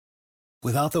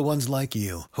Without the ones like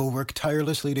you, who work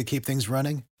tirelessly to keep things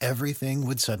running, everything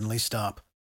would suddenly stop.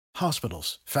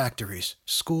 Hospitals, factories,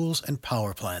 schools, and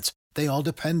power plants, they all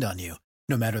depend on you.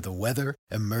 No matter the weather,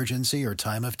 emergency, or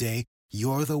time of day,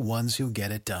 you're the ones who get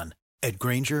it done. At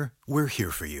Grainger, we're here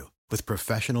for you with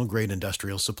professional-grade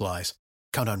industrial supplies.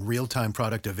 Count on real-time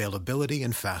product availability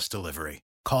and fast delivery.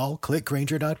 Call,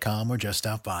 clickgrainger.com, or just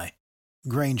stop by.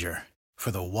 Grainger, for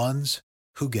the ones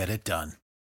who get it done.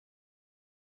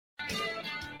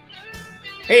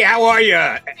 Hey, how are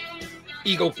you,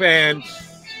 Eagle fans?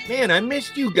 Man, I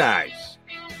missed you guys.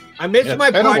 I missed my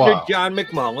partner, John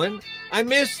McMullen. I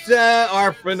missed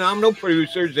our phenomenal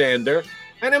producer, Xander.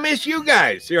 And I miss you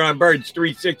guys here on Birds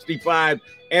 365.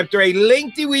 After a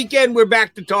lengthy weekend, we're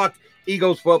back to talk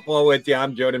Eagles football with you.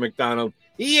 I'm Jody McDonald.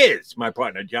 He is my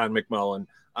partner, John McMullen.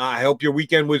 I hope your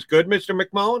weekend was good, Mr.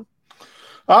 McMullen.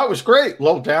 It was great. A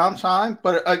little downtime,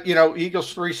 but,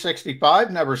 Eagles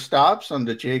 365 never stops on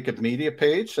the Jacob Media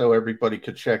page, so everybody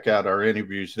could check out our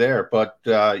interviews there. But,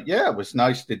 it was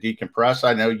nice to decompress.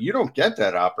 I know you don't get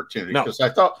that opportunity because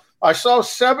I saw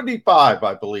 75,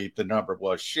 I believe the number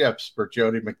was, shifts for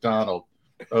Jody McDonald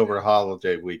over a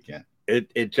holiday weekend.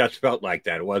 It just felt like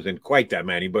that. It wasn't quite that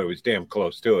many, but it was damn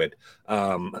close to it.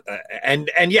 And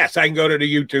yes, I can go to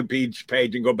the YouTube page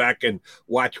and go back and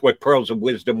watch what pearls of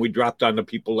wisdom we dropped on the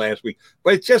people last week.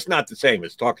 But it's just not the same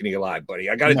as talking to you live, buddy.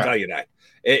 I got to tell you that.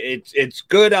 It's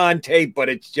good on tape, but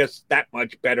it's just that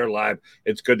much better live.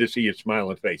 It's good to see your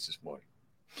smiling face this morning.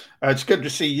 It's good to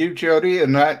see you, Jody.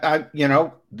 And I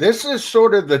this is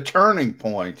sort of the turning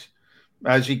point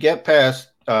as you get past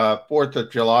 4th of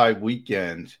July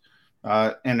weekend.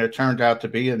 And it turned out to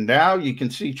be, and now you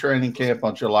can see training camp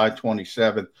on July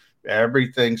 27th.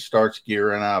 Everything starts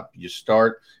gearing up.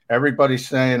 Everybody's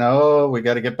saying, oh, we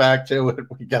got to get back to it.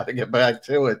 We got to get back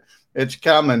to it. It's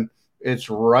coming. It's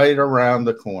right around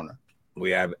the corner. We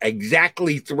have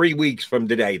exactly 3 weeks from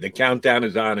today. The countdown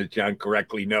is on, as John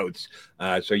correctly notes.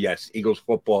 So yes, Eagles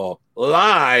football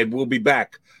live will be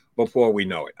back before we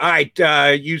know it. All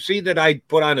right, you see that I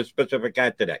put on a specific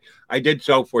hat today. I did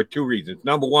so for 2 reasons.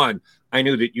 Number one, I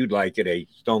knew that you'd like it, a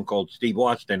Stone Cold Steve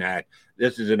Austin hat.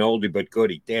 This is an oldie but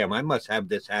goodie. Damn, I must have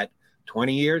this hat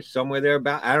 20 years, somewhere there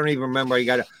about. I don't even remember.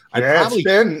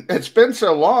 It's been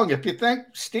so long. If you think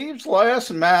Steve's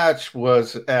last match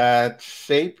was at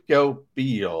Safeco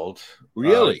Field,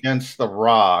 really, against The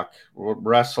Rock,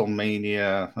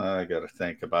 WrestleMania. I got to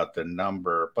think about the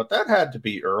number, but that had to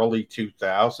be early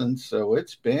 2000s. So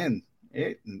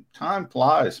time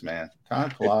flies, man. Time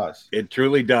flies. It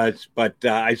truly does. But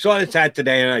I saw this hat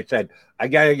today, and I said I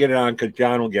got to get it on because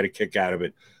John will get a kick out of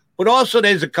it. But also,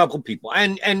 there's a couple people,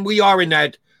 and we are in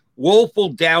that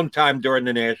woeful downtime during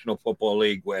the National Football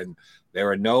League when there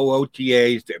are no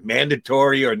OTAs. They're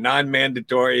mandatory or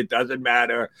non-mandatory. It doesn't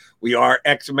matter. We are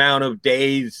X amount of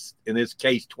days, in this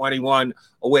case 21,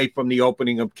 away from the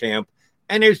opening of camp.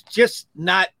 And there's just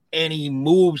not any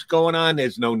moves going on.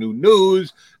 There's no new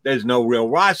news. There's no real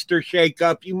roster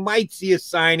shakeup. You might see a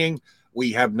signing.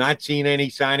 We have not seen any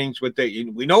signings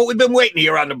we know what we've been waiting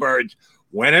here on the Birds.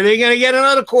 When are they going to get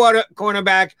another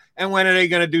cornerback? And when are they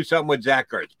going to do something with Zach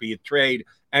Ertz, be it trade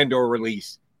and or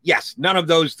release? Yes, none of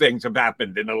those things have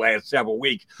happened in the last several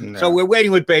weeks. No. So we're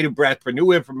waiting with bated breath for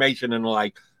new information and the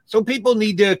like. So people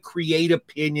need to create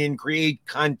opinion, create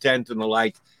content and the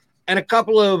like. And a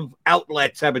couple of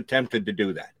outlets have attempted to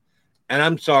do that. And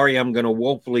I'm sorry, I'm going to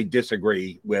woefully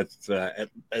disagree with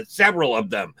several of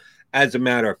them, as a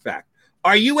matter of fact.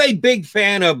 Are you a big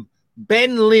fan of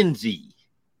Ben Lindsay?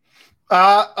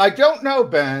 I don't know,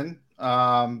 Ben,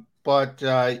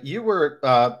 but you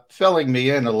were filling me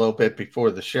in a little bit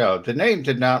before the show. The name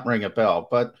did not ring a bell,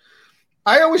 but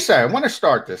I always say I want to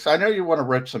start this. I know you want to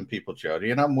rip some people,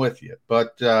 Jody, and I'm with you.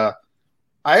 But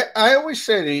I always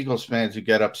say to Eagles fans who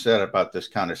get upset about this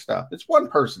kind of stuff, it's one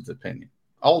person's opinion.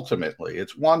 Ultimately,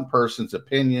 it's one person's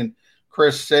opinion.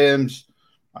 Chris Sims,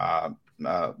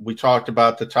 we talked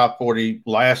about the top 40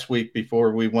 last week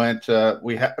before we went.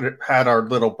 We had our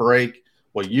little break.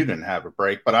 Well, you didn't have a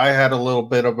break, but I had a little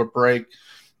bit of a break.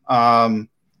 He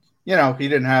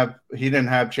didn't have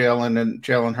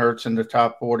Jalen Hurts in the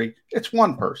top 40. It's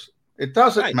one person. It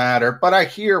doesn't matter, but I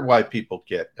hear why people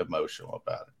get emotional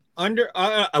about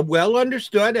it. Well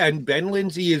understood, and Ben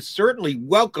Lindsay is certainly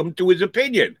welcome to his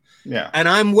opinion. Yeah. And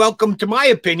I'm welcome to my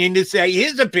opinion to say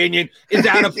his opinion is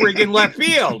out of friggin' left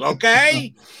field,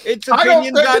 okay? It's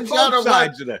opinions on both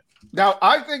sides of it. Now,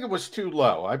 I think it was too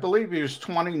low. I believe he was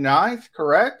 29th,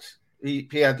 correct? He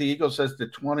had the Eagles as the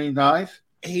 29th.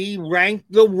 He ranked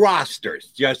the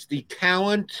rosters, just the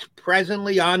talent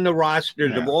presently on the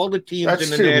rosters of all the teams in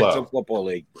the National Football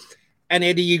League. And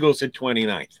had the Eagles at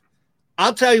 29th.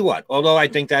 I'll tell you what, although I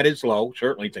think that is low,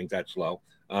 certainly think that's low.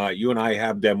 You and I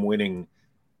have them winning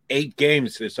 8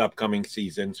 games this upcoming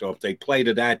season. So if they play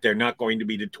to that, they're not going to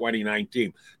be the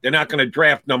 2019. They're not going to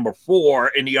draft number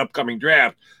 4 in the upcoming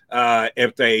draft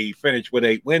if they finish with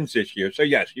 8 wins this year. So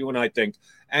yes, you and I think,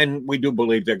 and we do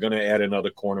believe they're going to add another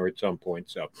corner at some point.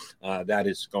 So that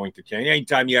is going to change.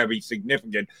 Anytime you have any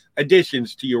significant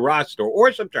additions to your roster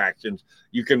or subtractions,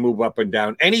 you can move up and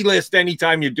down. Any list,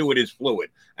 anytime you do it, is fluid.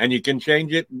 And you can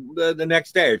change it the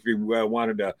next day if you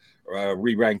wanted to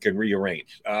re-rank and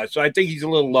rearrange. So I think he's a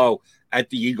little low at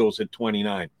the Eagles at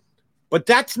 29. But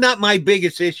that's not my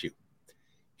biggest issue.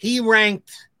 He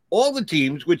ranked all the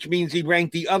teams, which means he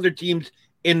ranked the other teams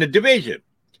in the division.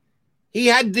 He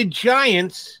had the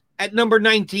Giants at number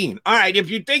 19. All right, if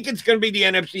you think it's going to be the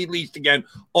NFC least again,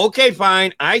 okay,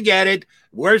 fine. I get it.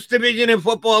 Worst division in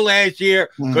football last year.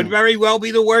 Could very well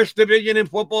be the worst division in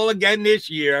football again this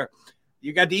year.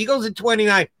 You got the Eagles at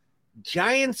 29.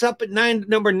 Giants up at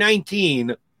number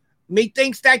 19.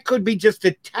 Methinks that could be just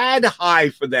a tad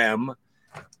high for them.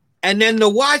 And then the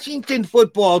Washington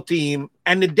football team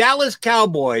and the Dallas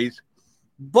Cowboys,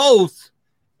 both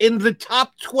in the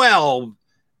top 12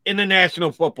 in the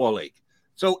National Football League.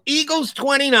 So Eagles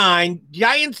 29,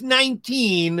 Giants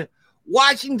 19,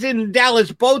 Washington and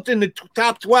Dallas both in the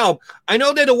top 12. I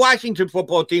know they're the Washington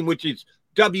football team, which is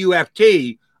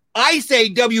WFT. I say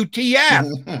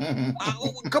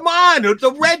WTF. Come on.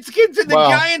 The Redskins and the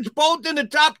Giants both in the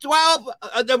top 12.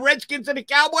 The Redskins and the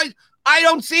Cowboys. I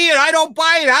don't see it. I don't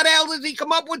buy it. How the hell does he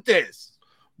come up with this?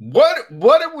 What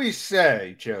do we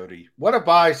say, Jody? What have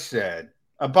I said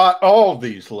about all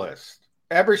these lists?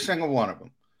 Every single one of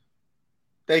them.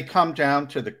 They come down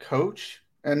to the coach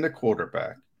and the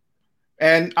quarterback.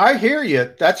 And I hear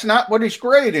you. That's not what he's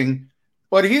grading,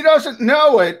 but he doesn't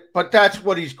know it, but that's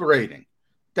what he's grading.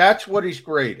 That's what he's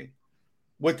grading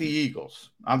with the Eagles.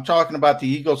 I'm talking about the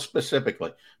Eagles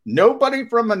specifically. Nobody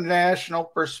from a national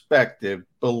perspective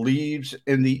believes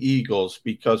in the Eagles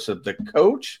because of the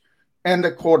coach and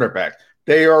the quarterback.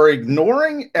 They are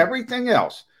ignoring everything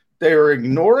else. They are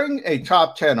ignoring a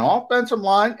top 10 offensive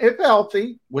line, if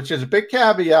healthy, which is a big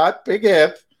caveat, big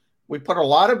if. We put a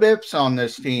lot of ifs on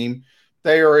this team.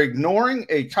 They are ignoring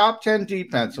a top 10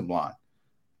 defensive line.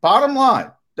 Bottom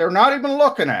line, they're not even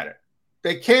looking at it.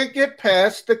 They can't get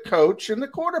past the coach and the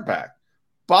quarterback.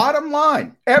 Bottom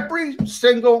line, every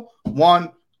single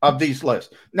one of these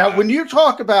lists. Now, when you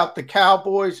talk about the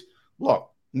Cowboys, look,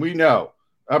 we know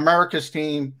America's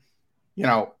team,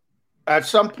 at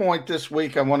some point this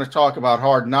week, I want to talk about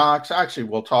Hard Knocks. Actually,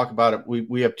 we'll talk about it.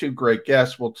 We have 2 great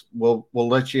guests we'll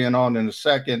let you in on in a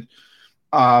second.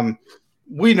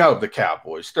 We know the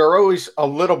Cowboys. They're always a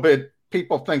little bit,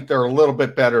 people think they're a little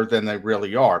bit better than they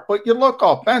really are. But you look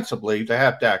offensively, they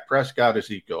have Dak Prescott,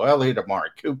 Ezekiel Elliott, Amari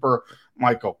Cooper,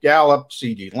 Michael Gallup,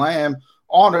 CeeDee Lamb,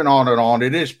 on and on and on.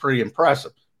 It is pretty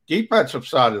impressive. Defensive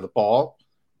side of the ball,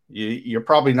 you're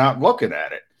probably not looking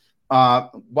at it.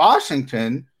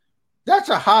 Washington, that's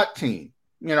a hot team.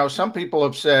 Some people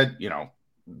have said,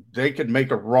 they could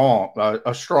make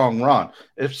a strong run.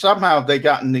 If somehow they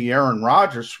got in the Aaron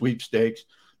Rodgers sweepstakes,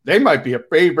 they might be a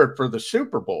favorite for the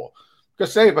Super Bowl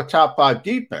because they have a top 5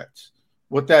 defense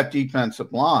with that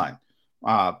defensive line.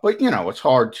 But, it's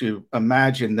hard to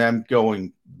imagine them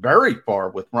going very far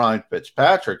with Ryan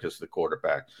Fitzpatrick as the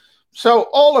quarterback. So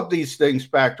all of these things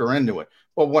factor into it.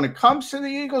 But when it comes to the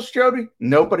Eagles, Jody,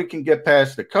 nobody can get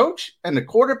past the coach and the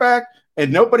quarterback,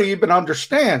 and nobody even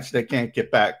understands they can't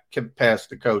get past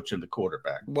the coach and the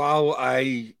quarterback. Well,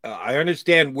 I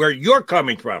understand where you're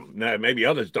coming from. Now, maybe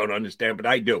others don't understand, but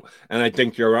I do. And I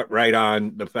think you're right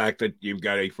on the fact that you've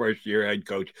got a first-year head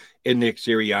coach in Nick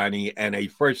Sirianni and a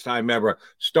first-time ever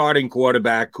starting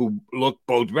quarterback who looked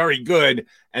both very good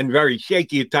and very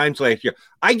shaky at times last year.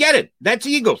 I get it. That's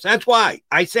Eagles. That's why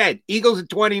I said Eagles at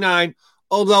 29,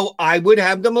 although I would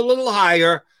have them a little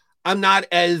higher. I'm not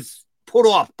as put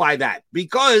off by that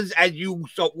because, as you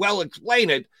so well explain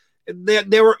it,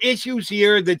 there are issues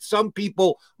here that some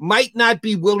people might not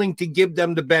be willing to give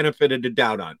them the benefit of the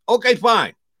doubt on. Okay,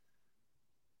 fine.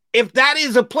 If that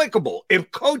is applicable,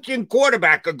 if coach and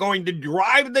quarterback are going to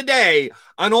drive the day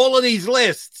on all of these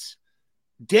lists,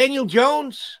 Daniel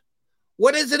Jones,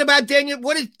 what is it about Daniel?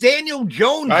 What is Daniel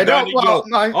Jones? I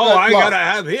got to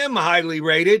have him highly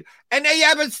rated. And they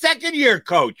have a second-year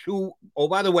coach who,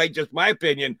 by the way, just my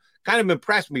opinion, kind of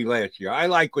impressed me last year. I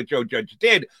like what Joe Judge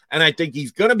did, and I think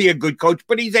he's going to be a good coach,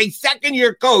 but he's a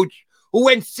second-year coach who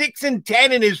went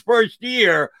 6-10 in his first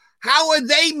year. How are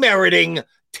they meriting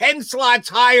 10 slots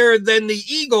higher than the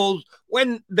Eagles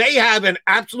when they have an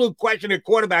absolute question at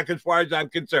quarterback as far as I'm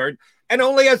concerned, and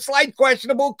only a slight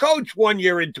questionable coach 1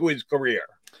 year into his career.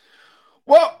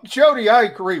 Well, Jody, I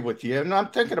agree with you, and I'm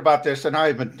thinking about this, and I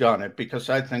haven't done it because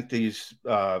I think these,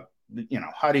 how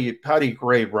do you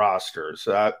grade rosters?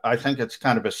 I think it's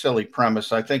kind of a silly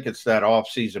premise. I think it's that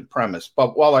off-season premise.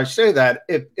 But while I say that,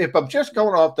 if I'm just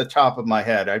going off the top of my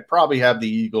head, I'd probably have the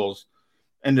Eagles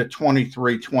in the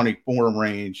 23-24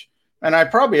 range, and I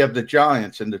probably have the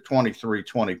Giants in the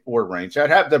 23-24 range.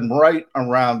 I'd have them right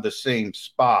around the same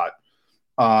spot.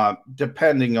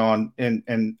 Depending on,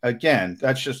 and again,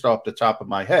 that's just off the top of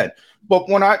my head. But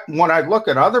when I look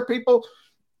at other people,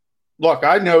 look,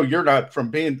 I know you're not from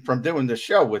doing this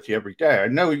show with you every day. I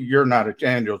know you're not a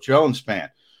Daniel Jones fan.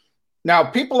 Now,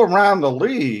 people around the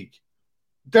league,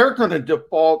 they're going to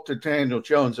default to Daniel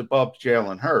Jones above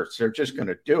Jalen Hurts. They're just going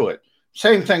to do it.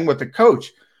 Same thing with the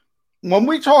coach. When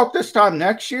we talk this time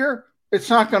next year, it's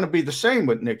not going to be the same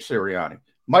with Nick Sirianni.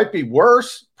 Might be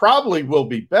worse, probably will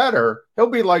be better. He'll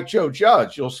be like Joe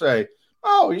Judge. You'll say,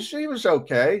 oh, he was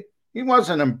okay. He was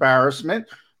an embarrassment.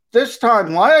 This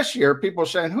time last year, people were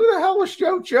saying, who the hell was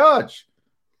Joe Judge?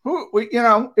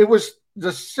 It was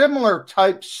the similar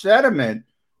type sentiment,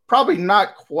 probably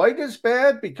not quite as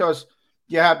bad because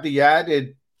you have the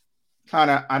added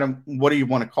kind of, what do you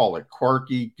want to call it?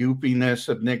 Quirky goofiness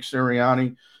of Nick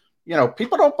Sirianni.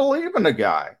 People don't believe in the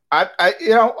guy.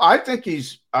 I think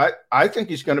he's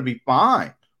going to be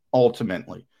fine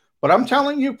ultimately. But I'm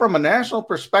telling you from a national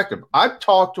perspective, I've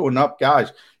talked to enough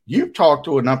guys. You've talked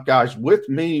to enough guys with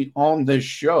me on this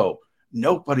show.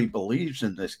 Nobody believes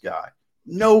in this guy.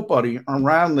 Nobody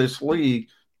around this league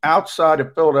outside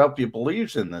of Philadelphia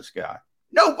believes in this guy.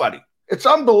 Nobody. It's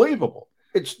unbelievable.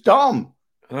 It's dumb.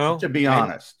 Well, to be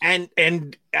honest.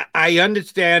 And I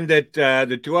understand that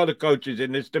the two other coaches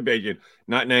in this division,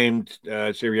 not named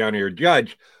Sirianni or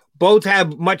Judge, both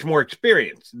have much more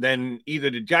experience than either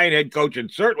the Giant head coach and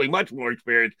certainly much more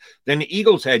experience than the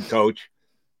Eagles head coach.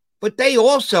 But they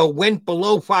also went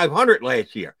below 500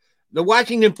 last year. The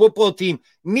Washington football team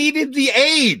needed the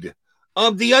aid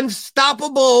of the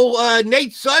unstoppable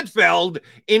Nate Sudfeld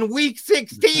in week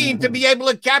 16 to be able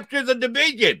to capture the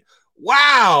division.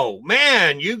 Wow,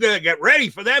 man, you got to get ready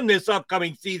for them this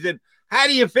upcoming season. How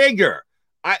do you figure?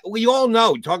 We all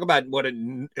know, talk about what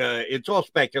it's all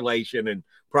speculation and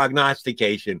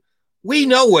prognostication. We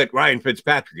know what Ryan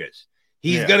Fitzpatrick is.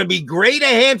 He's going to be great a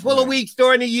handful of weeks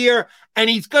during the year, and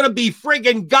he's going to be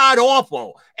friggin'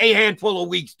 god-awful a handful of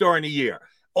weeks during the year.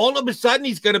 All of a sudden,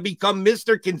 he's going to become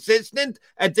Mr. Consistent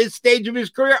at this stage of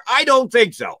his career? I don't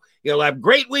think so. He'll have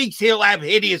great weeks. He'll have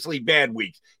hideously bad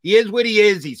weeks. He is what he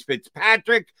is. He's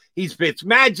Fitzpatrick. He's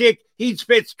Fitzmagic. He's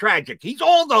Fitztragic. He's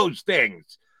all those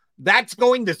things. That's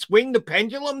going to swing the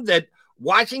pendulum that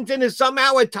Washington is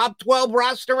somehow a top 12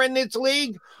 roster in this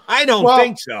league? I don't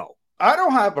think so. I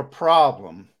don't have a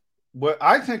problem.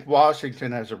 I think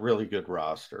Washington has a really good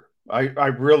roster. I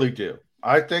really do.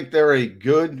 I think they're a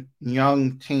good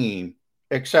young team,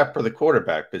 except for the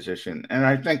quarterback position. And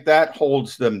I think that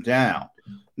holds them down.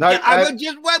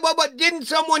 Didn't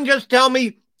someone just tell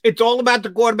me it's all about the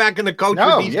quarterback and the coach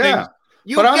with these things?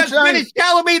 You just finished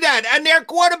telling me that, and their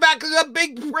quarterback is a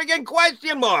big friggin'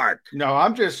 question mark. No,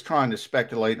 I'm just trying to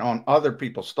speculate on other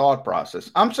people's thought process.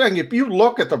 I'm saying if you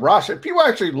look at the roster, if you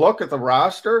actually look at the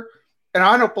roster, and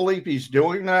I don't believe he's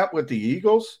doing that with the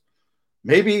Eagles,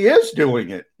 maybe he is doing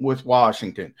it with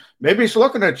Washington. Maybe he's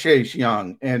looking at Chase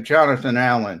Young and Jonathan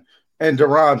Allen and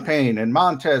Daron Payne and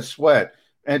Montez Sweat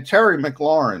and Terry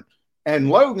McLaurin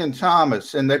and Logan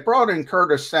Thomas, and they brought in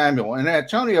Curtis Samuel, and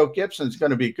Antonio Gibson's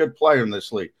going to be a good player in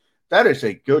this league. That is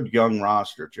a good young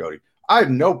roster, Jody. I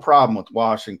have no problem with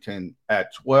Washington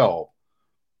at 12.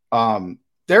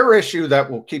 Their issue that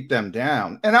will keep them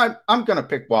down, and I'm going to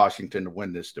pick Washington to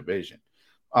win this division.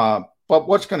 But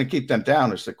what's going to keep them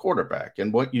down is the quarterback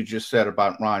and what you just said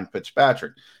about Ryan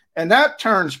Fitzpatrick. And that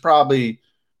turns probably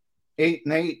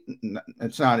 8-8.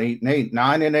 It's not 8-8,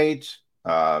 9-8,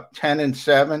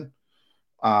 10-7.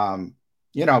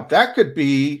 That could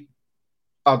be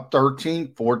a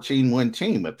 13, 14 win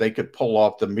team if they could pull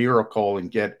off the miracle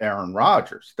and get Aaron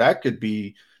Rodgers. That could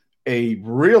be a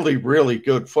really, really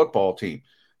good football team,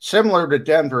 similar to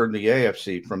Denver in the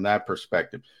AFC from that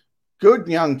perspective. Good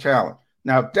young talent.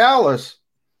 Now, Dallas,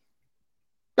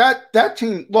 that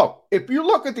team, look, if you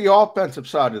look at the offensive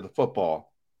side of the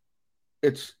football,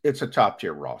 it's a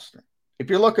top-tier roster. If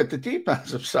you look at the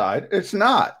defensive side, it's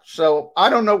not. So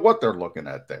I don't know what they're looking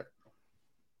at there.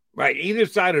 Right, either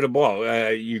side of the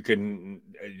ball, you can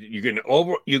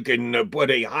put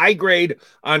a high grade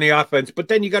on the offense, but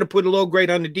then you got to put a low grade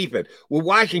on the defense. With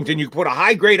Washington, you put a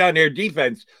high grade on their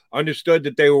defense. Understood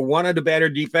that they were one of the better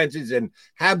defenses and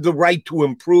have the right to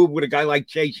improve with a guy like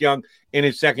Chase Young in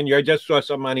his second year. I just saw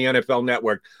something on the NFL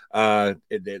Network,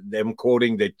 them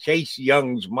quoting that Chase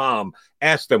Young's mom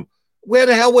asked him, "Where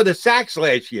the hell were the sacks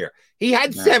last year?" He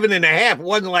had 7.5. It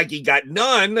wasn't like he got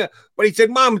none, but he said,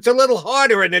 "Mom, it's a little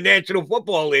harder in the National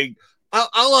Football League.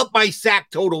 I'll up my sack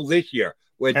total this year."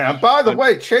 And by the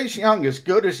way, Chase Young, as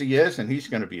good as he is, and he's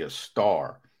going to be a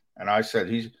star. And I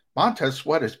said, Montez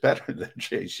Sweat is better than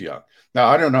Chase Young. Now,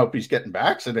 I don't know if he's getting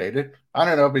vaccinated. I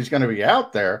don't know if he's going to be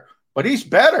out there, but he's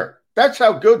better. That's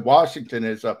how good Washington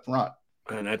is up front.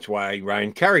 And that's why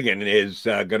Ryan Kerrigan is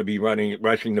going to be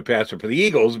rushing the passer for the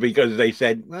Eagles, because they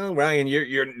said, "Well, Ryan,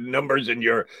 your numbers and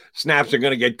your snaps are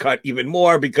going to get cut even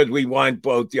more because we want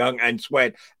both Young and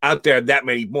Sweat out there that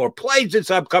many more plays this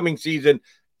upcoming season."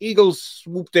 Eagles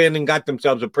swooped in and got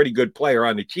themselves a pretty good player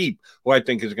on the cheap, who I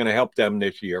think is going to help them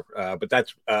this year. But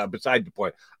that's beside the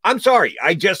point. I'm sorry.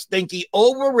 I just think he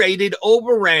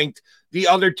overranked the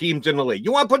other teams in the league.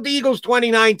 You want to put the Eagles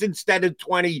 29th instead of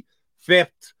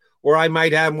 25th? Or I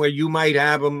might have them where you might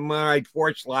have them, all right,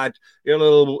 4 slots. You're a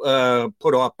little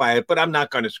put off by it, but I'm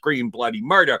not going to scream bloody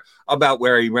murder about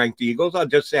where he ranked the Eagles. I'll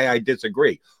just say I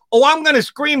disagree. Oh, I'm going to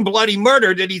scream bloody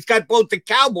murder that he's got both the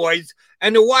Cowboys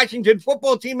and the Washington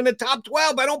football team in the top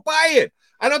 12. I don't buy it.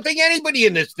 I don't think anybody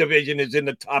in this division is in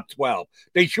the top 12.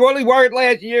 They surely weren't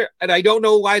last year, and I don't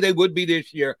know why they would be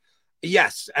this year.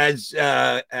 Yes, as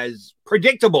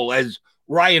predictable as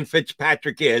Ryan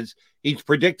Fitzpatrick is, he's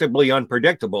predictably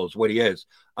unpredictable is what he is.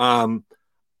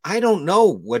 I don't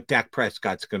know what Dak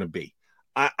Prescott's going to be.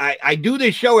 I do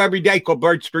this show every day called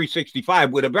Birds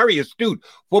 365 with a very astute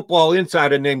football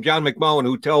insider named John McMullen,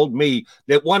 who told me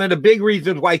that one of the big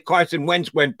reasons why Carson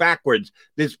Wentz went backwards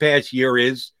this past year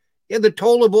is the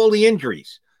toll of all the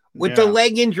injuries. With the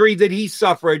leg injury that he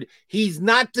suffered, he's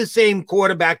not the same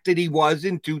quarterback that he was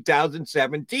in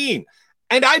 2017.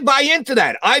 And I buy into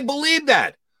that. I believe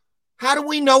that. How do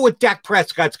we know what Dak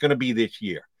Prescott's going to be this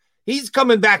year? He's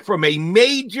coming back from a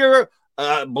major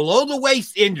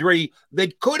below-the-waist injury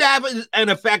that could have an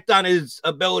effect on his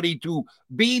ability to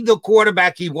be the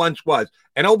quarterback he once was.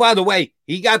 And, oh, by the way,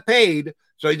 he got paid,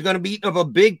 so he's going to be a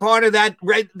big part of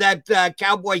that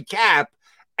Cowboy cap.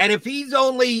 And if he's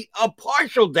only a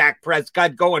partial Dak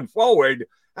Prescott going forward,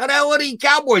 how the hell are the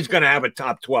Cowboys going to have a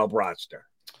top 12 roster?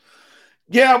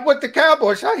 Yeah, with the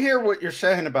Cowboys, I hear what you're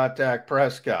saying about Dak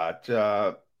Prescott.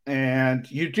 And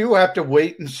you do have to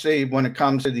wait and see when it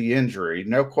comes to the injury.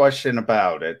 No question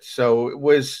about it. So it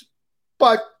was,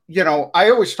 but, I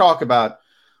always talk about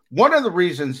one of the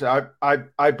reasons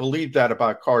I believe that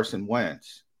about Carson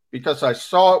Wentz, because I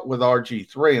saw it with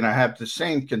RG3, and I have the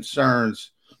same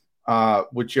concerns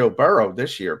with Joe Burrow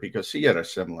this year because he had a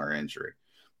similar injury.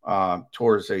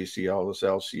 Tore his ACL, his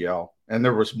LCL, and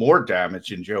there was more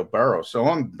damage in Joe Burrow. So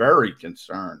I'm very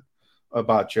concerned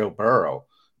about Joe Burrow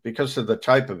because of the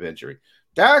type of injury.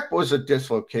 Dak was a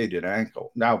dislocated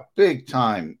ankle. Now, big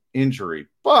time injury,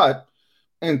 but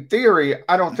in theory,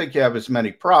 I don't think you have as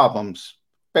many problems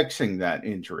fixing that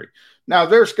injury. Now,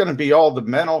 there's going to be all the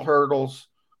mental hurdles,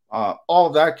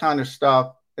 all that kind of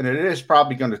stuff, and it is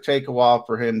probably going to take a while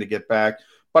for him to get back.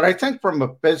 But I think from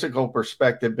a physical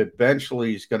perspective,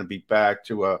 eventually he's going to be back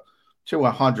to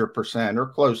 100% or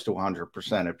close to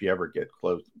 100% if you ever get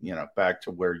close, back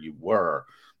to where you were.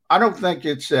 I don't think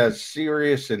it's as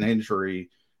serious an injury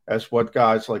as what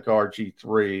guys like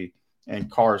RG3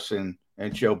 and Carson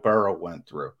and Joe Burrow went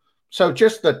through. So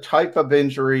just the type of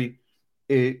injury,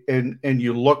 and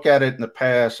you look at it in the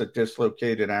past, a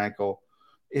dislocated ankle,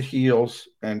 it heals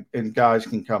and guys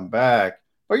can come back.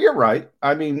 But you're right.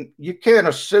 I mean, you can't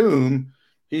assume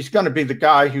he's going to be the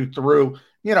guy who threw,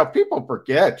 people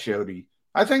forget, Jody.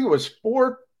 I think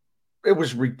it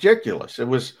was ridiculous. It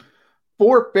was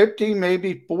 450,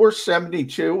 maybe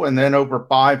 472, and then over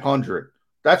 500.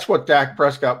 That's what Dak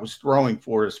Prescott was throwing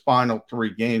for his final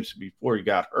 3 games before he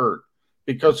got hurt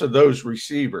because of those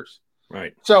receivers.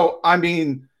 Right. So, I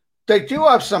mean, they do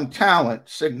have some talent,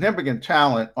 significant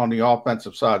talent on the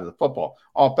offensive side of the football,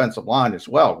 offensive line as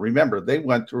well. Remember, they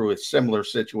went through a similar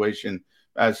situation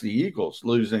as the Eagles,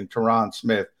 losing Tyron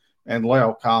Smith and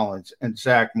La'el Collins and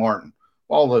Zach Martin.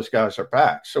 All those guys are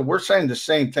back. So we're saying the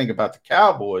same thing about the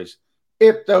Cowboys.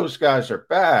 If those guys are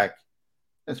back,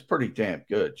 it's pretty damn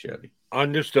good, Jody.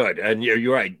 Understood. And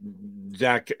you're right.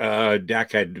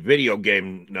 Dak had video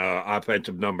game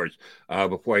offensive numbers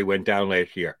before he went down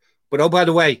last year. But, oh, by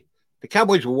the way, The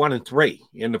Cowboys were 1-3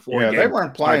 in the 4 games. They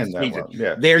weren't playing that well.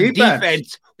 Yeah. Their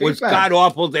defense was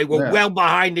god-awful. They were well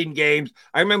behind in games.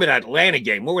 I remember that Atlanta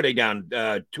game. What were they down?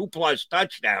 2+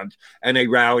 touchdowns, and they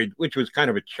rallied, which was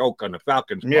kind of a choke on the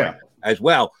Falcons' part as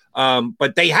well.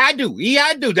 But they had to.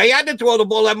 They had to throw the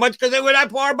ball that much because they were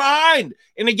that far behind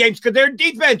in the games because their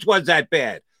defense was that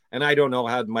bad. And I don't know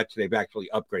how much they've actually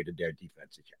upgraded their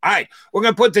defense this year. All right, we're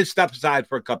going to put this stuff aside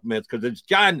for a couple minutes because as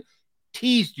John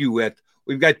teased you with,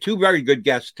 we've got 2 very good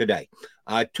guests today,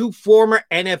 2 former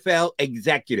NFL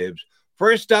executives.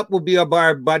 First up will be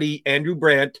our buddy Andrew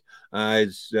Brandt,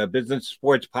 his business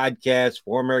sports podcast,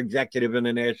 former executive in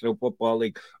the National Football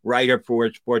League, writer for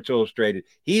Sports Illustrated.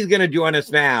 He's going to join us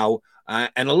now.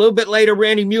 And a little bit later,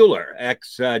 Randy Mueller,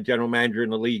 ex-general manager in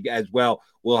the league as well,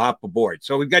 will hop aboard.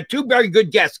 So we've got 2 very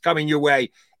good guests coming your way.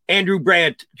 Andrew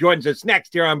Brandt joins us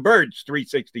next here on Birds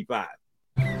 365.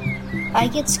 I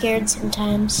get scared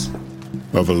sometimes.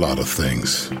 Of a lot of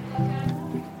things.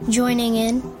 Joining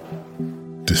in.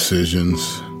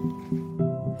 Decisions.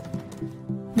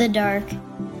 The dark.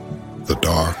 The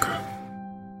dark.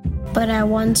 But I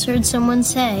once heard someone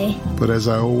say, but as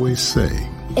I always say,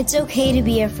 it's okay to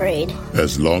be afraid.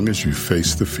 As long as you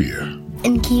face the fear.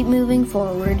 And keep moving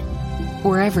forward.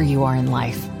 Wherever you are in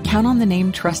life, count on the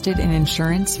name trusted in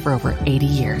insurance for over 80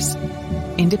 years.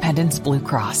 Independence Blue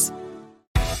Cross.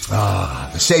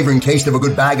 The savoring taste of a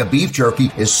good bag of beef jerky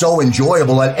is so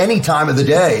enjoyable at any time of the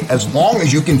day, as long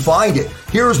as you can find it.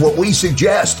 Here's what we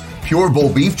suggest. Pure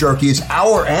Bull Beef Jerky is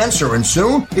our answer, and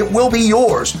soon it will be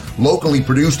yours. Locally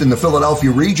produced in the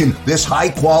Philadelphia region, this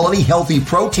high-quality, healthy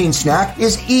protein snack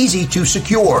is easy to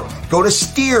secure. Go to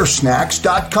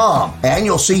steersnacks.com, and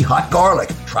you'll see hot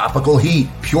garlic, tropical heat,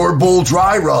 Pure Bull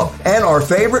dry rub, and our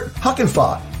favorite, Huck and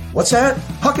Fod. What's that?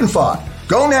 Huck and Fod.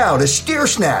 Go now to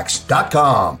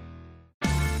steersnacks.com.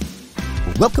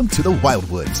 Welcome to the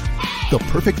Wildwoods, the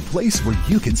perfect place where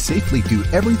you can safely do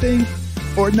everything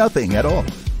or nothing at all.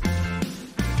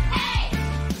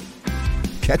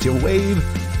 Catch a wave,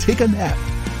 take a nap,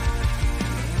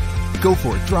 go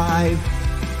for a drive,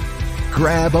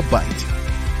 grab a bite.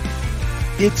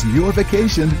 It's your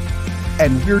vacation,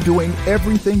 and we're doing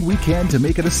everything we can to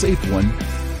make it a safe one.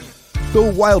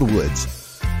 The Wildwoods.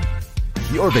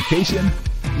 Your vacation,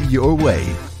 your way.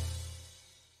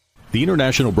 The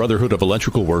International Brotherhood of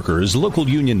Electrical Workers, Local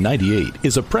Union 98,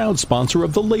 is a proud sponsor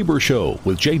of The Labor Show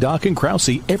with J. Doc and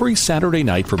Krause every Saturday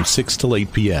night from 6 till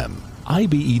 8 p.m.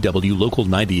 IBEW Local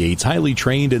 98's highly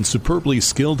trained and superbly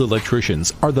skilled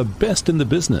electricians are the best in the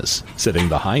business, setting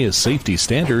the highest safety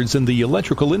standards in the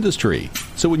electrical industry.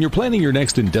 So when you're planning your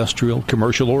next industrial,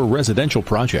 commercial, or residential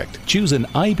project, choose an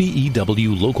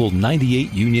IBEW Local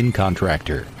 98 union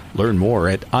contractor. Learn more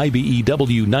at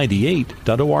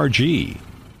ibew98.org.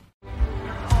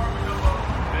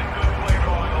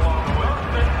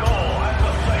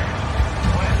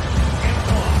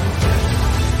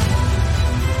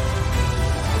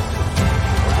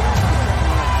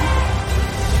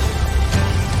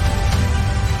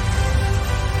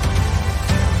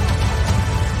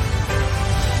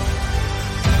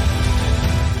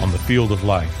 Field of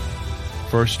life,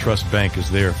 First Trust Bank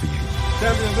is there for you.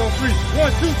 7 on 3.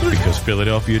 1, 2, 3. Because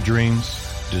Philadelphia dreams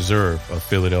deserve a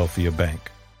Philadelphia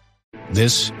bank.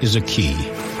 This is a key.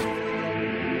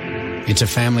 It's a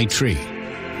family tree.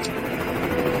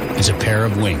 It's a pair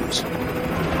of wings.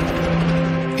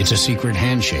 It's a secret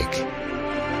handshake.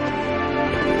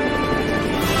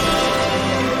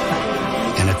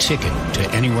 And a ticket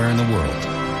to anywhere in the world.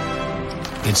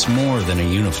 It's more than a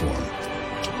uniform.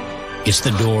 It's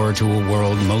the door to a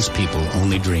world most people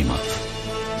only dream of.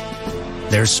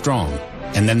 There's Strong,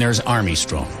 and then there's Army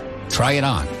Strong. Try it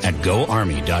on at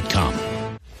GoArmy.com.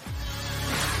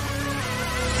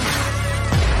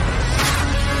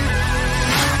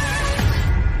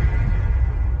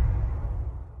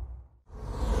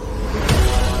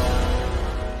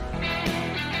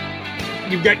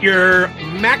 You've got your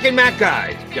Mac and Mac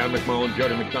guys. John McMullen,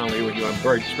 Jody McDonald here with you on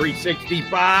Birds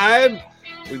 365.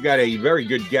 We've got a very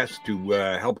good guest to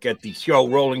help get the show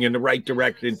rolling in the right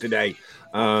direction today.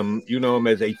 You know him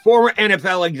as a former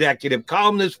NFL executive,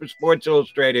 columnist for Sports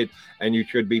Illustrated, and you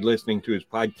should be listening to his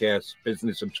podcast,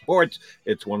 Business of Sports.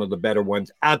 It's one of the better ones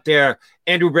out there.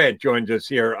 Andrew Brandt joins us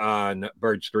here on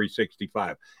Birds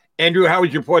 365. Andrew, how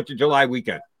was your 4th of July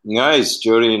weekend? Nice,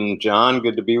 Jody and John.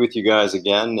 Good to be with you guys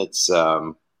again. It's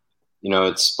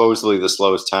it's supposedly the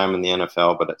slowest time in the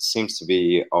NFL, but it seems to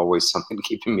be always something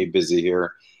keeping me busy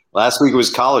here. Last week it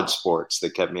was college sports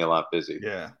that kept me a lot busy.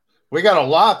 Yeah. We got a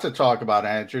lot to talk about,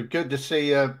 Andrew. Good to see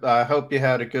you. I hope you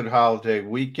had a good holiday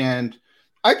weekend.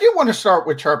 I do want to start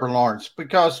with Trevor Lawrence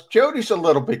because Jody's a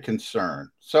little bit concerned.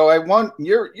 So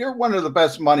you're one of the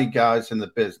best money guys in the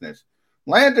business.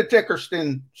 Landon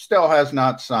Dickerson still has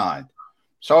not signed.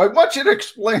 So I want you to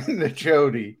explain to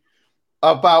Jody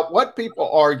about what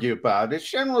people argue about. It's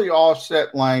generally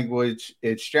offset language.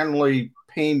 It's generally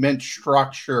payment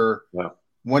structure. Yeah.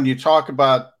 When you talk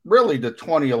about really the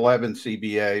 2011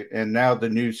 CBA and now the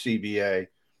new CBA,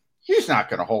 he's not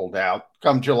going to hold out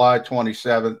come July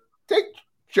 27th. Take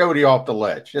Jody off the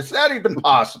ledge. Is that even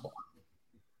possible?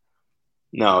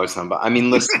 No, it's not. I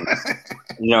mean, listen,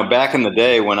 back in the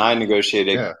day when I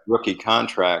negotiated rookie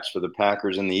contracts for the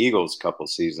Packers and the Eagles a couple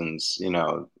seasons,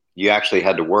 you actually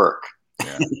had to work.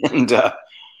 Yeah. And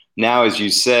now, as you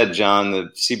said, John, the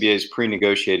CBA's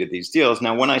pre-negotiated these deals.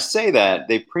 Now, when I say that,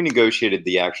 they pre-negotiated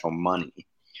the actual money.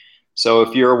 So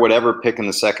if you're whatever pick in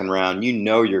the second round,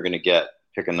 you're going to get,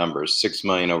 pick a number, $6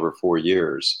 million over 4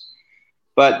 years.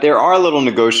 But there are little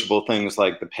negotiable things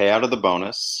like the payout of the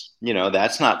bonus.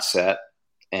 That's not set.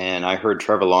 And I heard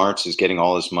Trevor Lawrence is getting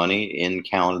all his money in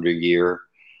calendar year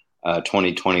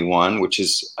 2021, which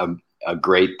is a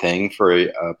great thing for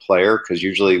a player because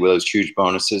usually with those huge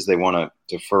bonuses, they want to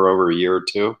defer over a year or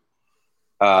two.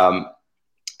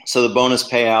 So the bonus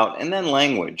payout and then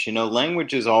language.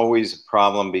 Language is always a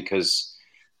problem because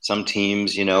some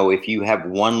teams, if you have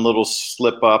one little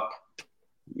slip up,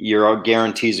 your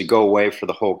guarantees to go away for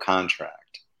the whole contract.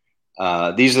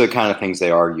 These are the kind of things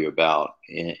they argue about.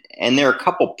 And there are a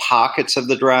couple pockets of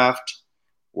the draft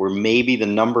where maybe the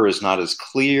number is not as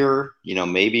clear.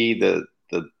 Maybe the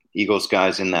Eagles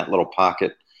guys in that little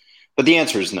pocket. But the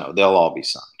answer is no. They'll all be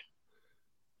signed.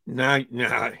 No,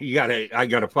 I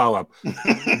gotta follow up.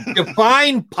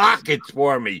 Define pockets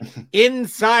for me.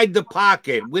 Inside the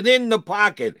pocket, within the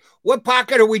pocket. What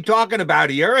pocket are we talking about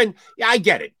here? And yeah, I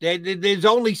get it. There's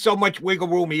only so much wiggle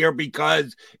room here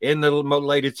because in the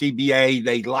latest CBA,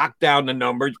 they locked down the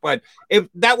numbers. But if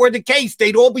that were the case,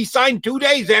 they'd all be signed 2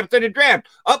 days after the draft.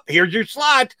 Here's your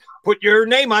slot. Put your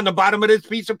name on the bottom of this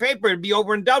piece of paper and be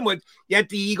over and done with. Yet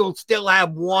the Eagles still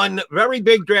have one very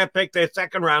big draft pick, their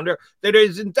second rounder, that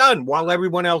isn't done while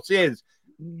everyone else is.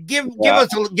 Give us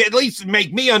at least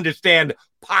make me understand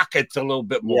pockets a little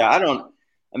bit more. Yeah,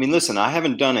 listen, I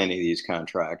haven't done any of these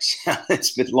contracts.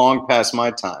 It's been long past my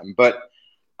time, but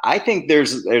I think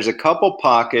there's a couple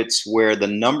pockets where the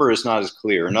number is not as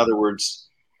clear. In other words,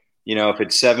 if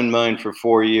it's $7 million for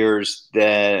 4 years,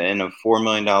 then a $4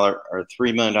 million or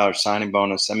 $3 million signing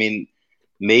bonus.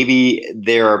 Maybe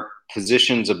there are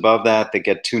positions above that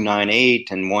get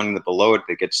 298 and one below it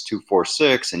that gets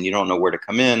 246, and you don't know where to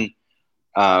come in.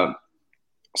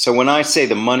 So when I say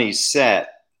the money's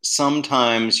set,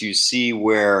 sometimes you see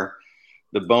where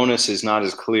the bonus is not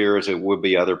as clear as it would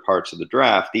be other parts of the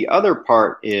draft. The other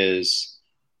part is,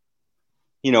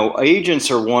 agents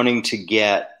are wanting to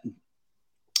get,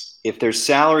 if there's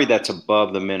salary that's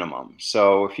above the minimum.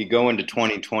 So if you go into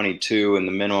 2022 and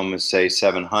the minimum is say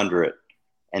 700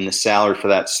 and the salary for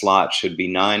that slot should be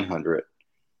 900,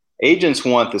 agents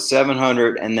want the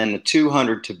 700 and then the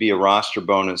 200 to be a roster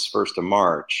bonus 1st of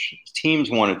March.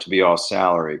 Teams want it to be all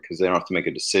salary because they don't have to make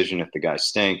a decision if the guy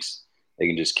stinks. They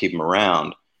can just keep him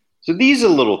around. So these are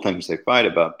little things they fight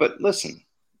about. But listen,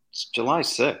 it's July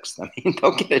 6th.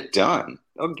 They'll get it done.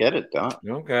 They'll get it done.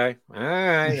 Okay. All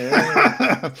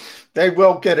right. They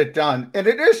will get it done. And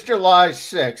it is July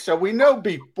 6th. So we know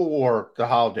before the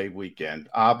holiday weekend,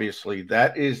 obviously,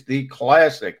 that is the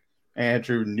classic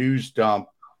Andrew news dump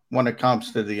when it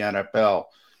comes to the NFL.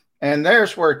 And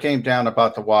there's where it came down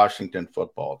about the Washington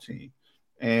football team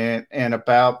and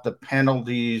about the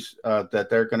penalties that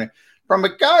they're going to. From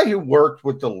a guy who worked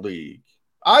with the league,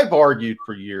 I've argued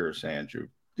for years, Andrew,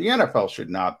 the NFL should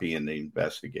not be in the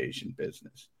investigation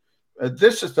business.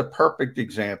 This is the perfect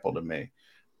example to me.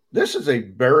 This is a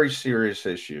very serious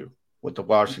issue with the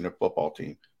Washington football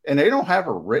team, and they don't have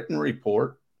a written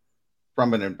report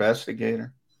from an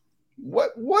investigator.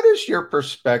 What is your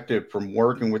perspective from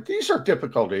working with, these are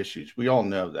difficult issues, we all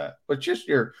know that, but just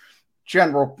your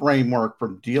general framework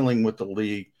from dealing with the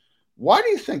league. Why do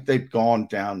you think they've gone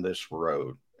down this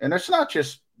road? And it's not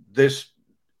just this,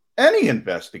 any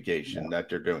investigation that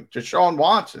they're doing. Deshaun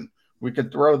Watson, we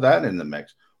could throw that in the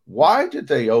mix. Why did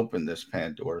they open this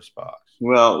Pandora's box?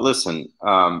 Well, listen,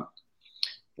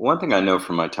 one thing I know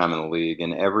from my time in the league,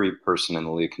 and every person in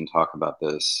the league can talk about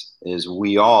this, is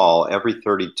every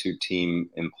 32-team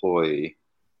employee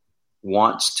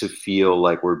wants to feel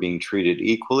like we're being treated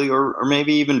equally or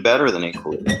maybe even better than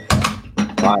equally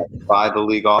by the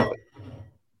league office.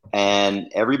 And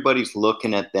everybody's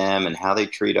looking at them and how they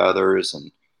treat others,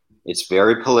 and it's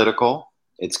very political.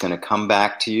 It's going to come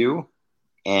back to you.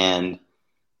 And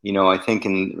I think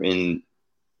in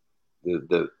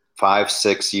the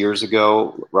 5-6 years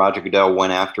ago, Roger Goodell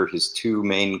went after his two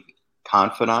main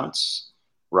confidants,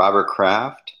 Robert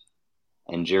Kraft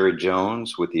and Jerry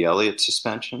Jones, with the Elliott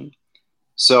suspension.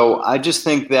 So I just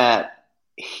think that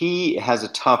he has a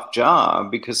tough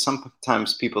job because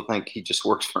sometimes people think he just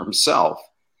works for himself.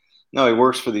 No, he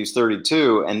works for these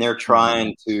 32, and they're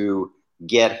trying to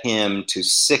get him to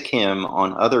sick him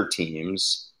on other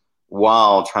teams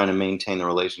while trying to maintain the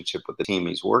relationship with the team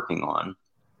he's working on.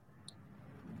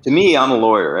 To me, I'm a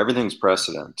lawyer. Everything's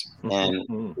precedent.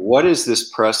 And what is this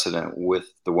precedent with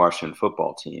the Washington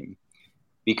football team?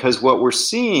 Because what we're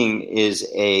seeing is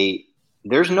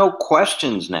there's no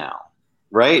questions now,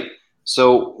 right?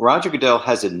 So Roger Goodell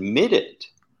had admitted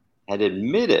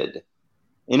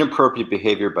inappropriate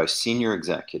behavior by senior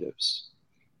executives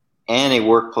and a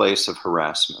workplace of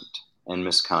harassment and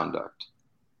misconduct.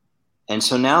 And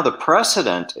so now the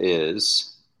precedent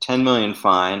is $10 million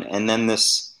fine, and then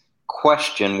this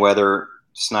question whether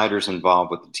Snyder's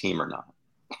involved with the team or not,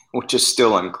 which is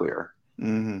still unclear.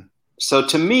 Mm-hmm. So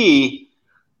to me,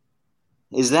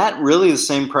 is that really the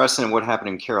same precedent what happened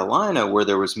in Carolina, where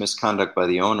there was misconduct by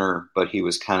the owner, but he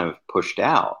was kind of pushed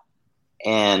out?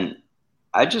 And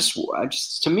I just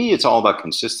to me, it's all about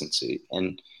consistency.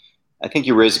 And I think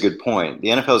you raise a good point. The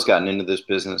NFL has gotten into this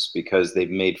business because they've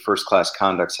made first-class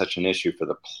conduct such an issue for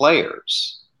the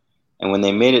players. And when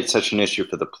they made it such an issue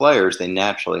for the players, they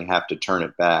naturally have to turn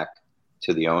it back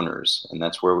to the owners. And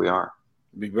that's where we are.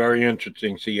 It'll be very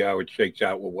interesting to see how it shakes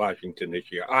out with Washington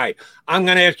this year. All right, I'm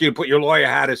going to ask you to put your lawyer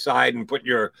hat aside and put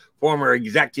your former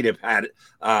executive hat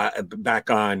back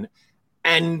on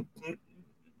and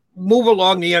move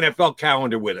along the NFL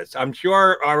calendar with us. I'm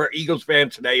sure our Eagles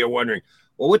fans today are wondering,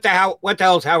 well, what the hell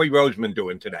is Howie Roseman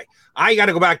doing today? I got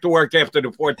to go back to work after the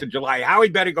 4th of July. Howie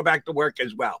better go back to work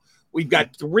as well. We've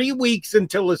got 3 weeks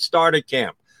until the start of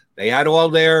camp. They had all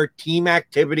their team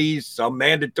activities, some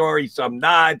mandatory, some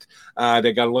not.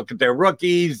 They got to look at their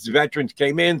rookies. Veterans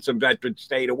came in, some veterans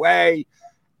stayed away.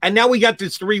 And now we got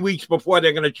this 3 weeks before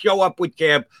they're going to show up with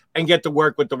camp and get to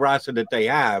work with the roster that they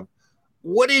have.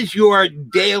 What is your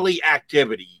daily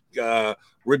activity?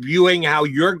 Reviewing how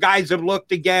your guys have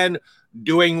looked again,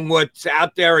 doing what's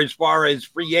out there as far as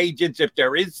free agents, if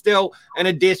there is still an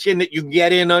addition that you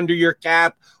get in under your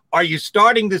cap? Are you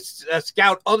starting to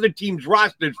scout other teams'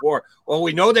 rosters for, well,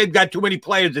 we know they've got too many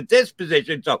players at this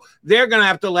position, so they're going to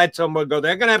have to let someone go.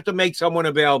 They're going to have to make someone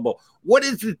available. What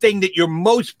is the thing that you're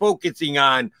most focusing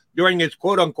on during this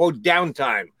quote-unquote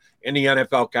downtime in the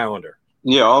NFL calendar?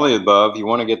 Yeah, all the above. You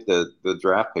want to get the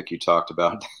draft pick you talked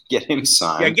about, get him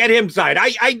signed. Yeah, get him signed.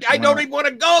 I don't even want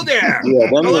to go there. Yeah,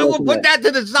 we'll put that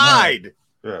to the side.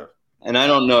 Yeah. And I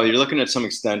don't know, you're looking at some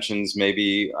extensions,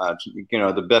 maybe,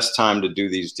 the best time to do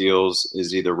these deals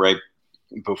is either right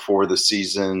before the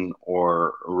season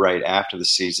or right after the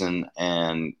season.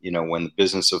 And, when the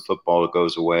business of football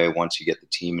goes away, once you get the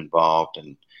team involved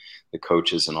and the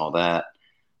coaches and all that.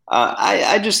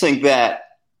 I just think that,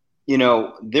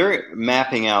 they're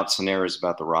mapping out scenarios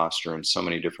about the roster in so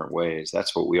many different ways.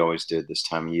 That's what we always did this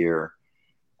time of year.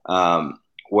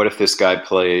 What if this guy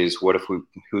plays?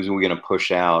 Who's we going to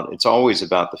push out? It's always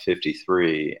about the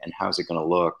 53 and how's it going to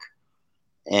look?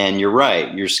 And you're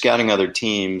right. You're scouting other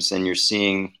teams and you're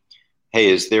seeing, hey,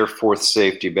 is their fourth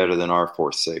safety better than our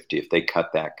fourth safety if they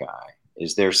cut that guy?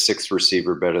 Is their sixth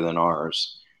receiver better than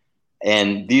ours?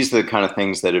 And these are the kind of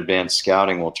things that advanced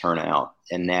scouting will turn out.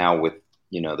 And now with,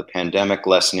 the pandemic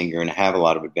lessening, you're going to have a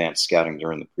lot of advanced scouting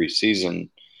during the preseason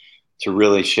to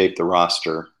really shape the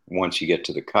roster once you get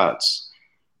to the cuts.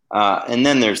 And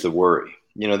then there's the worry.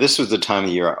 This was the time of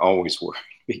the year I always worried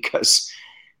because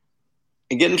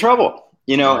I get in trouble,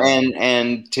 and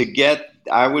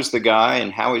I was the guy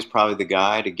and Howie's probably the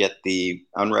guy to get the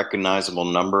unrecognizable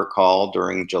number call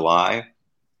during July.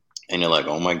 And you're like,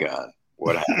 oh my God,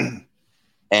 what happened?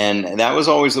 And that was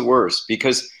always the worst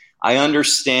because I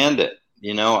understand it.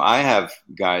 I have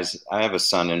a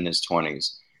son in his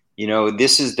 20s.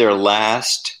 This is their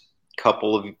last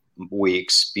couple of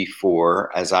weeks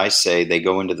before, as I say, they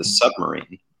go into the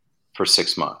submarine for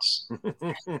 6 months.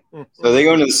 So they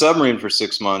go into the submarine for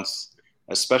 6 months,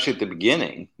 especially at the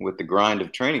beginning with the grind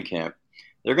of training camp.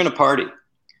 They're going to party.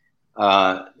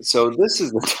 So this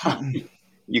is the time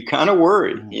you kind of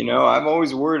worry. I've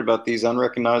always worried about these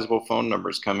unrecognizable phone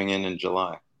numbers coming in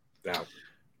July.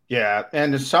 Yeah.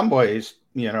 And in some ways,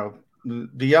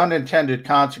 the unintended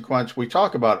consequence, we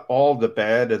talk about all the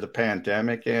bad of the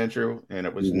pandemic, Andrew, and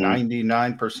it was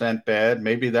 99% bad.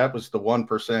 Maybe that was the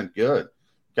 1% good.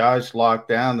 Guys locked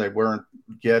down, they weren't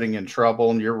getting in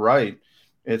trouble. And you're right.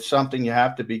 It's something you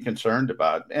have to be concerned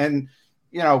about. And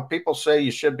people say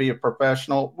you should be a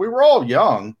professional. We were all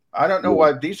young. I don't know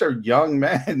why these are young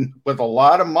men with a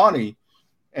lot of money,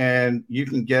 and you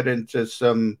can get into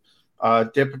some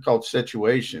difficult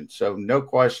situations. So no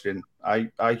question, I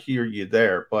hear you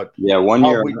there. But yeah, one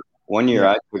year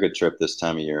I took a trip this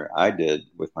time of year. I did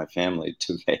with my family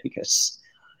to Vegas,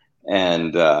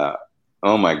 and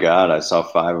oh my God, I saw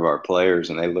 5 of our players,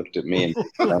 and they looked at me and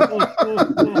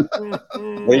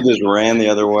they just ran the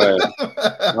other way.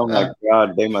 Oh my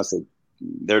God,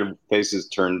 their faces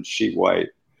turned sheet white.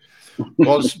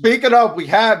 Well, speaking of, we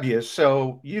have you,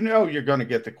 so you're going to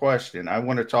get the question. I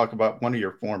want to talk about one of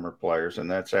your former players,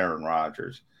 and that's Aaron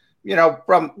Rodgers.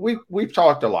 We've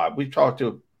talked a lot. We've talked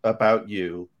about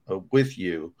you, with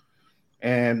you,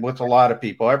 and with a lot of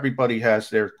people. Everybody has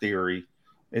their theory.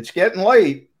 It's getting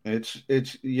late. It's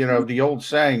the old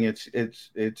saying.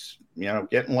 It's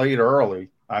getting late early.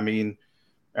 I mean,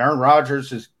 Aaron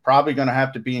Rodgers is probably going to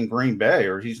have to be in Green Bay,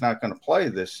 or he's not going to play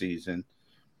this season.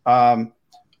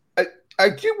 I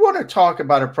do want to talk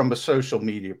about it from a social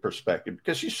media perspective,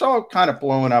 because you saw it kind of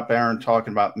blowing up, Aaron,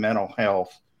 talking about mental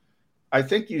health. I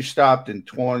think you stopped in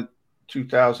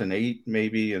 2008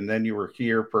 maybe, and then you were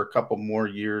here for a couple more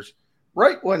years,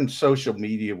 right when social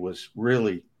media was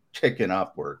really ticking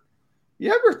upward.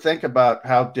 You ever think about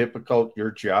how difficult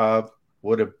your job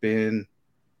would have been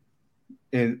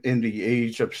in the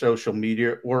age of social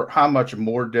media, or how much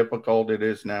more difficult it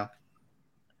is now?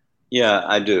 Yeah,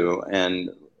 I do.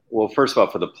 And well, first of all,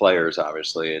 for the players,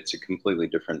 obviously, it's a completely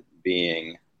different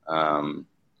being. I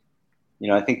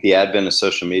think the advent of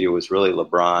social media was really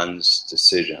LeBron's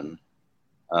decision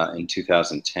in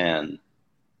 2010.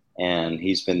 And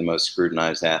he's been the most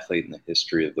scrutinized athlete in the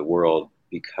history of the world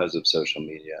because of social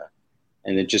media.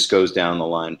 And it just goes down the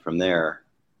line from there.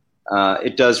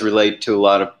 It does relate to a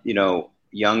lot of,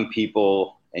 young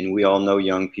people, and we all know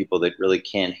young people that really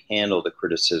can't handle the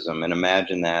criticism. And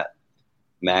imagine that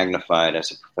magnified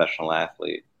as a professional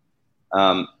athlete.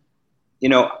 I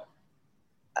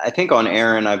think on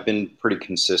Aaron, I've been pretty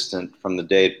consistent from the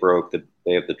day it broke, the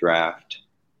day of the draft.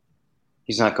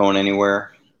 He's not going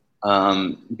anywhere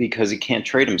because he can't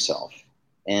trade himself.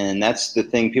 And that's the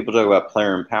thing. People talk about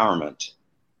player empowerment.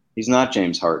 He's not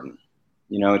James Harden.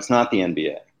 It's not the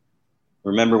NBA.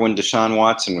 Remember when Deshaun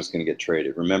Watson was going to get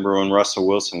traded. Remember when Russell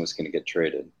Wilson was going to get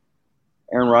traded.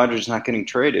 Aaron Rodgers is not getting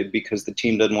traded because the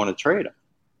team doesn't want to trade him.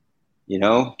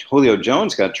 Julio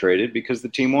Jones got traded because the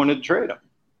team wanted to trade him.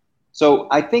 So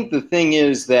I think the thing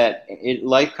is that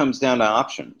life comes down to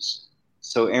options.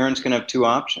 So Aaron's going to have 2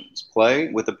 options: play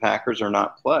with the Packers or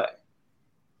not play.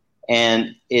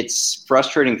 And it's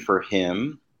frustrating for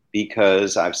him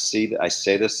because I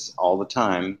say this all the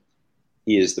time.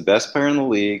 He is the best player in the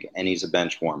league, and he's a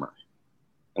bench warmer.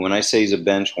 And when I say he's a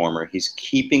bench warmer, he's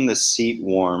keeping the seat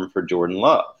warm for Jordan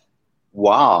Love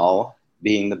while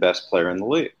being the best player in the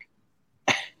league.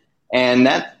 And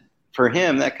that, for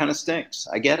him, that kind of stinks.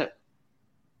 I get it.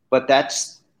 But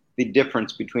that's the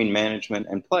difference between management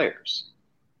and players.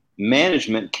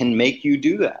 Management can make you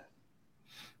do that.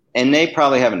 And they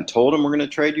probably haven't told him we're going to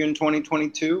trade you in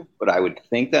 2022, but I would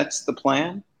think that's the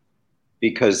plan,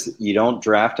 because you don't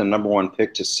draft a number 1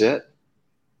 pick to sit.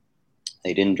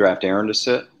 They didn't draft Aaron to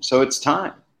sit. So it's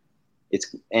time.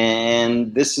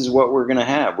 And this is what we're going to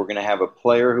have. We're going to have a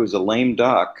player who's a lame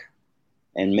duck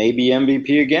and maybe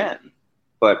MVP again,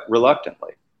 but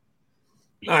reluctantly.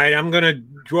 All right, I'm going to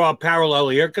draw a parallel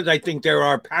here because I think there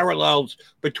are parallels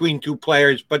between 2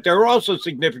 players, but there are also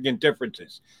significant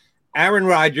differences. Aaron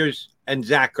Rodgers and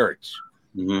Zach Ertz.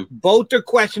 Mm-hmm. Both are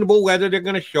questionable whether they're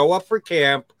going to show up for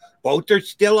camp. Both are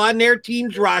still on their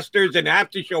team's rosters and have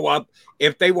to show up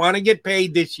if they want to get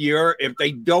paid this year, if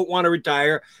they don't want to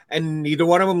retire, and neither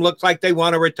one of them looks like they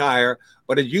want to retire.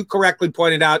 But as you correctly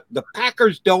pointed out, the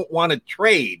Packers don't want to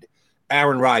trade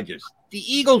Aaron Rodgers. The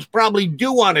Eagles probably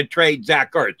do want to trade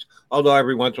Zach Ertz, although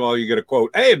every once in a while you get a quote,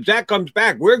 hey, if Zach comes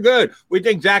back, we're good. We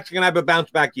think Zach's going to have a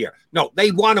bounce-back year. No, they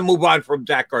want to move on from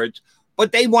Zach Ertz,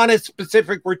 but they want a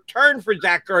specific return for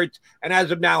Zach Ertz, and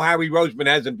as of now, Howie Roseman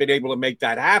hasn't been able to make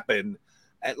that happen.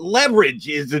 Leverage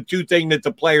is the 2 things that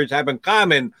the players have in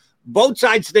common. Both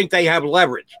sides think they have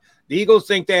leverage. The Eagles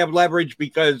think they have leverage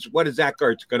because what is Zach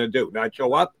Ertz going to do? Not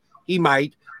show up? He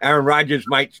might. Aaron Rodgers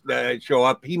might show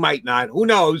up. He might not. Who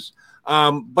knows?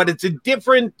 But it's a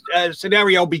different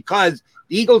scenario because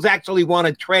the Eagles actually want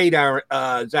to trade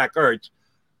Zach Ertz.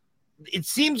 It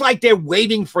seems like they're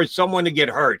waiting for someone to get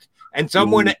hurt and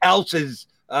someone else's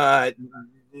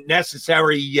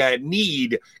necessary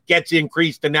need gets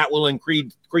increased, and that will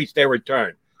increase their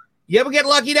return. You ever get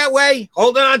lucky that way?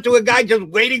 Holding on to a guy just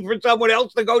waiting for someone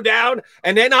else to go down,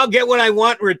 and then I'll get what I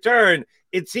want in return.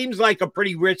 it seems like a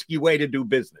pretty risky way to do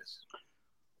business.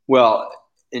 Well,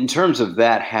 in terms of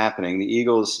that happening, the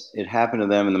Eagles, it happened to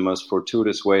them in the most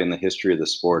fortuitous way in the history of the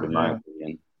sport, in my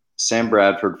opinion. Sam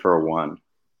Bradford for a one.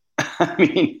 I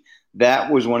mean,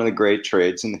 that was one of the great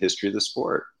trades in the history of the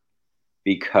sport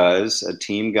because a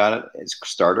team got its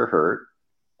starter hurt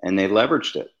and they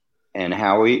leveraged it. And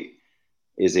Howie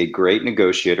is a great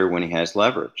negotiator when he has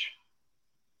leverage.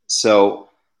 So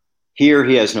here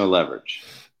he has no leverage.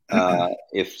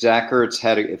 If Zach Ertz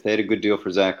if they had a good deal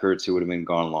for Zach Ertz, he would have been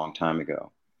gone a long time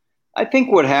ago. I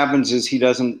think what happens is he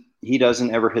doesn't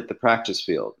ever hit the practice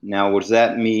field. Now, does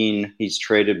that mean he's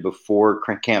traded before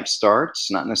camp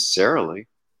starts? Not necessarily.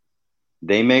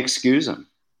 They may excuse him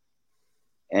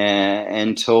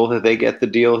until they get the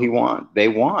deal they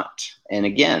want. And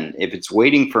again, if it's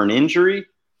waiting for an injury,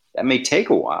 that may take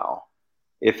a while.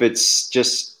 If it's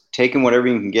just taking whatever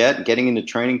you can get, getting into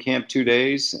training camp 2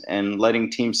 days and letting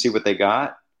teams see what they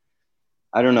got,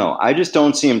 I don't know. I just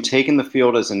don't see him taking the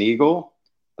field as an Eagle,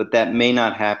 but that may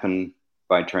not happen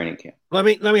by training camp. Let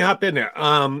me hop in there.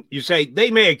 You say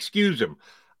they may excuse him.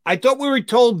 I thought we were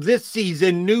told this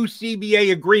season, new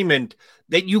CBA agreement,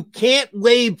 that you not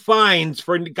waive fines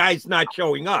for guys not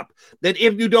showing up. That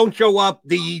if you don't show up,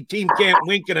 the team can't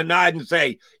wink and a nod and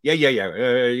say,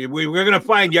 we're going to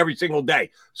fine you every single day.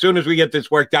 As soon as we get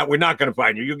this worked out, we're not going to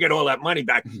fine you. You'll get all that money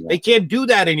back. Yeah. They can't do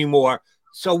that anymore.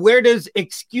 So where does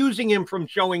excusing him from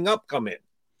showing up come in?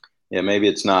 Yeah, maybe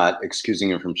it's not excusing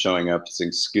him from showing up. It's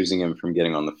excusing him from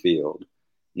getting on the field.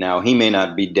 Now, he may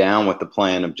not be down with the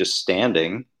plan of just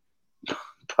standing,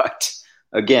 but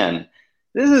again,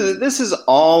 this is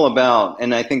all about,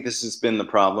 and I think this has been the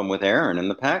problem with Aaron and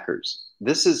the Packers.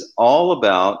 This is all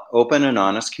about open and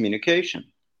honest communication.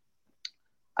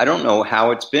 I don't know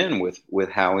how it's been with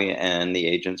Howie and the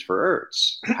agents for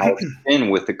Ertz, how it's been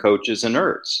with the coaches and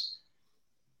Ertz.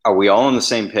 Are we all on the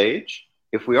same page?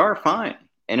 If we are, fine.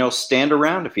 And he'll stand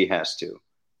around if he has to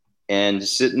and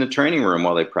sit in the training room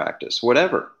while they practice,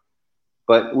 whatever.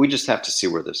 But we just have to see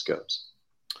where this goes.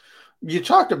 You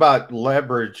talked about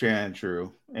leverage,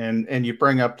 Andrew, and you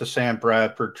bring up the Sam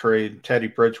Bradford trade. Teddy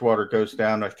Bridgewater goes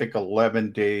down, I think,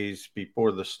 11 days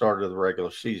before the start of the regular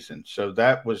season. So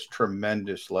that was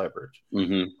tremendous leverage.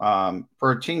 Mm-hmm.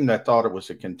 For a team that thought it was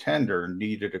a contender and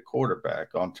needed a quarterback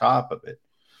on top of it.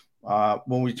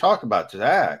 When we talk about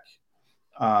Zach,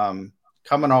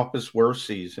 coming off his worst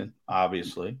season,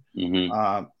 obviously.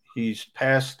 Mm-hmm. He's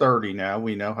past 30 now.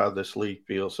 We know how this league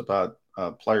feels about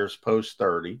players post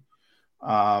 30.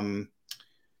 And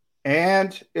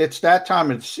it's that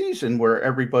time of the season where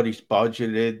everybody's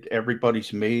budgeted,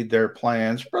 everybody's made their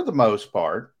plans for the most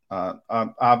part.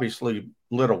 Obviously,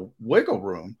 little wiggle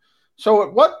room. So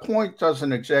at what point does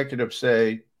an executive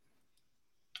say,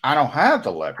 I don't have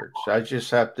the leverage,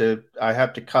 I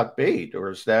have to cut bait? Or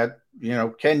is that,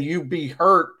 can you be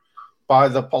hurt by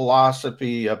the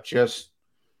philosophy of just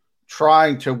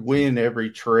trying to win every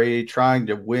trade, trying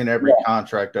to win every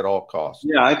contract at all costs?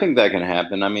 Yeah, I think that can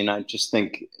happen. I mean, I just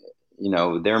think,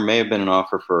 there may have been an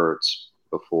offer for Ertz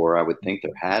before. I would think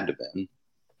there had to been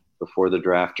before the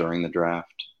draft, during the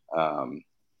draft. And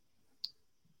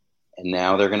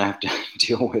now they're going to have to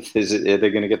deal with, are they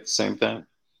going to get the same thing?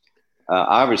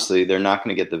 Obviously, they're not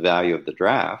going to get the value of the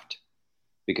draft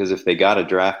because if they got a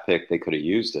draft pick, they could have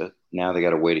used it. Now they got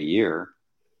to wait a year.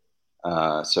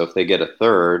 So if they get a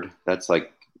third, that's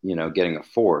like, getting a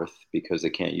fourth because they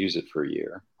can't use it for a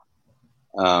year.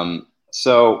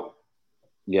 So,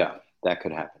 yeah, that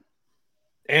could happen.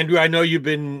 Andrew, I know you've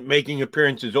been making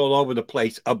appearances all over the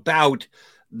place about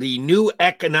the new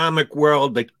economic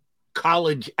world that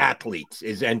college athletes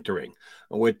is entering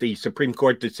with the Supreme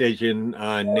Court decision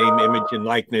on name, image, and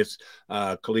likeness.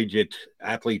 Collegiate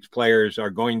athletes, players are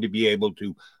going to be able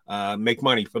to make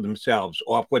money for themselves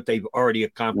off what they've already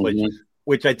accomplished,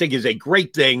 which I think is a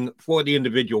great thing for the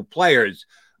individual players.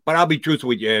 But I'll be truthful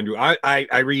with you, Andrew.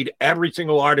 I read every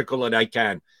single article that I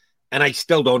can, and I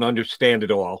still don't understand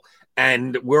it all.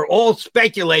 And we're all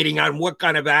speculating on what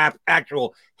kind of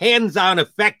actual hands-on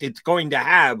effect it's going to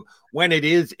have when it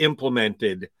is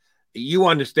implemented. You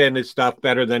understand this stuff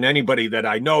better than anybody that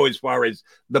I know as far as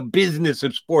the business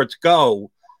of sports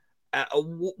go.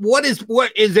 What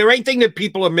is there anything that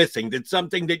people are missing? That's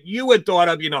something that you had thought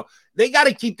of, they got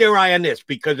to keep their eye on this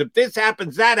because if this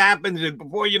happens, that happens. And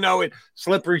before you know it,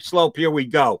 slippery slope, here we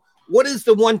go. What is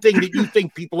the one thing that you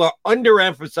think people are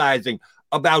underemphasizing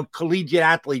about collegiate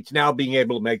athletes now being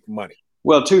able to make money?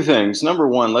 Well, two things. Number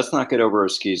one, let's not get over our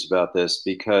skis about this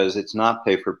because it's not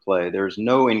pay for play. There's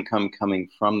no income coming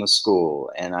from the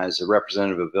school. And as a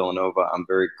representative of Villanova, I'm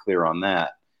very clear on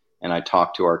that. And I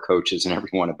talk to our coaches and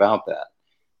everyone about that.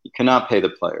 You cannot pay the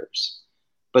players.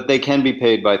 but they can be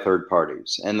paid by third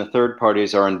parties. And the third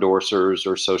parties are endorsers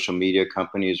or social media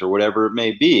companies or whatever it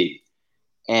may be.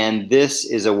 And this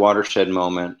is a watershed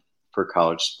moment for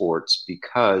college sports,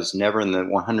 because never in the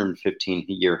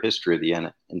 115-year history of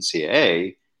the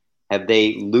NCAA have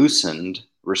they loosened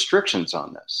restrictions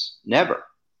on this. Never.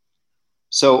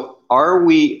 So are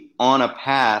we on a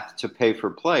path to pay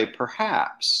for play?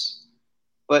 Perhaps.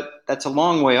 But that's a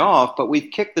long way off, but we've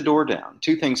kicked the door down.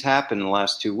 Two things happened in the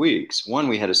last 2 weeks. One,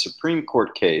 we had a Supreme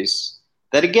Court case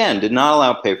that, again, did not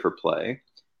allow pay for play,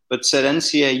 but said,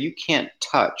 NCAA, you can't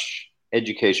touch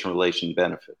education-related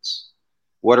benefits.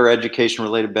 What are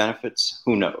education-related benefits?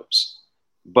 Who knows?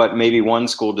 But maybe one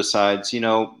school decides, they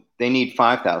need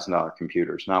 $5,000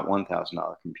 computers, not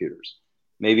 $1,000 computers.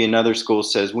 Maybe another school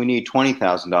says we need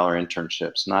 $20,000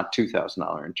 internships, not $2,000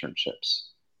 internships.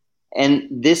 And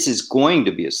this is going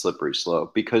to be a slippery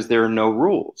slope because there are no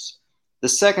rules. The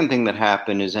second thing that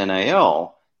happened is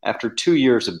NIL. After 2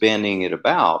 years of bandying it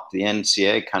about, the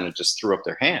NCAA kind of just threw up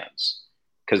their hands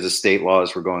because the state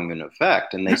laws were going into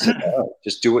effect. And they said, oh,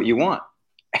 just do what you want.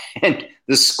 And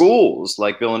the schools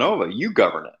like Villanova, you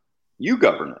govern it. You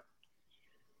govern it.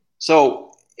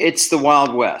 So it's the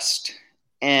Wild West.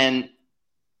 And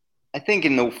I think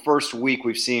in the first week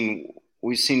we've seen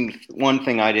one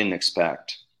thing I didn't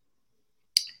expect.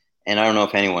 And I don't know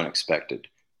if anyone expected.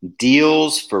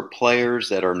 Deals for players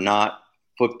that are not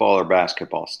football or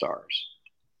basketball stars.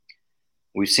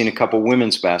 We've seen a couple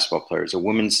women's basketball players, a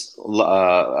women's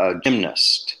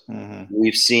gymnast. Mm-hmm.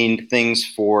 We've seen things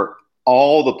for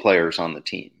all the players on the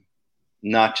team,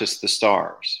 not just the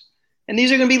stars. And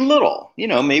these are going to be little.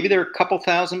 Maybe they're a couple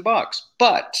 $1,000,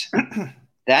 but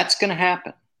that's going to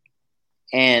happen.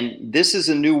 And this is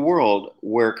a new world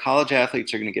where college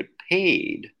athletes are going to get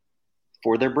paid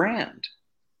for their brand,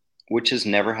 which has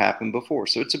never happened before.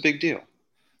 So it's a big deal.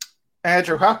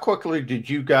 Andrew, how quickly did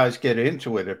you guys get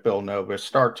into it at Villanova,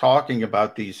 start talking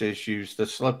about these issues, the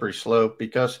slippery slope?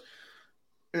 Because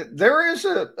there is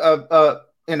an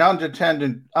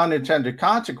unintended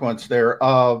consequence there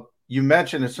of, you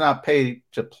mentioned it's not paid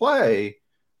to play,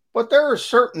 but there are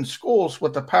certain schools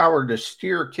with the power to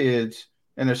steer kids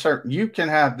in a certain, you can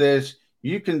have this,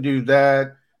 you can do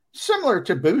that, similar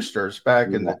to boosters back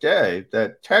in the day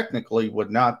that technically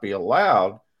would not be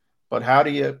allowed. But how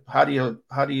do you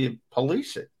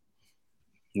police it?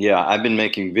 Yeah, I've been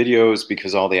making videos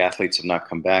because all the athletes have not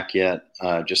come back yet,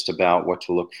 just about what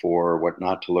to look for, what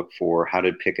not to look for, how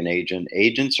to pick an agent.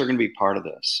 Agents are going to be part of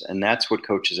this. And that's what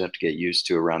coaches have to get used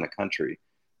to around the country.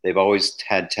 They've always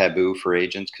had taboo for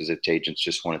agents because agents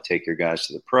just want to take your guys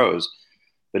to the pros.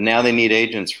 But now they need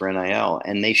agents for NIL,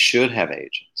 and they should have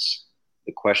agents.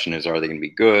 The question is, are they going to be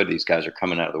good? These guys are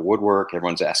coming out of the woodwork.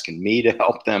 Everyone's asking me to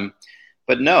help them.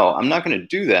 But no, I'm not going to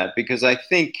do that because I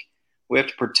think we have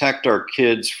to protect our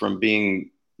kids from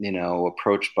being,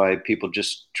 approached by people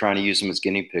just trying to use them as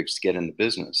guinea pigs to get in the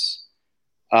business.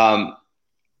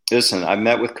 Listen, I've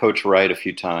met with Coach Wright a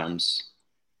few times.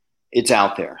 It's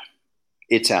out there.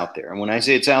 It's out there. And when I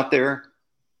say it's out there,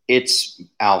 it's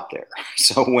out there.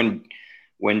 So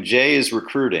when Jay is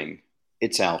recruiting,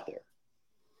 it's out there.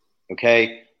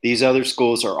 Okay? These other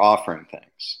schools are offering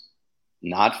things,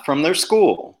 not from their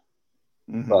school,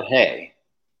 but hey,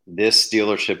 this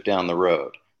dealership down the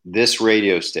road, this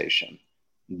radio station,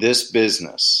 this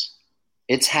business,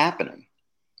 it's happening.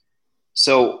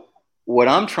 So what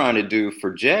I'm trying to do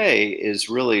for Jay is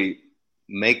really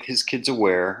make his kids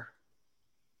aware,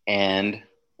 and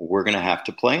we're going to have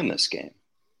to play in this game,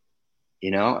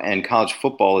 and college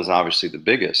football is obviously the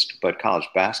biggest, but college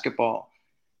basketball,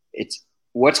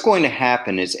 what's going to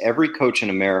happen is every coach in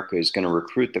America is going to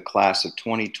recruit the class of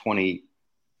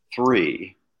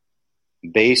 2023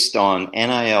 based on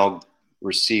NIL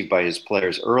received by his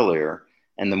players earlier.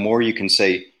 And the more you can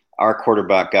say our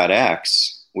quarterback got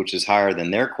X, which is higher than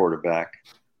their quarterback,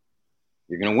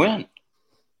 you're going to win.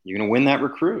 You're going to win that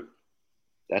recruit.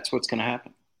 That's what's going to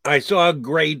happen. I saw a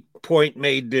great point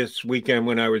made this weekend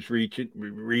when I was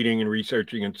reading and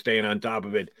researching and staying on top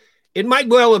of it. It might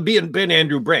well have been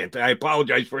Andrew Brandt. I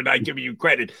apologize for not giving you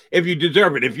credit. If you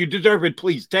deserve it,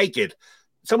 please take it.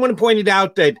 Someone pointed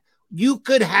out that you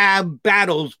could have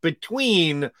battles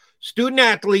between student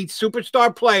athletes,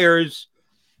 superstar players,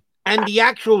 and the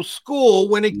actual school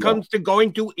when it comes to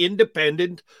going to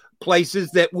independent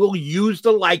places that will use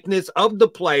the likeness of the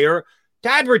player to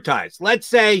advertise. Let's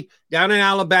say down in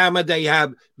Alabama, they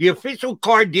have the official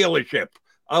car dealership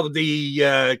of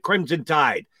the Crimson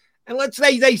Tide. And let's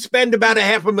say they spend about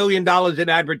 $500,000 in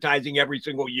advertising every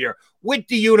single year with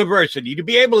the university to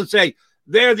be able to say,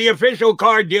 they're the official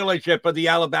car dealership of the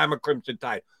Alabama Crimson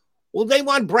Tide. Well, they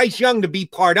want Bryce Young to be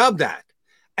part of that.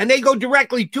 and they go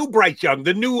directly to Bryce Young,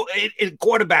 the new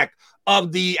quarterback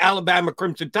of the Alabama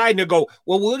Crimson Tide, and they go,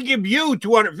 well, we'll give you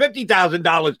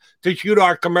 $250,000 to shoot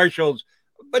our commercials,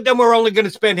 but then we're only going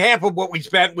to spend half of what we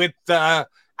spent with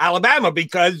Alabama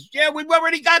because, we've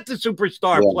already got the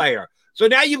superstar player. So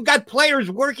now you've got players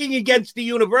working against the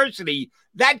university.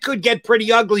 That could get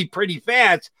pretty ugly pretty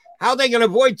fast. How are they going to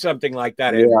avoid something like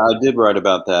that? Yeah, I did write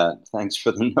about that. Thanks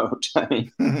for the note.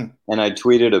 And I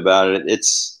tweeted about it.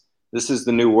 This is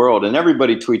the new world, and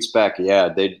everybody tweets back. Yeah,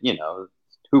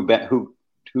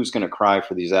 who's going to cry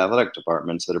for these athletic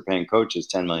departments that are paying coaches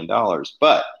 $10 million?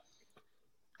 But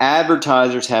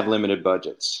advertisers have limited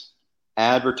budgets.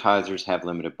 Sure.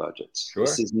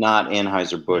 This is not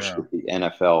Anheuser-Busch with the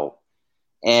NFL,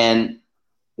 and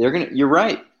you're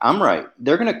right. I'm right.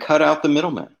 They're going to cut out the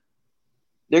middlemen.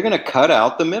 And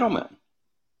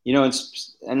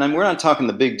then we're not talking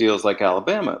the big deals like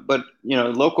Alabama, but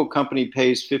local company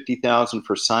pays $50,000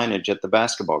 for signage at the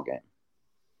basketball game.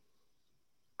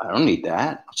 I don't need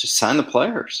that. I'll just sign the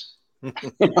players,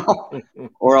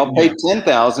 or I'll pay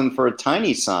 $10,000 for a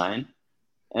tiny sign,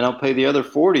 and I'll pay the other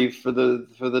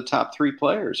 $40,000 for the top 3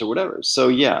 players or whatever. So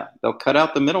they'll cut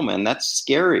out the middleman. That's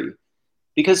scary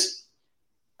because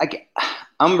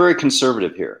I'm very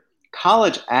conservative here.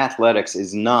 College athletics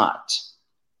is not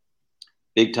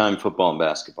big-time football and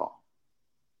basketball.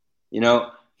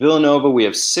 Villanova, we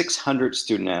have 600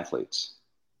 student athletes.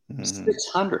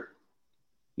 600.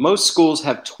 Most schools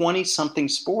have 20-something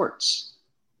sports.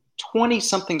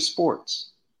 20-something sports.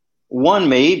 One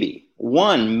maybe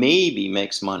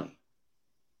makes money.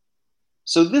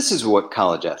 So this is what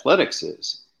college athletics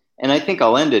is. And I think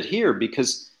I'll end it here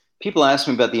because people ask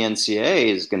me about the NCAA.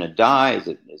 Is it going to die? Is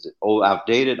it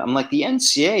outdated? I'm like, the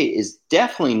NCAA is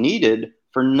definitely needed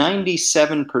for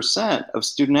 97% of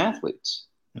student athletes.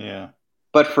 Yeah.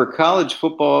 But for college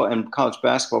football and college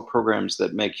basketball programs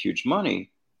that make huge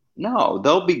money, no,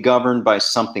 they'll be governed by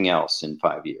something else in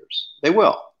 5 years. They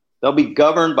will. They'll be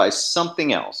governed by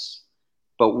something else.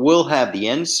 But we'll have the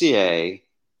NCAA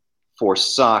for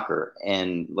soccer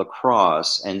and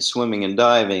lacrosse and swimming and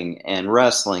diving and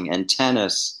wrestling and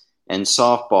tennis and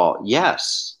softball.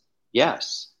 Yes.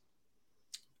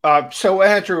 So,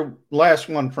 Andrew, last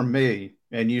one from me.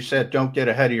 And you said don't get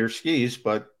ahead of your skis,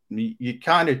 but you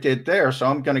kind of did there. So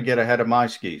I'm going to get ahead of my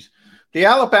skis. The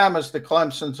Alabamas, the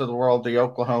Clemsons of the world, the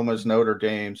Oklahomas, Notre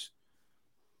Dames.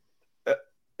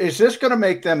 Is this going to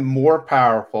make them more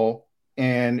powerful?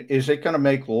 And is it going to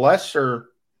make lesser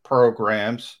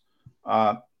programs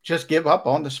just give up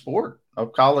on the sport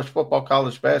of college football,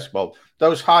 college basketball,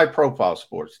 those high-profile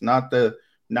sports, not the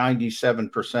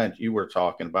 97% you were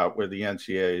talking about where the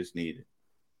NCAA is needed?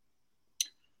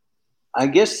 I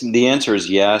guess the answer is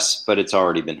yes, but it's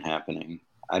already been happening.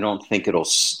 I don't think it'll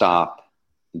stop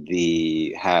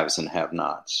the haves and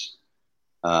have-nots.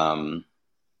 On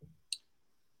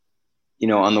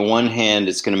the one hand,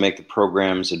 it's going to make the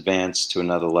programs advance to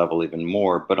another level even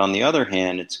more. But on the other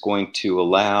hand, it's going to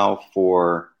allow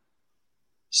for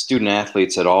student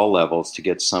athletes at all levels to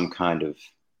get some kind of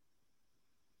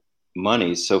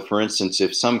money. So, for instance,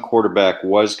 if some quarterback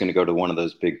was going to go to one of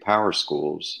those big power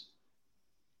schools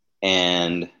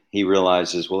and he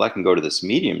realizes, well, I can go to this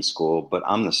medium school, but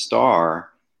I'm the star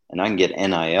and I can get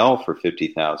NIL for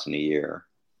 $50,000 a year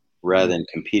rather than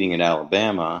competing at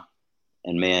Alabama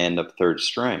and may end up third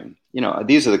string.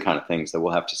 These are the kind of things that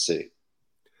we'll have to see.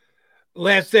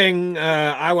 Last thing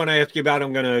I want to ask you about,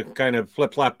 I'm going to kind of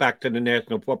flip-flop back to the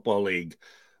National Football League.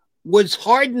 Was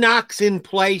Hard Knocks in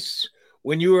place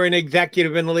when you were an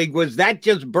executive in the league? Was that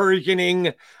just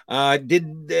burgeoning?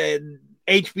 Did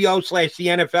HBO/the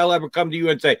NFL ever come to you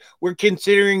and say, we're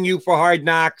considering you for Hard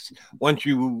Knocks, once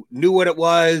you knew what it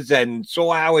was and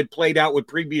saw how it played out with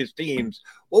previous teams?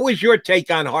 What was your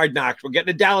take on Hard Knocks? We're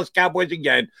getting the Dallas Cowboys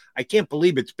again. I can't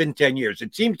believe it's been 10 years.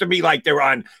 It seems to me like they're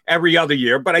on every other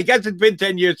year, but I guess it's been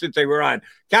 10 years since they were on.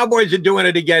 Cowboys are doing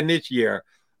it again this year.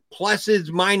 Pluses,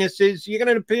 minuses. You got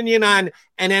an opinion on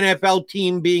an NFL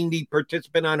team being the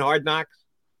participant on Hard Knocks?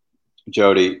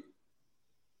 Jody,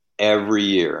 every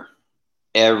year,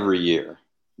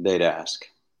 they'd ask.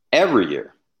 Every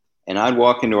year. And I'd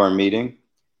walk into our meeting.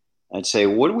 I'd say,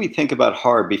 what do we think about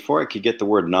hard? Before I could get the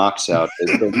word knocks out,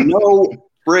 there's no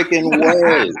freaking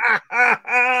way.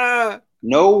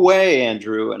 No way,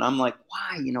 Andrew. And I'm like,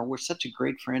 why? We're such a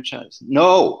great franchise.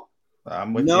 No.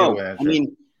 I'm with you, Andrew. I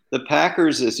mean, the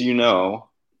Packers, as you know,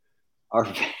 are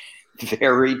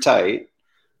very tight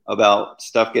about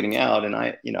stuff getting out. And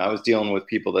I was dealing with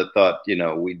people that thought,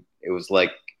 it was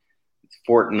like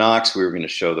Fort Knox we were going to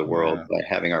show the world by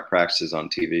having our practices on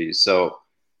TV. So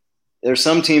there's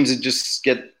some teams that just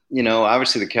get,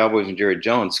 obviously the Cowboys and Jerry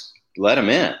Jones let them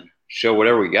in, show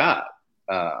whatever we got.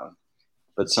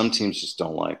 But some teams just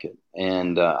don't like it.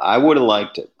 And I would have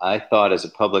liked it. I thought as a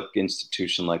public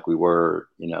institution like we were,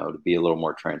 to be a little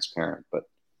more transparent. But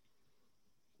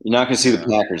you're not going to see the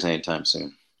Packers anytime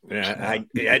soon. Yeah,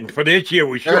 and for this year,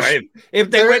 we sure.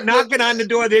 If they went knocking on the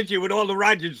door this year with all the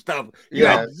Rodgers stuff, you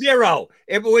had 0.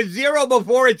 If it was 0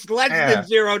 before, it's less than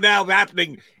 0 now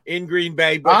happening in Green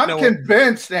Bay. But I'm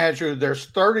convinced, Andrew, there's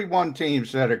 31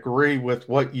 teams that agree with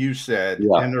what you said,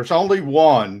 and there's only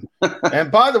one.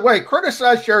 And by the way,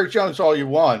 criticize Jerry Jones all you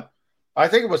want. I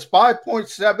think it was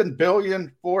 $5.7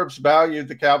 billion Forbes valued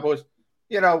the Cowboys.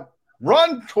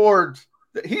 Run towards.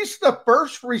 He's the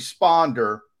first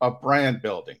responder of brand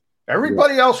building.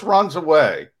 Everybody else runs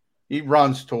away. He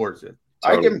runs towards it.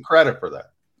 Totally. I give him credit for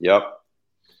that. Yep.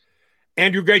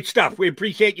 Andrew, great stuff. We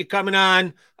appreciate you coming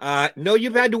on. Know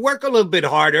you've had to work a little bit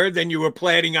harder than you were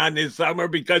planning on this summer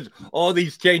because all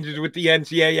these changes with the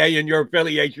NCAA and your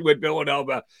affiliation with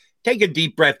Villanova. Take a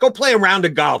deep breath. Go play a round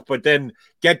of golf, but then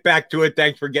get back to it.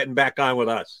 Thanks for getting back on with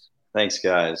us. Thanks,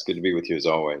 guys. Good to be with you as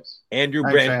always. Andrew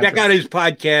Brandt. Check out his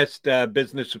podcast,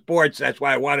 Business of Sports. That's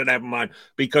why I wanted to have him on,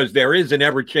 because there is an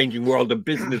ever-changing world of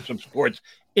business of sports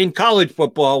in college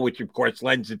football, which, of course,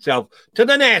 lends itself to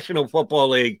the National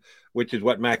Football League, which is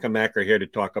what Mac and Mac are here to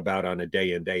talk about on a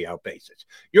day-in, day-out basis.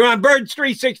 You're on Birds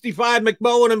 365.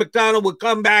 McMullen and McDonald will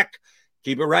come back.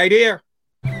 Keep it right here.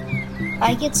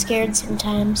 I get scared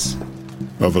sometimes.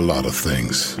 Of a lot of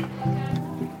things.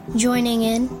 Joining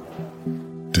in.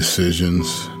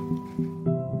 Decisions.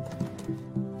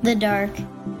 The dark.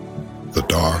 The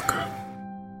dark.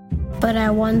 But I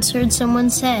once heard someone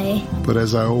say, but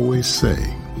as I always say,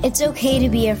 it's okay to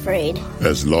be afraid.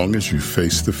 As long as you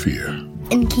face the fear.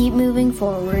 And keep moving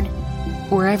forward.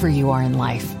 Wherever you are in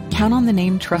life, count on the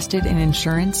name trusted in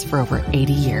insurance for over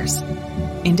 80 years.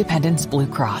 Independence Blue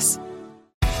Cross.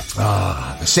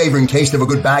 The savoring taste of a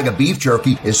good bag of beef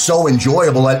jerky is so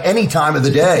enjoyable at any time of the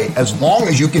day, as long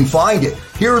as you can find it.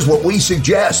 Here's what we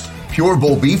suggest. Pure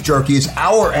Bull Beef Jerky is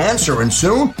our answer, and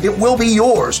soon it will be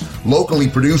yours. Locally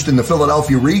produced in the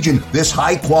Philadelphia region, this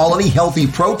high-quality, healthy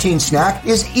protein snack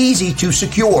is easy to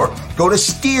secure. Go to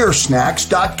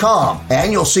steersnacks.com,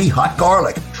 and you'll see hot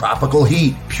garlic, tropical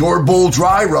heat, Pure Bull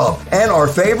dry rub, and our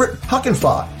favorite, Huck and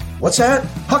Fod. What's that?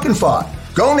 Huck and Fod.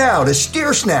 Go now to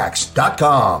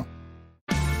steersnacks.com.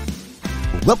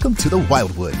 Welcome to the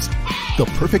Wildwoods, the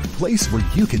perfect place where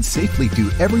you can safely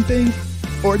do everything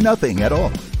or nothing at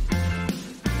all.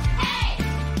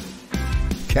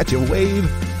 Catch a wave,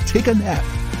 take a nap,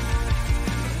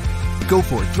 go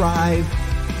for a drive,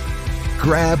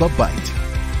 grab a bite.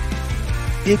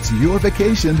 It's your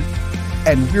vacation,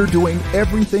 and we're doing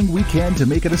everything we can to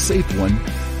make it a safe one.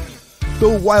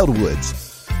 The Wildwoods.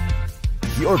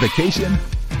 Your vacation,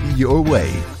 your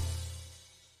way.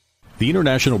 The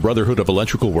International Brotherhood of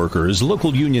Electrical Workers,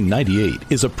 Local Union 98,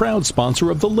 is a proud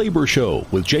sponsor of The Labor Show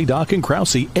with J. Doc and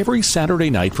Krause every Saturday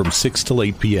night from 6 till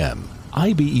 8 p.m.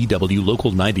 IBEW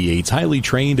Local 98's highly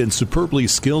trained and superbly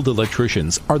skilled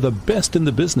electricians are the best in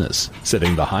the business,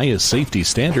 setting the highest safety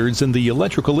standards in the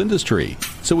electrical industry.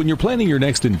 So when you're planning your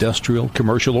next industrial,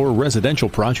 commercial, or residential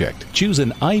project, choose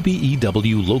an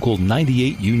IBEW Local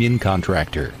 98 union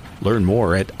contractor. Learn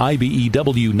more at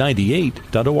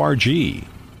IBEW98.org.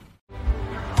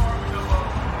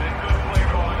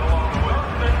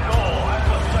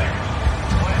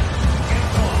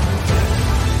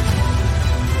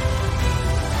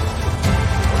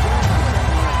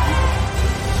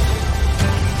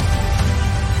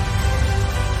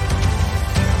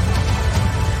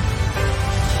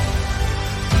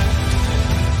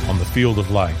 On the field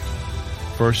of life,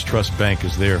 First Trust Bank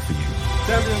is there for you.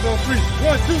 Champions on 3.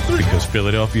 1, 2, 3. Because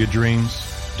Philadelphia dreams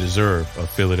deserve a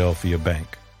Philadelphia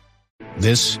bank.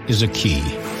 This is a key.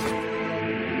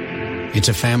 It's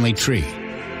a family tree.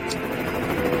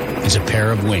 It's a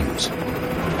pair of wings.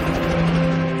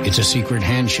 It's a secret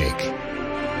handshake.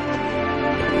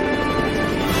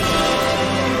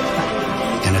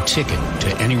 And a ticket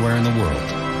to anywhere in the world.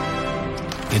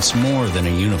 It's more than a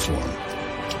uniform.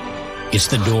 It's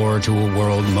the door to a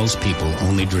world most people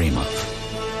only dream of.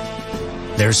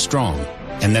 There's Strong,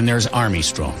 and then there's Army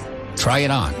Strong. Try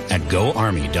it on at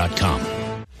GoArmy.com.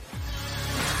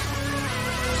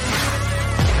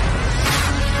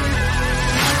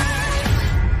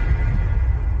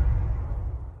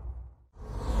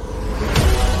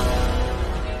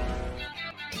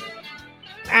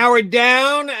 Hour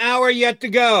down, hour yet to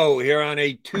go here on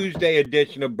a Tuesday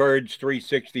edition of Birds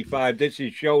 365. This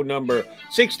is show number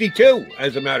 62,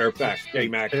 as a matter of fact,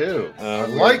 J-Mac. I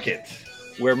like it.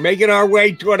 We're making our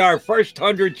way toward our first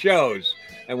 100 shows,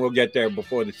 and we'll get there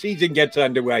before the season gets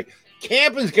underway.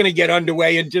 camp is going to get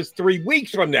underway in just 3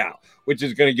 weeks from now, which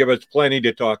is going to give us plenty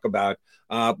to talk about.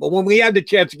 But when we had the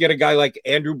chance to get a guy like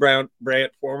Andrew Brandt,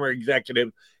 former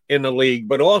executive in the league,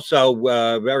 but also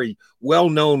a very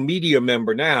well-known media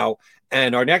member now,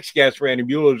 and our next guest, Randy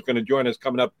Mueller, is going to join us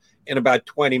coming up in about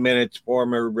 20 minutes,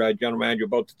 former general manager of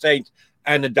both the Saints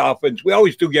and the Dolphins. We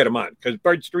always do get him on because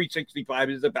Birds 365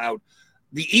 is about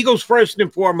the Eagles first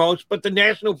and foremost, but the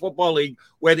National Football League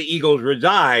where the Eagles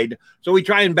reside. So we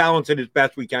try and balance it as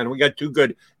best we can. We got two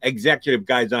good executive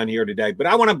guys on here today, but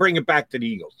I want to bring it back to the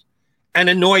Eagles. An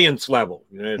annoyance level.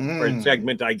 The first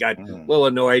segment, I got a little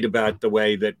annoyed about the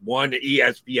way that one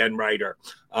ESPN writer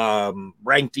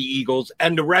ranked the Eagles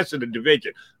and the rest of the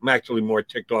division. I'm actually more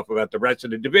ticked off about the rest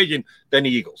of the division than the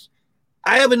Eagles.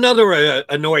 I have another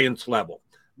annoyance level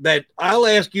that I'll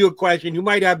ask you a question. You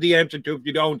might have the answer to. If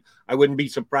you don't, I wouldn't be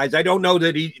surprised. I don't know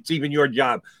that it's even your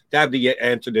job to have the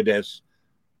answer to this.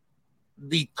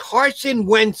 The Carson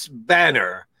Wentz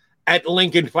banner at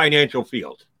Lincoln Financial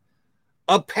Field.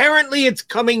 Apparently, it's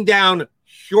coming down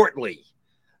shortly.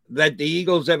 That the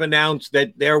Eagles have announced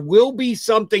that there will be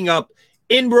something up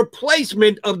in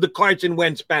replacement of the Carson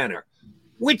Wentz banner,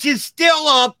 which is still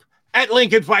up at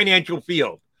Lincoln Financial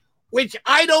Field, which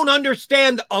I don't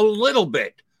understand a little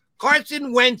bit.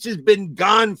 Carson Wentz has been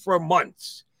gone for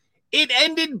months. It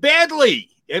ended badly.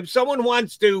 If someone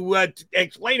wants to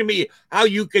explain to me how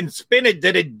you can spin it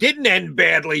that it didn't end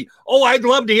badly, I'd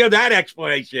love to hear that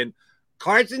explanation.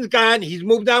 Carson's gone. He's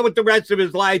moved on with the rest of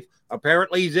his life.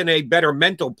 Apparently, he's in a better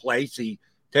mental place. He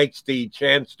takes the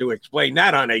chance to explain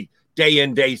that on a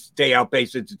day-in, day-out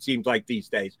basis, it seems like these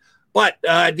days. But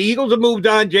the Eagles have moved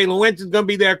on. Jalen Wentz is going to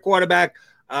be their quarterback.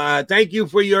 Thank you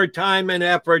for your time and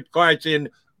effort, Carson.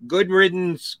 Good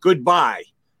riddance. Goodbye.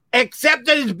 Except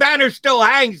that his banner still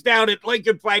hangs down at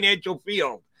Lincoln Financial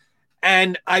Field.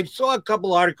 And I saw a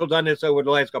couple articles on this over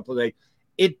the last couple of days.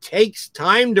 It takes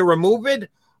time to remove it.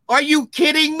 Are you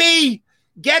kidding me?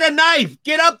 Get a knife.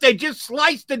 Get up there. Just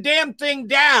slice the damn thing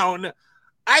down.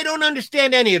 I don't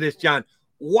understand any of this, John.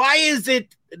 Why is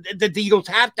it that the Eagles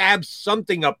have to have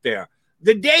something up there?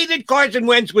 The day that Carson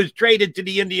Wentz was traded to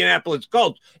the Indianapolis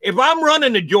Colts, if I'm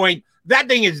running a joint, that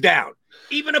thing is down.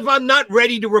 Even if I'm not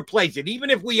ready to replace it, even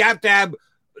if we have to have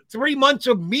 3 months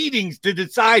of meetings to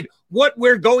decide what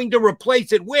we're going to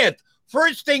replace it with,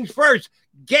 first things first,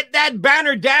 get that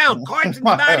banner down. Carson's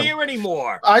not here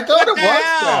anymore. I thought it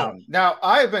was down. Now,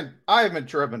 I haven't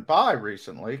driven by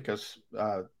recently because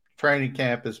training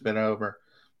camp has been over.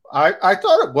 I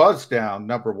thought it was down,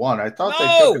 number one. I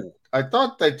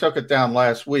thought they took it down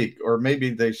last week, or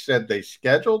maybe they said they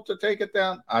scheduled to take it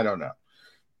down. I don't know.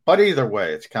 But either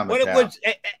way, it's coming down. But it was,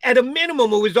 at a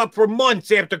minimum, it was up for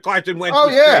months after Carson Wentz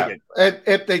was traded.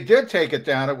 If they did take it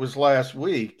down, it was last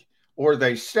week, or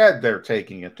they said they're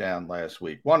taking it down last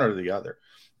week, one or the other.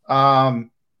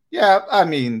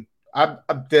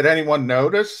 Did anyone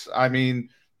notice? I mean,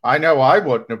 I know I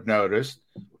wouldn't have noticed.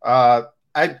 I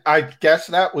guess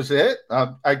that was it.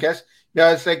 I guess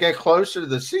as they get closer to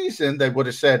the season, they would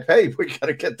have said, hey, we got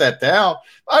to get that down.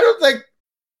 I don't think.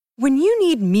 When you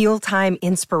need mealtime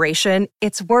inspiration,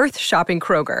 it's worth shopping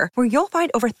Kroger, where you'll find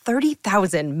over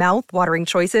 30,000 mouth-watering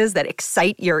choices that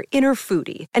excite your inner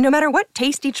foodie. And no matter what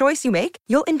tasty choice you make,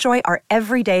 you'll enjoy our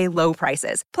everyday low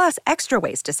prices, plus extra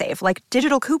ways to save, like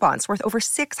digital coupons worth over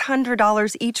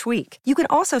 $600 each week. You can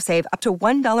also save up to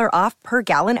 $1 off per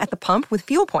gallon at the pump with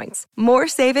fuel points. More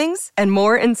savings and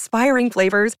more inspiring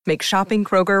flavors make shopping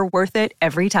Kroger worth it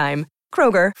every time.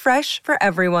 Kroger, fresh for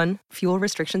everyone. Fuel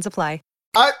restrictions apply.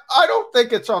 I don't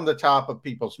think it's on the top of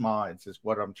people's minds, is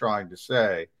what I'm trying to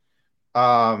say.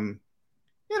 Fans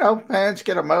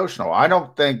get emotional. I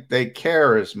don't think they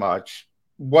care as much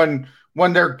when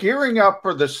they're gearing up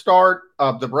for the start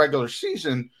of the regular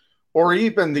season or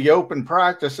even the open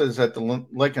practices at the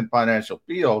Lincoln Financial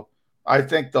Field. I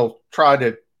think they'll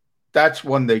that's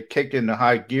when they kick into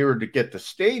high gear to get the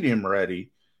stadium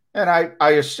ready. And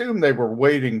I assume they were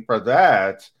waiting for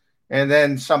that. And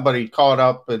then somebody caught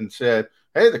up and said,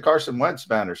 hey, the Carson Wentz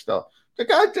banner still. The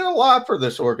guy did a lot for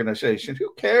this organization.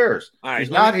 Who cares? He's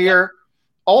not here.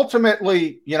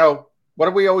 Ultimately, what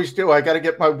do we always do? I got to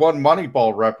get my one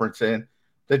Moneyball reference in.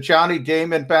 The Johnny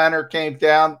Damon banner came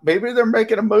down. Maybe they're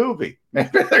making a movie.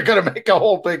 Maybe they're going to make a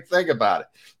whole big thing about it.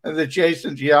 And the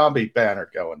Jason Giambi banner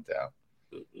going down.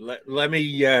 Let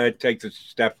me take this a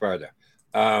step further.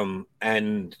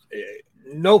 And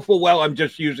know full well I'm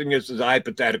just using this as a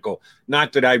hypothetical,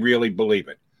 not that I really believe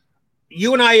it.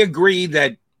 You and I agree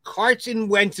that Carson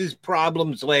Wentz's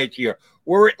problems last year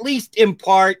were at least in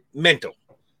part mental.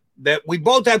 that we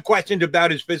both have questions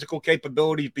about his physical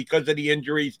capabilities because of the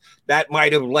injuries that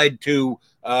might have led to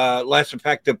less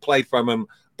effective play from him.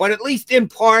 But at least in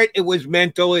part, it was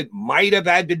mental. It might have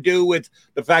had to do with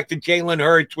the fact that Jalen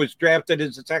Hurts was drafted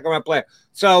as a second-round player.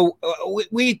 So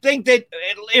we think that,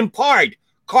 in part,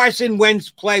 Carson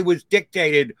Wentz's play was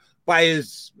dictated by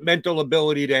his mental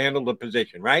ability to handle the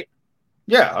position, right?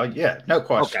 Yeah, no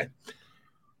question. Okay.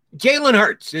 Jalen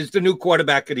Hurts is the new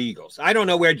quarterback of the Eagles. I don't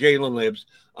know where Jalen lives.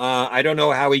 I don't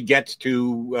know how he gets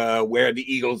to where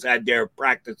the Eagles had their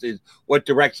practices, what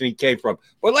direction he came from.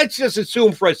 But let's just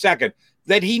assume for a second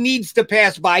that he needs to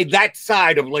pass by that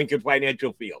side of Lincoln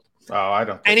Financial Field. Oh, I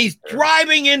don't think and he's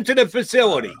driving into the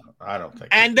facility. I don't think.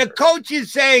 And the coach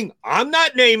is saying, I'm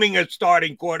not naming a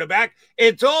starting quarterback.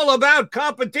 It's all about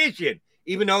competition.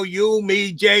 Even though you,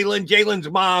 me, Jalen's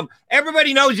mom,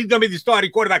 everybody knows he's going to be the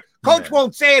starting quarterback. Coach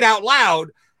won't say it out loud.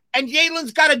 And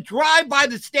Jalen's got to drive by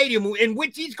the stadium in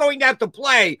which he's going to have to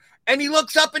play. And he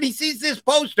looks up and he sees this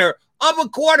poster of a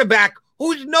quarterback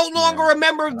who's no longer a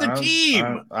member of the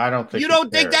team. I don't think. You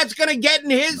don't think that's going to get in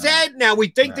his head? Now, we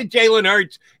think that Jalen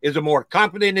Hurts is a more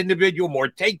competent individual, more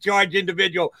take-charge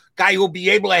individual, guy who'll be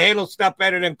able to handle stuff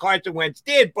better than Carson Wentz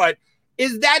did. But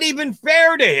is that even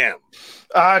fair to him?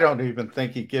 I don't even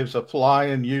think he gives a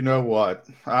flying you-know-what.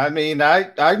 I mean, I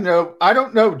don't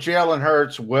know Jalen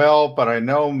Hurts well, but I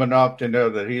know him enough to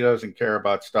know that he doesn't care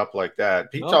about stuff like that.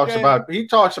 He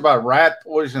talks about rat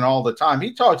poison all the time.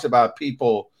 He talks about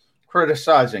people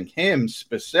criticizing him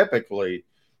specifically,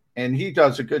 and he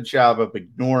does a good job of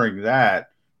ignoring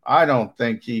that. I don't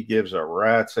think he gives a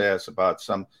rat's ass about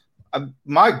some.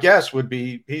 My guess would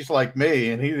be he's like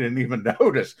me, and he didn't even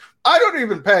notice. I don't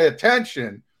even pay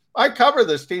attention. I cover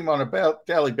this team on a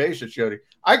daily basis, Jody.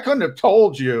 I couldn't have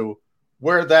told you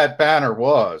where that banner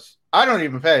was. I don't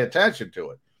even pay attention to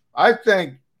it. I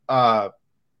think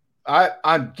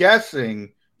I'm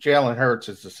guessing Jalen Hurts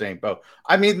is the same boat.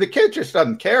 I mean, the kid just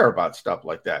doesn't care about stuff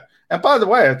like that. And by the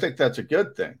way, I think that's a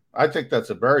good thing. I think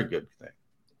that's a very good thing.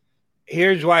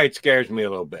 Here's why it scares me a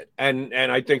little bit. And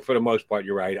I think for the most part,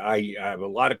 you're right. I have a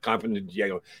lot of confidence in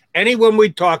Jalen. Anyone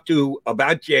we talk to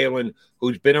about Jalen,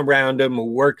 who's been around him, who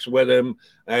works with him,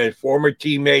 former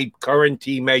teammate, current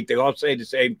teammate, they all say the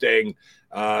same thing.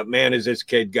 Man, has this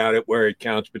kid got it where it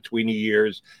counts between the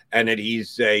years, and that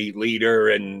he's a leader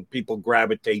and people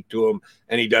gravitate to him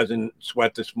and he doesn't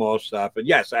sweat the small stuff. And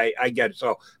yes, I get it.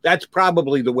 So that's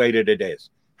probably the way that it is.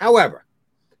 However,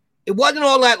 it wasn't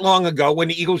all that long ago when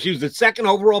the Eagles used the second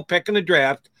overall pick in the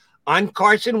draft on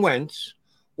Carson Wentz,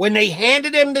 when they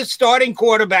handed him the starting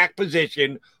quarterback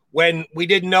position, when we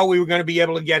didn't know we were going to be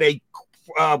able to get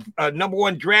a number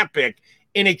one draft pick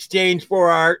in exchange for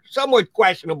our somewhat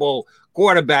questionable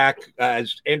quarterback,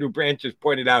 as Andrew Branch has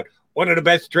pointed out, one of the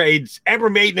best trades ever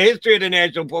made in the history of the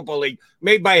National Football League,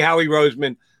 made by Howie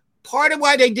Roseman. Part of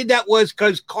why they did that was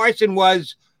because Carson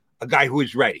was a guy who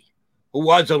was ready, who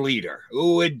was a leader,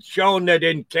 who had shown that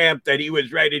in camp that he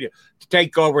was ready to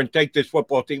take over and take this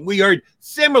football team. We heard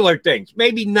similar things,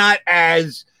 maybe not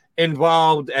as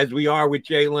involved as we are with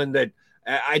Jalen, that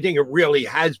I think it really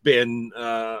has been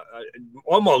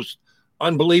almost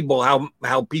unbelievable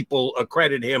how people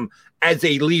accredit him as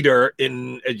a leader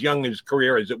in as young his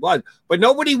career as it was. But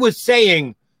nobody was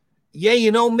saying,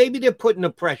 maybe they're putting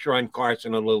the pressure on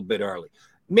Carson a little bit early.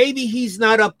 Maybe he's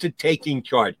not up to taking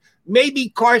charge. Maybe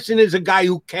Carson is a guy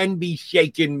who can be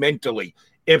shaken mentally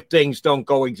if things don't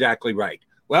go exactly right.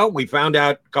 Well, we found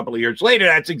out a couple of years later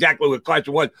that's exactly what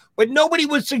Carson was. But nobody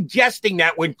was suggesting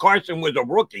that when Carson was a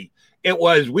rookie. It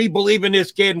was, we believe in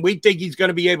this kid and we think he's going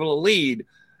to be able to lead.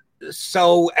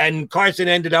 So, and Carson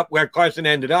ended up where Carson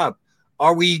ended up.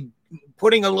 Are we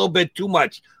putting a little bit too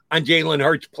much on Jalen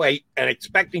Hurts' plate and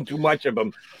expecting too much of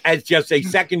him as just a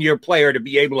second-year player to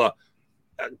be able to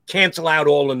cancel out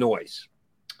all the noise?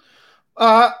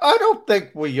 I don't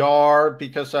think we are,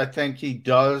 because I think he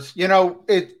does.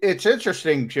 It's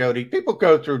interesting, Jody. People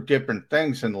go through different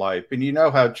things in life, and you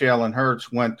know how Jalen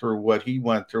Hurts went through what he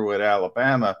went through at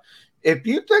Alabama. If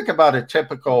you think about a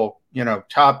typical,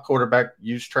 top quarterback,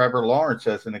 use Trevor Lawrence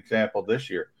as an example this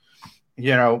year.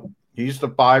 He's the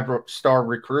 5-star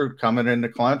recruit coming into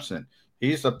Clemson.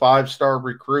 He's the 5-star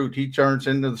recruit. He turns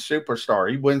into the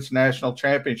superstar. He wins national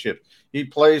championships. He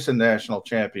plays in national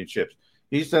championships.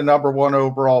 He's the number 1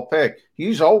 overall pick.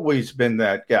 He's always been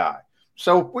that guy.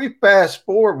 So if we fast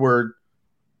forward,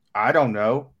 I don't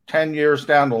know, 10 years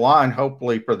down the line,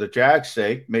 hopefully for the Jags'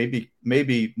 sake,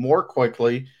 maybe more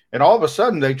quickly, and all of a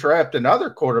sudden they draft another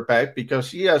quarterback because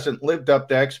he hasn't lived up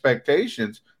to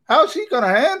expectations, how's he going to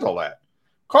handle that?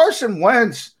 Carson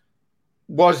Wentz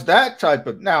was that type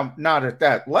of, now not at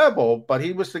that level, but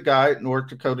he was the guy at North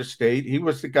Dakota State. He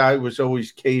was the guy who was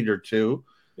always catered to.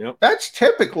 Yep. That's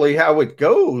typically how it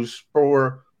goes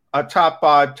for a top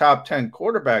 5, top 10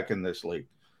 quarterback in this league.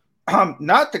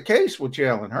 Not the case with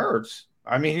Jalen Hurts.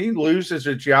 I mean, he loses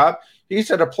a job.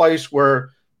 He's at a place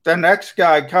where the next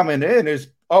guy coming in is,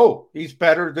 oh, he's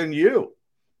better than you.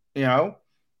 You know,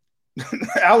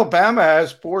 Alabama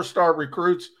has 4-star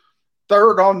recruits,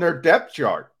 3rd on their depth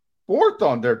chart, 4th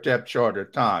on their depth chart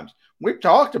at times. We've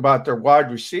talked about their wide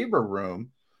receiver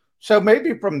room. So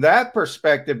maybe from that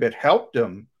perspective, it helped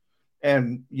them.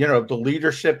 And, you know, the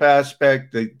leadership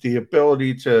aspect, the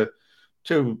ability to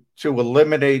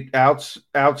eliminate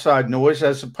outside noise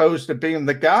as opposed to being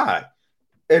the guy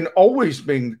and always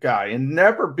being the guy and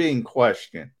never being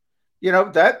questioned. You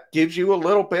know, that gives you a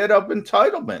little bit of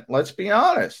entitlement, let's be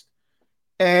honest.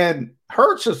 And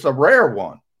Hurts is the rare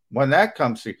one when that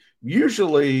comes to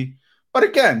usually, but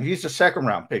again, he's a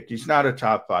 2nd-round pick. He's not a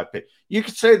top 5 pick. You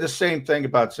could say the same thing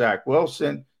about Zach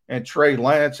Wilson and Trey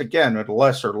Lance, again, at a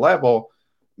lesser level.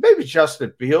 Maybe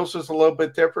Justin Fields is a little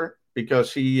bit different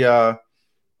because he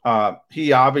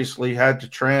obviously had to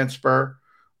transfer.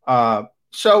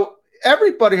 So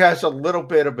everybody has a little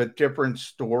bit of a different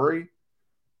story.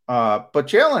 But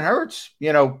Jalen Hurts,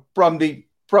 you know, from the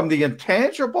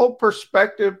intangible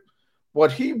perspective,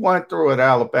 what he went through at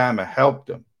Alabama helped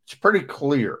him. It's pretty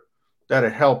clear that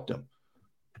it helped him.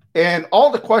 And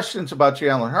all the questions about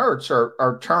Jalen Hurts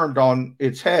are turned on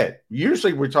its head.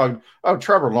 Usually we're talking, oh,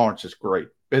 Trevor Lawrence is great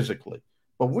physically.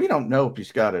 But we don't know if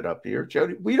he's got it up here,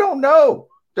 Jody. We don't know.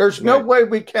 There's no way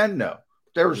we can know.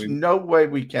 There's no way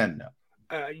we can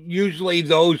know. Usually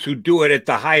those who do it at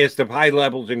the highest of high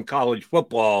levels in college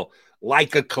football,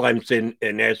 like a Clemson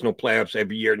in national playoffs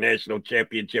every year, national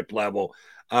championship level,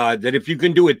 that if you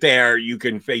can do it there, you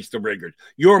can face the rigors.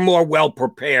 You're more well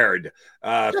prepared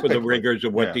for the rigors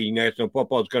of what the national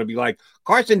football is going to be like.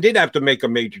 Carson did have to make a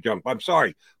major jump. I'm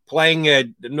sorry. Playing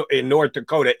in North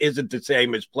Dakota isn't the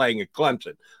same as playing at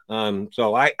Clemson.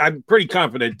 So I'm pretty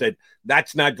confident that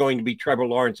that's not going to be Trevor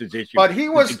Lawrence's issue. But he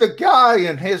was the guy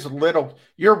in his little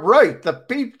 – you're right. The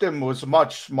fiefdom was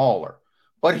much smaller.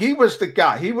 But he was the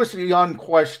guy. He was the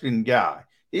unquestioned guy.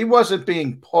 He wasn't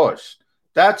being pushed.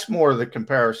 That's more the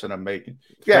comparison I'm making.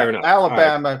 Yeah,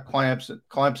 Alabama, right.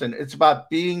 Clemson. It's about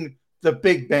being the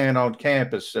big man on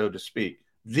campus, so to speak,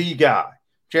 the guy.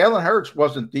 Jalen Hurts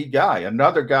wasn't the guy.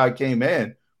 Another guy came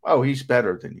in. Oh, he's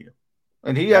better than you.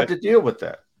 And he had to deal with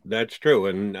that. That's true.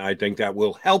 And I think that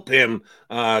will help him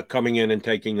coming in and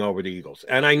taking over the Eagles.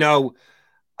 And I know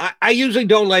I usually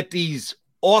don't let these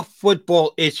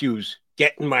off-football issues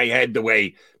get in my head the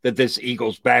way that this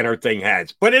Eagles banner thing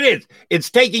has. But it is. It's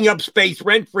taking up space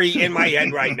rent-free in my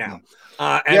head right now.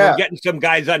 And we're getting some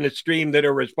guys on the stream that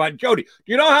are responding. Jody, do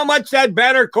you know how much that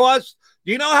banner costs?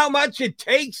 Do you know how much it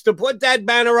takes to put that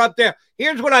banner up there?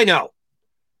 Here's what I know.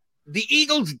 The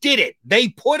Eagles did it. They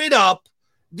put it up.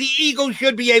 The Eagles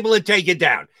should be able to take it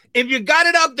down. If you got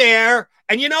it up there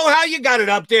and you know how you got it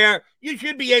up there, you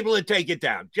should be able to take it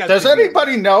down. Does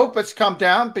anybody know if it's come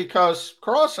down? Because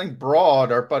Crossing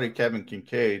Broad, our buddy Kevin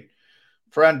Kincaid,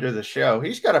 friend of the show,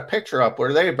 he's got a picture up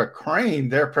where they have a crane.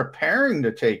 They're preparing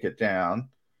to take it down,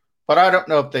 but I don't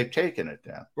know if they've taken it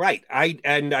down. Right. I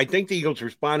think the Eagles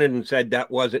responded and said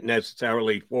that wasn't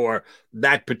necessarily for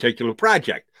that particular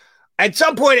project. At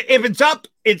some point, if it's up,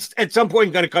 it's at some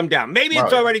point going to come down. Maybe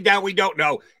it's already down. We don't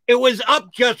know. It was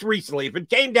up just recently. If it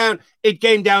came down, it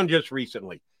came down just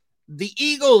recently. The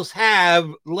Eagles have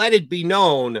let it be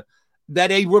known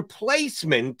that a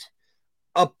replacement,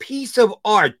 a piece of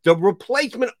art, the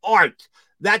replacement art,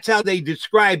 that's how they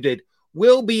described it,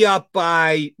 will be up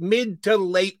by mid to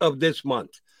late of this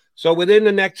month. So within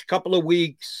the next couple of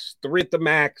weeks, 3 at the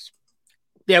max,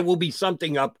 there will be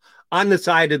something up on the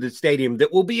side of the stadium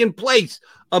that will be in place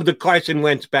of the Carson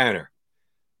Wentz banner.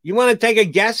 You want to take a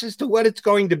guess as to what it's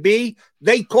going to be?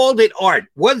 They called it art.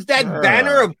 Was that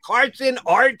banner of Carson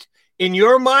art in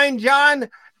your mind, John?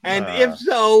 And if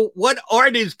so, what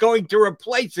art is going to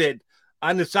replace it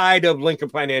on the side of Lincoln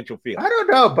Financial Field? I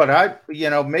don't know, but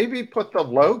maybe put the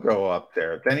logo up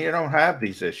there. Then you don't have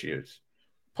these issues.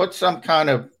 Put some kind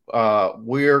of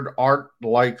weird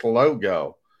art-like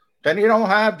logo. Then you don't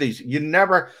have these.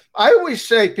 I always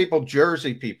say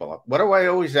Jersey people. What do I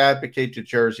always advocate to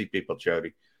Jersey people,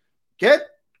 Jody? Get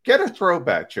a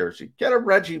throwback jersey. Get a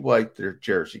Reggie White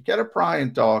jersey. Get a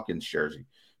Brian Dawkins jersey.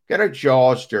 Get a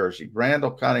Jaws jersey. Randall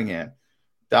Cunningham.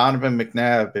 Donovan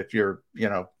McNabb, if you're,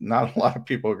 not a lot of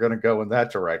people are going to go in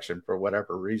that direction for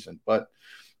whatever reason. But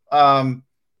don't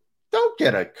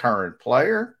get a current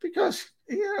player because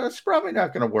it's probably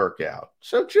not going to work out.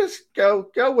 So just go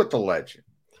with the legend.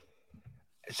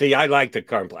 See, I like the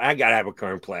current play. I got to have a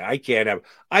current play.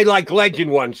 I like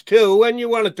legend ones too, and you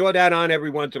want to throw that on every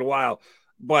once in a while.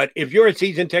 But if you're a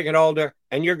season ticket holder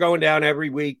and you're going down every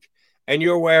week and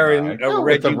you're wearing a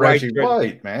Reggie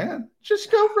White, man,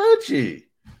 just go Reggie.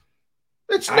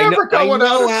 It's never going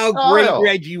out of style. I know how great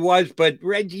Reggie was, but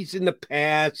Reggie's in the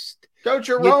past. Go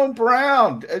Jerome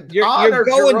Brown. You're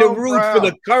going to root for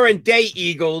the current day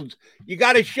Eagles. You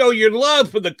got to show your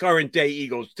love for the current day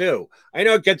Eagles too. I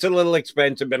know it gets a little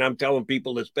expensive, and I'm telling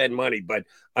people to spend money, but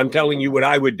I'm telling you what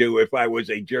I would do if I was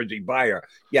a jersey buyer.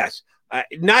 Yes.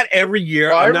 Not every year.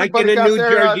 Well, I'm not getting a new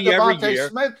jersey every Devontae year.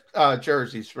 Smith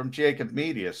jerseys from Jacob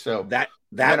Media. So that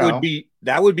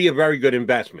would be a very good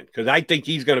investment, because I think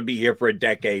he's going to be here for a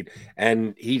decade,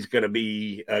 and he's going to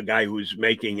be a guy who's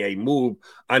making a move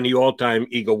on the all-time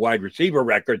Eagle wide receiver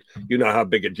record. You know how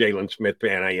big a Jalen Smith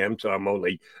fan I am, so I'm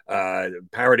only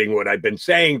parroting what I've been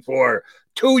saying for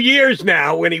 2 years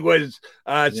now when he was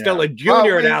still a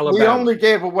junior at Alabama. We only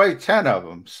gave away 10 of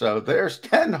them, so there's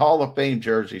 10 Hall of Fame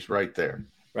jerseys right there.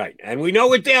 Right, and we know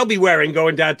what they'll be wearing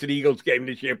going down to the Eagles game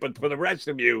this year, but for the rest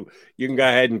of you, you can go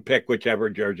ahead and pick whichever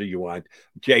jersey you want.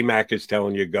 J-Mac is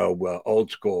telling you go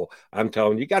old school. I'm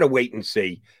telling you got to wait and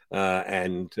see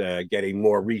and get a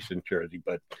more recent jersey,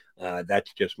 but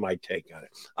that's just my take on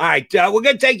it. All right, we're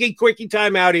going to take a quickie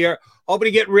time out here. Hoping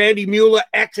to get Randy Mueller,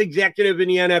 ex-executive in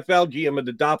the NFL, GM of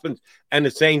the Dolphins and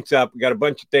the Saints up. We got a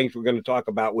bunch of things we're going to talk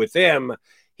about with him.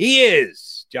 He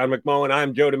is John McMullen.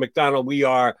 I'm Jody McDonald. We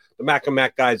are the Mac and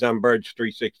Mac guys on Birds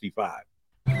 365.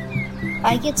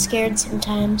 I get scared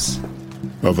sometimes.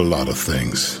 Of a lot of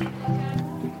things.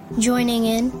 Joining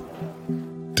in.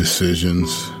 Decisions.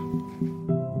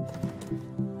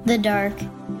 The dark.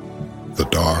 The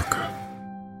dark.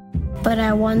 But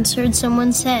I once heard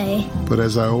someone say, but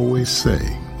as I always say,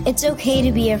 it's okay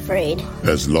to be afraid.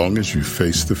 As long as you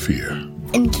face the fear.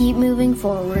 And keep moving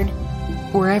forward.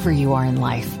 Wherever you are in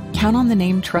life, count on the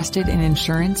name trusted in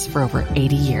insurance for over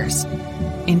 80 years.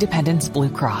 Independence Blue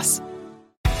Cross.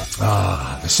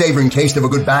 The savoring taste of a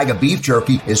good bag of beef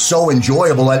jerky is so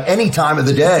enjoyable at any time of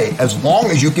the day, as long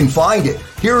as you can find it.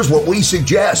 Here's what we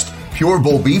suggest. Pure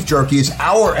Bull Beef Jerky is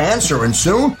our answer, and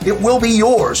soon it will be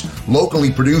yours.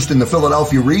 Locally produced in the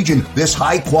Philadelphia region, this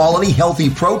high-quality, healthy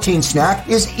protein snack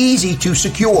is easy to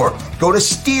secure. Go to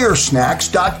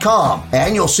steersnacks.com,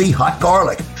 and you'll see hot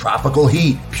garlic, tropical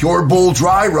heat, Pure Bull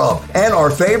dry rub, and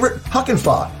our favorite, Huck and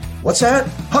Fod. What's that?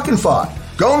 Huck and Fod.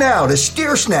 Go now to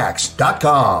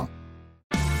steersnacks.com.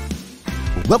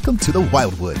 Welcome to the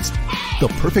Wildwoods, the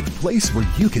perfect place where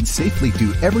you can safely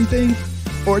do everything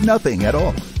or nothing at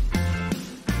all.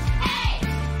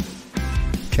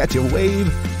 Catch a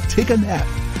wave, take a nap,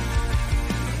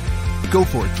 go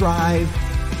for a drive,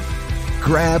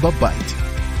 grab a bite.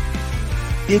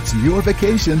 It's your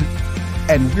vacation,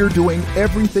 and we're doing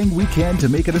everything we can to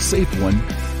make it a safe one.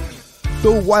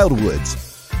 The Wildwoods.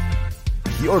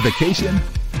 Your vacation,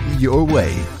 your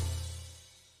way.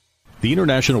 The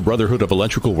International Brotherhood of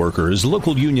Electrical Workers,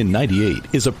 Local Union 98,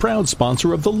 is a proud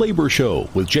sponsor of The Labor Show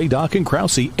with J. Doc and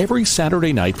Krause every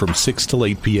Saturday night from 6 till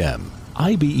 8 p.m.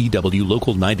 IBEW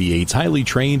Local 98's highly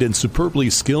trained and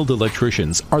superbly skilled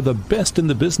electricians are the best in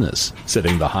the business,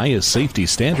 setting the highest safety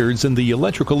standards in the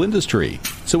electrical industry.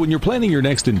 So when you're planning your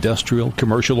next industrial,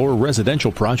 commercial, or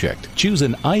residential project, choose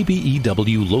an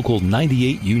IBEW Local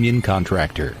 98 union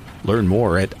contractor. Learn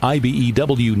more at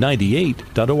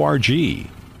ibew98.org.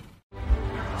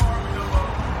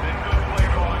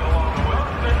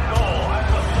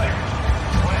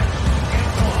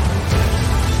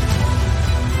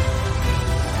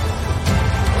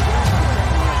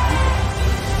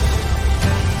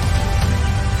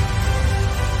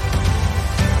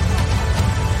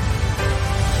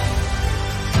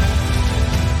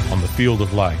 Field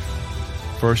of life,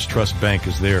 First Trust Bank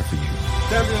is there for you.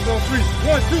 Champions on three.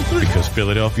 1, 2, 3. Because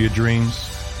Philadelphia dreams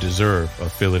deserve a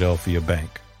Philadelphia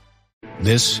bank.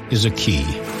 This is a key.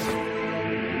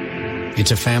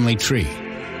 It's a family tree.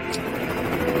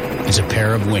 It's a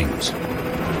pair of wings.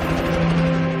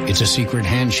 It's a secret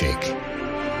handshake.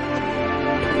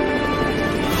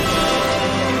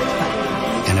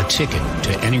 And a ticket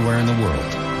to anywhere in the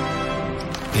world.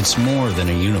 It's more than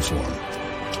a uniform.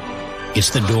 It's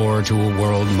the door to a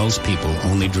world most people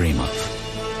only dream of.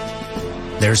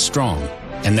 There's Strong,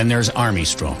 and then there's Army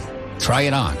Strong. Try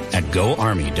it on at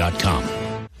GoArmy.com.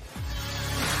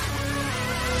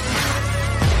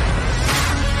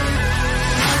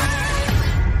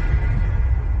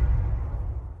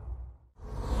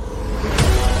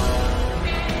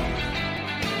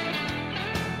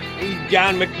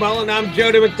 John McMullen. I'm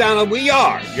Jody McDonald. We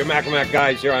are your Mac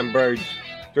guys here on Birds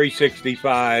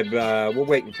 365. We're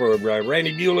waiting for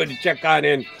Randy Mueller to check on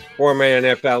in, former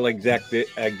NFL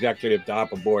executive to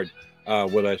hop aboard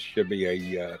with us. Should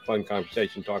be a fun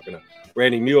conversation talking to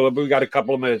Randy Mueller. But we got a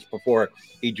couple of minutes before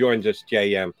he joins us,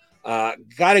 JM.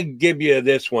 Got to give you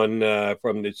this one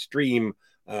from the Stream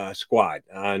squad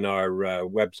on our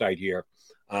website here.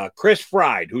 Chris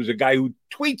Fried, who's a guy who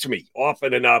tweets me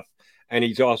often enough, and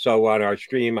he's also on our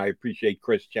stream. I appreciate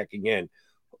Chris checking in.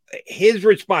 His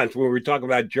response when we were talking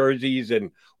about jerseys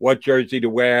and what jersey to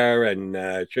wear and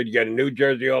should you get a new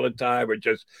jersey all the time or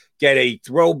just get a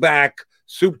throwback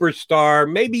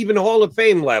superstar, maybe even Hall of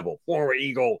Fame level, former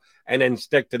Eagle, and then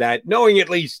stick to that, knowing at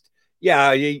least,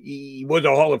 yeah, he was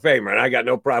a Hall of Famer, and I got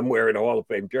no problem wearing a Hall of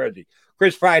Fame jersey.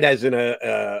 Chris Fried has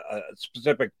a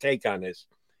specific take on this.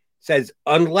 Says,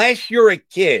 unless you're a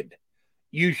kid,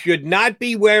 you should not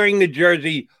be wearing the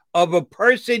jersey of a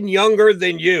person younger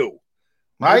than you.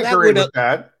 I agree with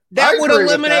that. That would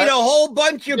eliminate a whole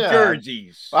bunch of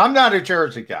jerseys. I'm not a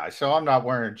jersey guy, so I'm not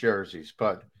wearing jerseys.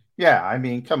 But, yeah, I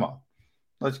mean, come on.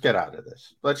 Let's get out of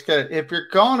this. If you're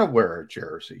going to wear a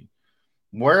jersey,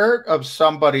 wear it of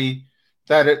somebody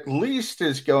that at least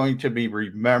is going to be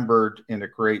remembered in a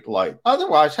great light.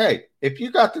 Otherwise, hey, if you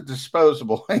got the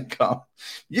disposable income,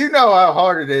 you know how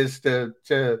hard it is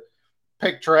to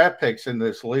pick draft picks in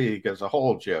this league as a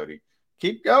whole, Jody.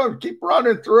 Keep going, keep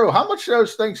running through. How much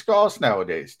those things cost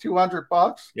nowadays?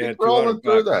 $200? Yeah, keep rolling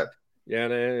through that. Yeah,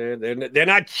 they're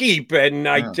not cheap, and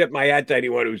I tip my hat to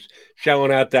anyone who's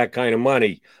shelling out that kind of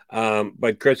money.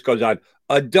 But Chris goes on,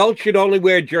 adults should only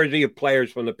wear a jersey of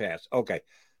players from the past. Okay.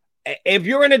 If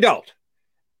you're an adult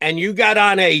and you got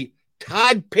on a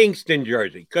Todd Pinkston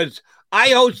jersey, because I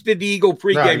hosted the Eagle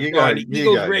pregame show on the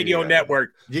Eagles Radio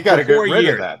Network. You got to get rid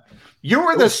of that. You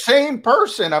were the same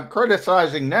person I'm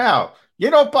criticizing now.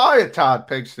 You don't buy a Todd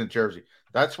Pinkston jersey.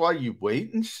 That's why you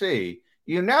wait and see.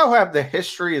 You now have the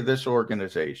history of this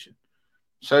organization.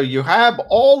 So you have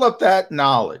all of that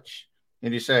knowledge.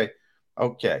 And you say,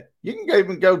 okay, you can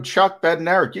even go Chuck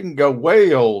Bednarik. You can go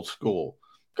way old school.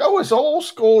 Go as old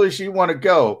school as you want to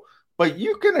go. But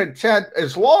you can attend,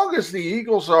 as long as the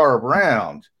Eagles are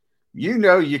around, you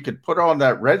know you could put on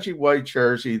that Reggie White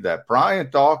jersey, that Brian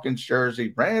Dawkins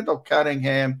jersey, Randall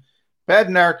Cunningham,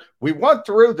 Bednarik. We went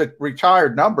through the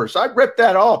retired numbers. I ripped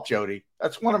that off, Jody.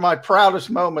 That's one of my proudest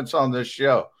moments on this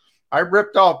show. I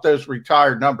ripped off those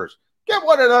retired numbers. Get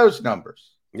one of those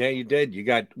numbers. Yeah, you did. You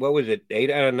got, what was it, 8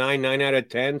 out of 9, 9 out of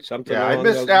 10? Something. Yeah, I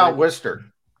missed Al Wister.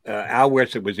 Al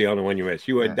Wister was the only one you missed.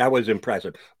 That was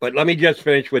impressive. But let me just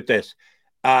finish with this.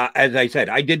 As I said,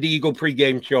 I did the Eagle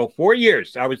pregame show 4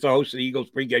 years. I was the host of the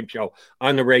Eagles pregame show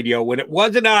on the radio when it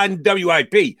wasn't on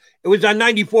WIP. It was on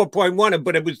 94.1,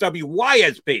 but it was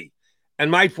WYSP. And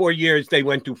my 4 years, they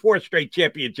went to 4 straight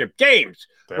championship games.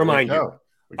 Remind you.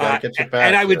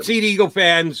 And I would see the Eagle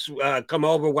fans come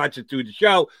over, watch it through the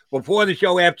show, before the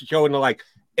show, after the show, and the like.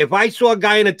 If I saw a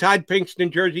guy in a Todd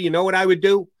Pinkston jersey, you know what I would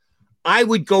do? I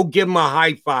would go give him a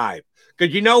high five.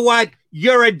 Because you know what?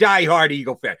 You're a diehard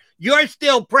Eagle fan. You're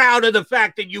still proud of the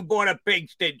fact that you bought a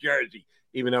Pinkston jersey,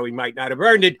 even though he might not have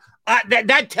earned it.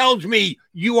 That tells me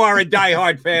you are a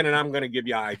diehard fan, and I'm going to give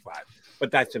you a high five.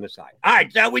 But that's an aside. All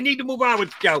right, so we need to move on with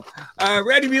the show.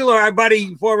 Randy Mueller, our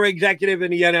buddy, former executive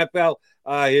in the NFL.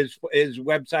 His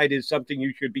website is something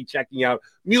you should be checking out,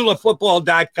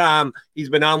 MuellerFootball.com. He's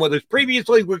been on with us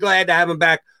previously. We're glad to have him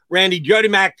back. Randy, Jody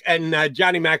Mack, and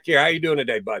Johnny Mack here. How you doing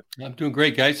today, bud? I'm doing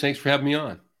great, guys. Thanks for having me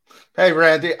on. Hey,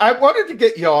 Randy, I wanted to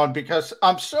get you on because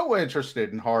I'm so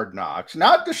interested in Hard Knocks,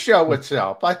 not the show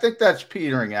itself. I think that's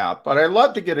petering out, but I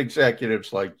love to get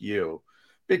executives like you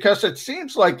because it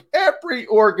seems like every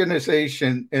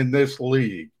organization in this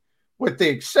league, with the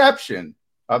exception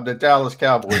of the Dallas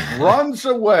Cowboys, runs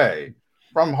away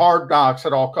from Hard Knocks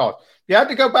at all costs. You had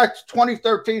to go back to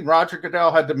 2013. Roger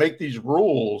Goodell had to make these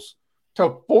rules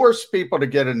to force people to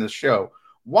get in the show.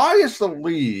 Why is the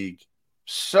league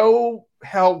so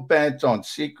hell-bent on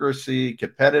secrecy,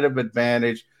 competitive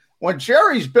advantage, when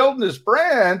Jerry's building his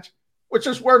brand, which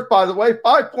is worth, by the way,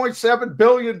 $5.7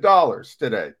 billion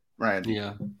today, Randy?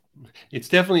 Yeah, it's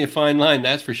definitely a fine line,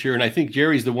 that's for sure. And I think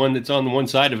Jerry's the one that's on the one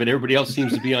side of it. Everybody else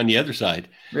seems to be on the other side.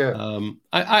 Yeah.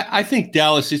 I think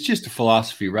Dallas, it's just a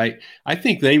philosophy, right? I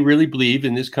think they really believe,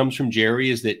 and this comes from Jerry,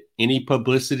 is that any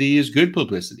publicity is good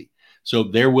publicity. So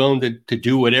they're willing to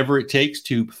do whatever it takes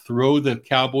to throw the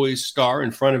Cowboys star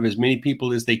in front of as many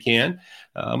people as they can.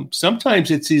 Sometimes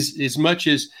it's as much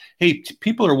as, hey,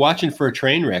 people are watching for a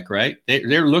train wreck, right?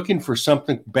 They're looking for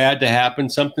something bad to happen,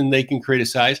 something they can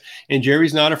criticize, and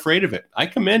Jerry's not afraid of it. I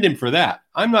commend him for that.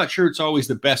 I'm not sure it's always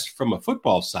the best from a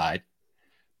football side,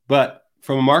 But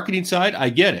from a marketing side, I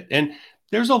get it. And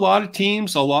there's a lot of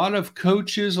teams, a lot of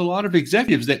coaches, a lot of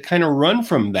executives that kind of run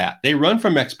from that. They run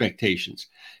from expectations.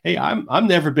 Hey, I've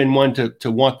never been one to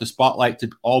want the spotlight to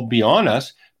all be on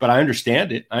us, but I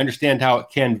understand it. I understand how it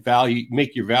can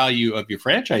make your value of your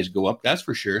franchise go up. That's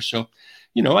for sure. So,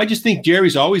 I just think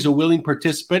Jerry's always a willing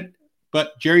participant,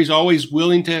 but Jerry's always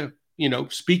willing to,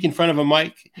 speak in front of a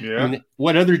mic. Yeah. And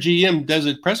what other GM does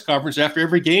a press conference after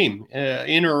every game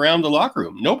in or around the locker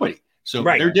room? Nobody. So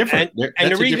they're different.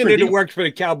 And the reason that it works for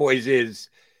the Cowboys is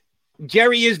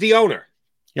Jerry is the owner.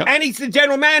 Yep. And he's the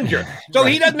general manager. So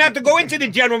he doesn't have to go into the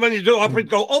general manager's office and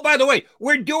go, oh, by the way,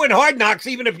 we're doing Hard Knocks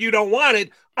even if you don't want it.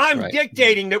 I'm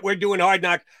dictating that we're doing Hard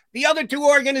Knocks. The other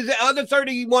other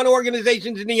 31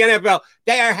 organizations in the NFL,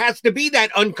 there has to be that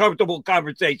uncomfortable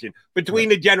conversation between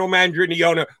the general manager and the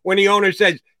owner when the owner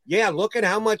says, yeah, look at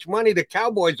how much money the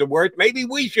Cowboys are worth. Maybe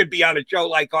we should be on a show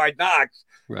like Hard Knocks.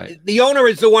 Right. The owner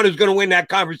is the one who's going to win that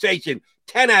conversation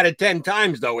 10 out of 10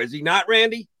 times, though, is he not,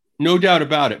 Randy? No doubt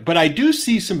about it. But I do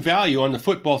see some value on the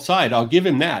football side. I'll give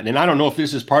him that. And I don't know if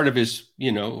this is part of his,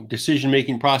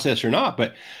 decision-making process or not,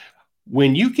 but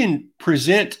when you can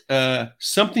present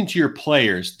something to your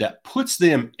players that puts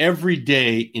them every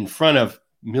day in front of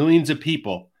millions of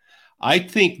people, I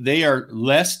think they are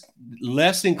less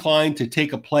inclined to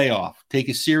take a play off, take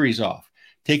a series off,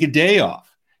 take a day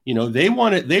off. They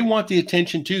want it. They want the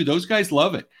attention too. Those guys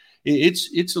love it.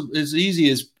 It's as easy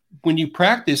as when you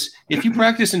practice. If you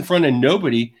practice in front of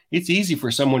nobody, it's easy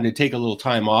for someone to take a little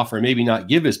time off or maybe not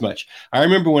give as much. I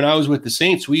remember when I was with the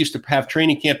Saints, we used to have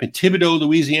training camp in Thibodaux,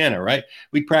 Louisiana, right?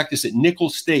 We'd practice at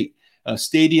Nicholls State, a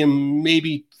stadium,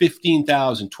 maybe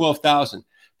 15,000, 12,000.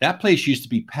 That place used to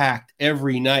be packed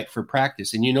every night for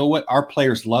practice. And you know what? Our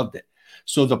players loved it.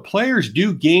 So the players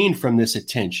do gain from this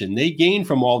attention. They gain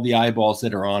from all the eyeballs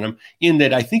that are on them, in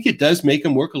that I think it does make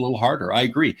them work a little harder. I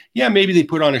agree. Yeah, maybe they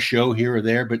put on a show here or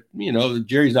there, but,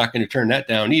 Jerry's not going to turn that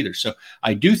down either. So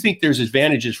I do think there's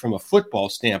advantages from a football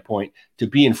standpoint to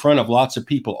be in front of lots of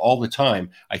people all the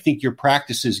time. I think your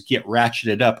practices get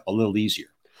ratcheted up a little easier.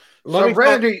 So,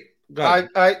 Randy,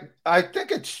 I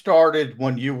think it started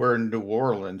when you were in New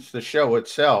Orleans, the show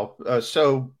itself.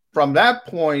 So from that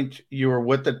point, you were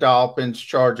with the Dolphins,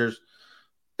 Chargers.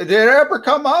 Did it ever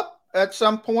come up at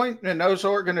some point in those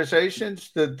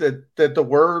organizations? Did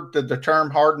the term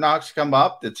Hard Knocks come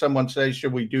up? Did someone say,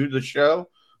 should we do the show?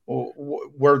 Or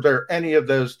were there any of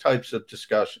those types of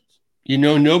discussions?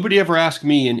 Nobody ever asked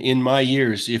me in my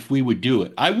years if we would do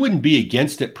it. I wouldn't be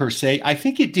against it per se. I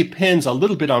think it depends a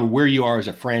little bit on where you are as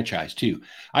a franchise too.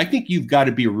 I think you've got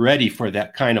to be ready for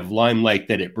that kind of limelight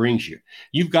that it brings you.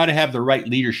 You've got to have the right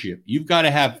leadership. You've got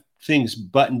to have things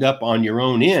buttoned up on your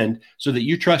own end so that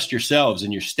you trust yourselves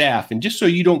and your staff, and just so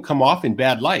you don't come off in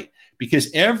bad light, because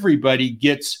everybody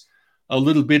gets a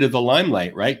little bit of the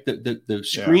limelight, right? The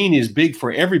screen is big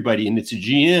for everybody, and it's a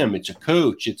GM, it's a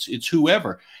coach, it's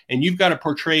whoever, and you've got to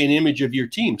portray an image of your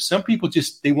team. Some people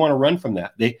they want to run from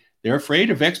that. They're afraid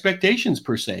of expectations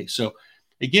per se. So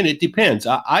again, it depends.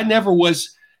 I never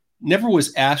was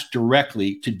asked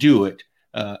directly to do it,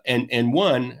 I don't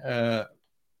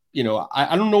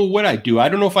know what I'd do. I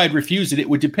don't know if I'd refuse it. It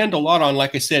would depend a lot on,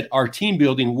 like I said, our team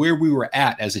building, where we were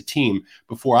at as a team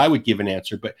before I would give an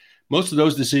answer. But most of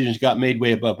those decisions got made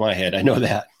way above my head. I know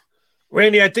that.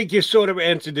 Randy, I think you sort of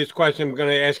answered this question. I'm going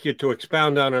to ask you to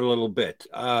expound on it a little bit.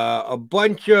 A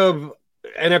bunch of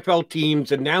NFL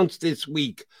teams announced this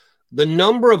week the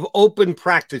number of open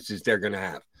practices they're going to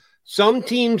have. Some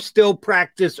teams still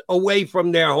practice away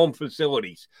from their home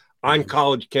facilities on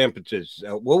college campuses.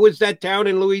 What was that town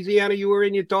in Louisiana you were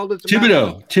in? You told us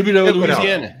about Thibodaux,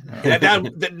 Louisiana.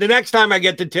 The next time I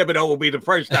get to Thibodaux will be the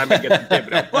first time I get to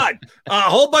Thibodaux. But a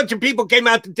whole bunch of people came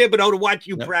out to Thibodaux to watch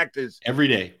you practice every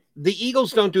day. The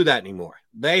Eagles don't do that anymore.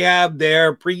 They have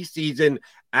their preseason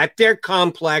at their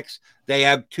complex. They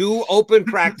have 2 open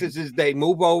practices they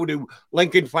move over to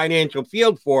Lincoln Financial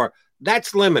Field for.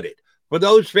 That's limited. For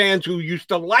those fans who used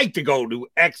to like to go to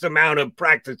X amount of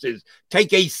practices,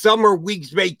 take a summer week's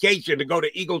vacation to go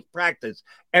to Eagles practice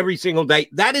every single day,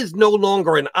 that is no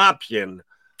longer an option.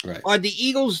 Right. Are the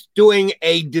Eagles doing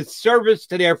a disservice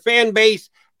to their fan base,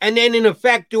 and then in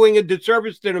effect doing a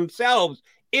disservice to themselves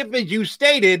if, as you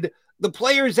stated, the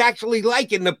players actually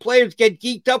like it and the players get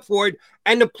geeked up for it,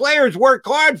 and the players work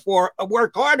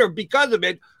harder because of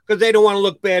it, because they don't want to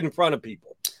look bad in front of people?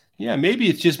 Yeah, maybe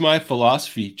it's just my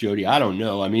philosophy, Jody. I don't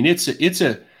know. I mean, it's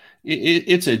a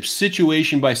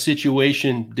situation by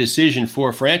situation decision for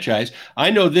a franchise. I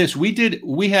know this. We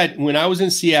had when I was in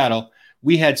Seattle,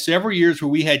 we had several years where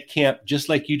we had camp just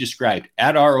like you described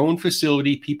at our own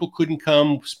facility. People couldn't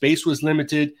come. Space was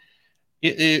limited.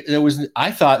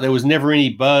 I thought there was never any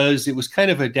buzz. It was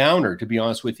kind of a downer, to be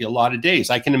honest with you, a lot of days.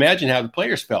 I can imagine how the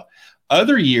players felt.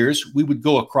 Other years, we would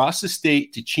go across the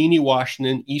state to Cheney,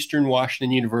 Washington, Eastern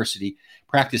Washington University,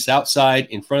 practice outside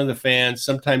in front of the fans.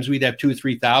 Sometimes we'd have 2,000 or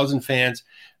 3,000 fans.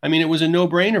 I mean, it was a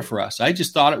no-brainer for us. I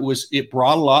just thought it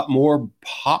brought a lot more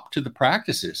pop to the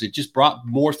practices. It just brought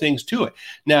more things to it.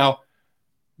 Now,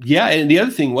 yeah, and the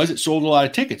other thing was it sold a lot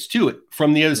of tickets to it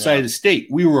from the other side of the state.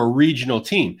 We were a regional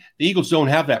team. The Eagles don't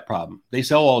have that problem. They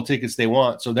sell all the tickets they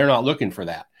want, so they're not looking for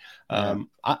that.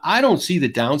 I don't see the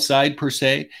downside per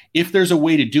se. If there's a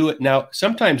way to do it now,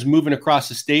 sometimes moving across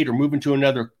the state or moving to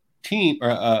another team or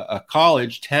a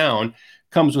college town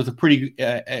comes with a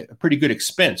pretty good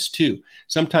expense too.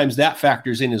 Sometimes that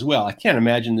factors in as well. I can't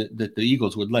imagine that the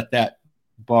Eagles would let that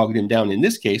bog them down in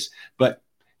this case, but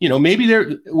maybe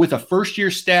they're with a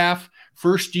first-year staff,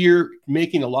 first year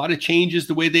making a lot of changes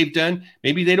the way they've done.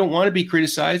 Maybe they don't want to be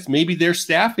criticized. Maybe their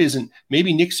staff isn't.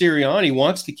 Maybe Nick Sirianni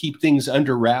wants to keep things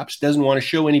under wraps, doesn't want to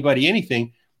show anybody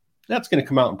anything. That's going to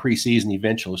come out in preseason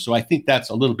eventually. So I think that's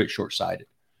a little bit short-sighted.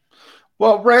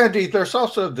 Well, Randy, there's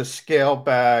also the scale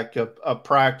back of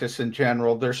practice in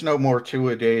general. There's no more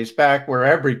two-a-days back where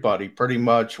everybody pretty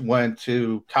much went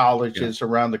to colleges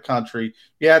around the country.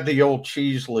 You had the old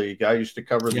cheese league. I used to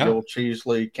cover the old cheese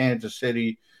league. Kansas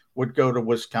City would go to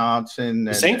Wisconsin.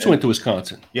 The Saints went to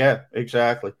Wisconsin. Yeah,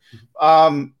 exactly.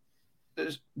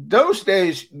 Those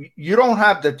days, you don't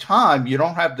have the time. You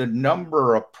don't have the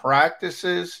number of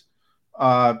practices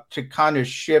to kind of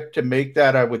ship to make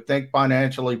that, I would think,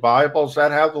 financially viable. Is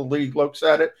that how the league looks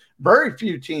at it? Very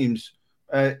few teams,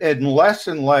 and less,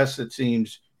 it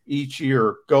seems, each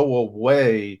year go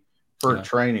away for a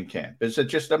training camp. Is it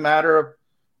just a matter of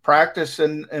practice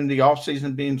and the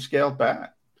offseason being scaled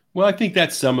back? Well, I think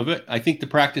that's some of it. I think the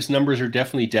practice numbers are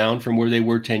definitely down from where they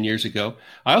were 10 years ago.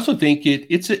 I also think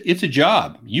it's a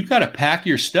job. You've got to pack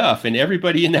your stuff, and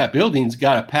everybody in that building's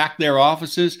got to pack their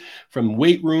offices from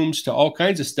weight rooms to all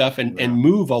kinds of stuff and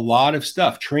move a lot of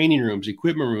stuff, training rooms,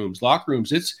 equipment rooms, locker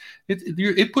rooms.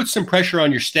 It puts some pressure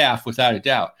on your staff without a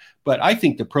doubt. But I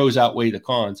think the pros outweigh the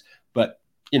cons. But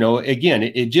again,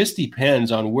 it just depends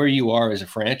on where you are as a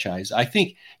franchise. I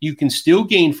think you can still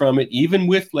gain from it, even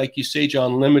with, like you say,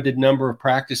 John, limited number of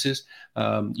practices.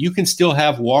 You can still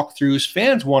have walkthroughs.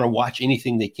 Fans want to watch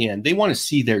anything they can. They want to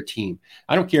see their team.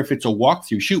 I don't care if it's a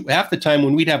walkthrough. Shoot, half the time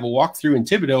when we'd have a walkthrough in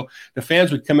Thibodaux, the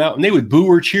fans would come out and they would boo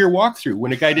or cheer walkthrough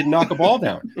when a guy didn't knock a ball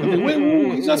down.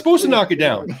 Wait, he's not supposed to knock it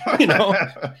down,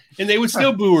 and they would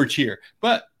still boo or cheer.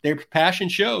 But their passion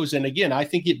shows. And again, I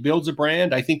think it builds a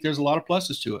brand. I think there's a lot of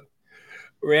pluses to it.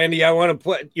 Randy, I want to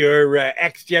put your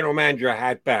ex-general manager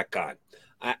hat back on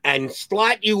and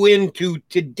slot you into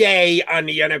today on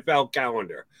the NFL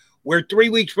calendar. We're 3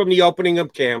 weeks from the opening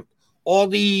of camp. All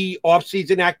the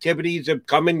offseason activities have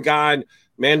come and gone,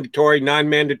 mandatory,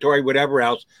 non-mandatory, whatever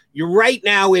else. You're right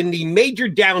now in the major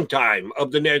downtime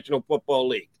of the National Football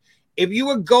League. If you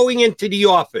were going into the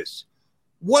office,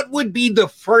 what would be the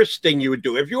first thing you would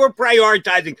do? If you were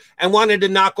prioritizing and wanted to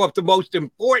knock off the most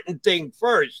important thing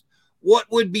first,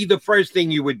 what would be the first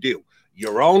thing you would do?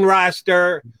 Your own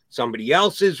roster, somebody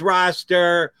else's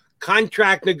roster,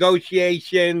 contract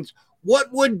negotiations?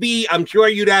 What would be, I'm sure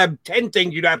you'd have 10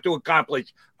 things you'd have to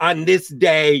accomplish on this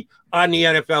day on the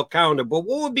NFL calendar, but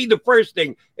what would be the first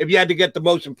thing if you had to get the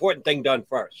most important thing done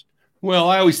first? Well,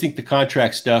 I always think the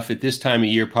contract stuff at this time of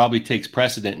year probably takes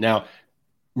precedent. Now,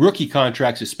 rookie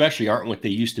contracts especially aren't what they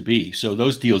used to be. So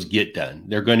those deals get done.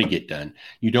 They're going to get done.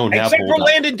 You don't have except for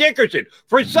Landon Dickerson.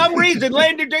 For some reason,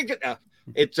 Landon Dickerson.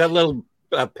 It's a little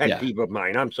pet peeve of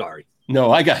mine. I'm sorry.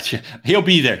 No, I got you. He'll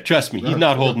be there. Trust me. He's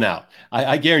not holding out.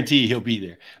 I guarantee he'll be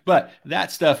there. But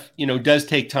that stuff, does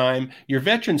take time. Your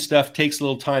veteran stuff takes a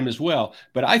little time as well.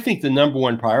 But I think the number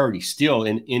one priority still,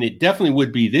 and it definitely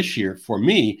would be this year for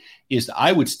me, is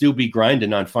I would still be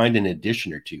grinding on finding an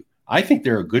addition or two. I think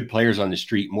there are good players on the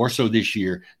street, more so this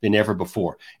year than ever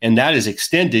before. And that is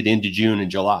extended into June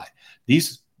and July.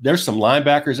 There's some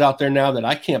linebackers out there now that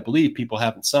I can't believe people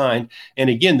haven't signed. And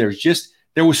again,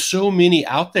 there was so many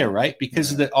out there, right?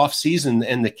 Because of the offseason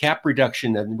and the cap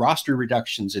reduction and roster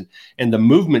reductions and the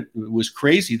movement was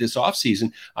crazy this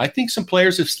offseason. I think some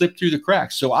players have slipped through the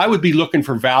cracks. So I would be looking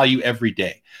for value every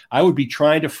day. I would be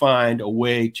trying to find a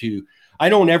way to, I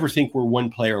don't ever think we're one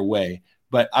player away,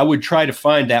 but I would try to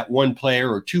find that one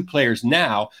player or two players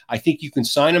now. I think you can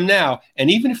sign them now. And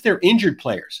even if they're injured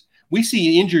players, we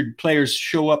see injured players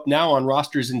show up now on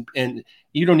rosters and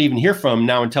you don't even hear from them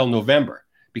now until November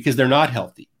because they're not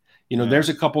healthy. There's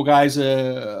a couple guys,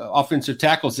 offensive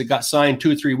tackles that got signed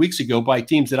 2 or 3 weeks ago by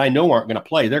teams that I know aren't going to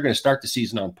play. They're going to start the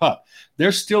season on PUP.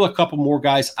 There's still a couple more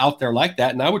guys out there like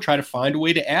that, and I would try to find a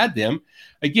way to add them.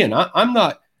 Again, I'm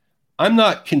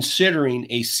not considering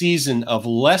a season of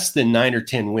less than 9 or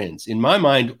 10 wins. In my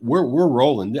mind, we're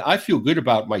rolling. I feel good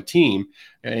about my team,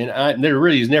 and there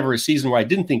really is never a season where I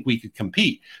didn't think we could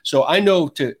compete. So I know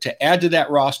to add to that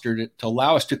roster to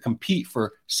allow us to compete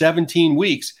for 17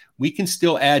 weeks, we can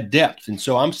still add depth. And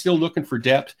so I'm still looking for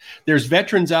depth. There's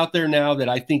veterans out there now that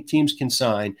I think teams can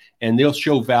sign, and they'll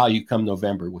show value come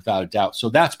November without a doubt. So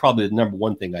that's probably the number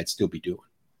one thing I'd still be doing.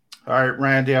 All right,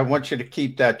 Randy, I want you to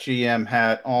keep that GM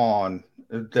hat on.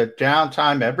 The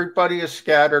downtime, everybody is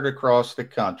scattered across the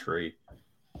country.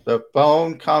 The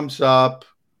phone comes up,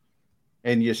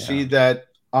 and you see that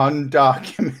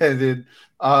undocumented,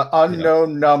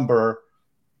 unknown number.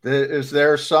 Is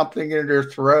there something in your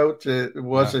throat?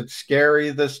 Was it scary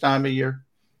this time of year?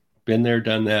 Been there,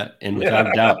 done that, and without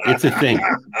a doubt, it's a thing.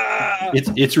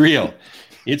 It's real.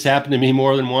 It's happened to me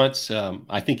more than once.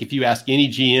 I think if you ask any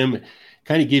GM, it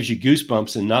kind of gives you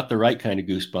goosebumps, and not the right kind of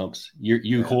goosebumps.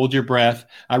 You hold your breath.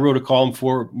 I wrote a column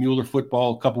for Mueller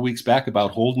Football a couple weeks back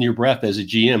about holding your breath as a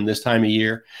GM this time of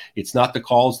year. It's not the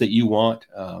calls that you want.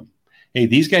 Hey,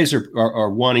 these guys are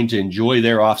wanting to enjoy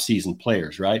their offseason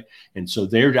players, right? And so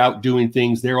they're out doing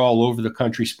things. They're all over the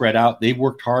country, spread out. They've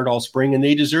worked hard all spring, and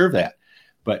they deserve that.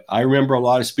 But I remember a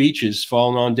lot of speeches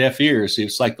falling on deaf ears.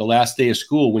 It's like the last day of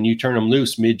school when you turn them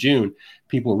loose mid-June,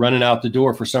 people running out the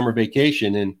door for summer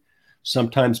vacation, and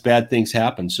sometimes bad things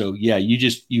happen. So, yeah,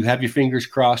 you have your fingers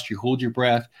crossed, you hold your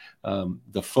breath.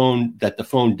 The phone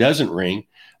doesn't ring,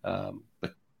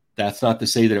 but that's not to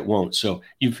say that it won't. So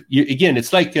again,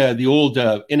 it's like the old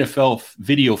NFL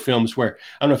video films where,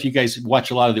 I don't know if you guys watch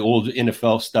a lot of the old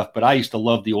NFL stuff, but I used to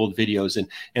love the old videos.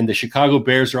 And the Chicago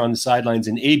Bears are on the sidelines,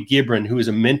 and Abe Gibran, who is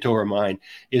a mentor of mine,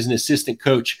 is an assistant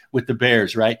coach with the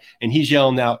Bears, right? And he's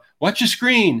yelling out, watch your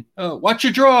screen, watch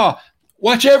your draw,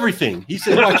 watch everything. He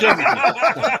said, watch everything.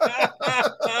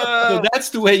 So that's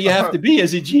the way you have to be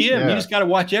as a GM. Yeah. You just got to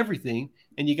watch everything.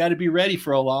 And you got to be ready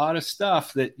for a lot of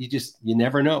stuff that you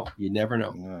never know. You never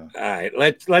know. All right,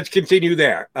 let's continue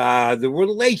there. The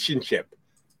relationship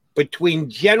between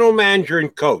general manager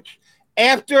and coach.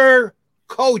 After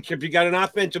coach, if you got an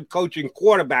offensive coach and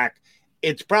quarterback,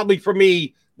 it's probably, for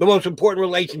me, the most important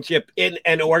relationship in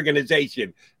an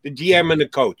organization, the GM and the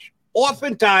coach.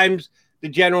 Oftentimes, the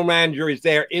general manager is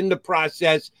there in the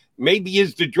process, maybe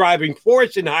is the driving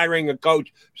force in hiring a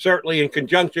coach, certainly in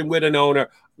conjunction with an owner,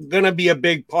 going to be a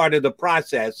big part of the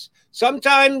process.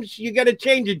 Sometimes you got to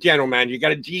change a general manager. You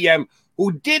got a GM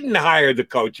who didn't hire the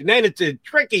coach. And then it's a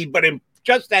tricky, but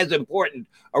just as important,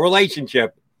 a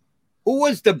relationship. Who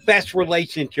was the best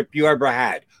relationship you ever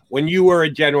had when you were a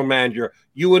general manager?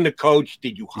 You and the coach?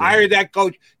 Did you hire that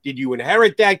coach? Did you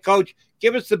inherit that coach?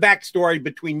 Give us the backstory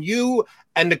between you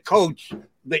and the coach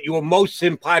that you were most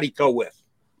simpatico with.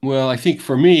 Well, I think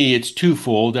for me, it's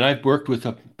twofold. And I've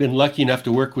been lucky enough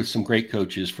to work with some great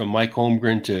coaches, from Mike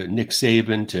Holmgren to Nick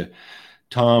Saban to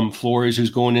Tom Flores,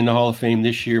 who's going in the Hall of Fame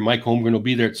this year. Mike Holmgren will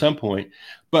be there at some point.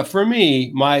 But for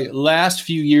me, my last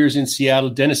few years in Seattle,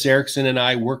 Dennis Erickson and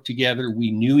I worked together.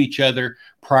 We knew each other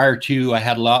prior to. I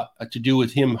had a lot to do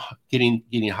with him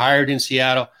getting hired in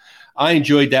Seattle. I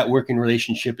enjoyed that working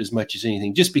relationship as much as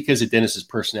anything, just because of Dennis's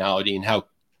personality and how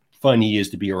fun he is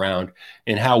to be around,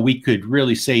 and how we could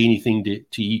really say anything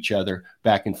to each other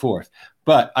back and forth.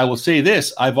 But I will say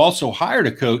this, I've also hired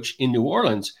a coach in New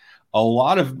Orleans. A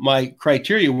lot of my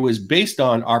criteria was based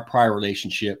on our prior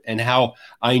relationship and how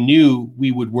I knew we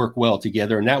would work well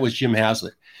together. And that was Jim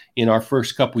Haslett. In our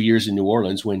first couple of years in New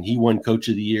Orleans, when he won Coach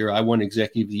of the Year, I won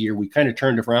Executive of the Year, we kind of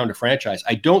turned around a franchise.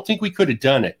 I don't think we could have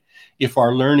done it if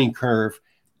our learning curve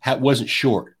wasn't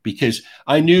short, because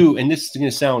I knew, and this is going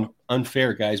to sound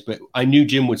unfair, guys, but I knew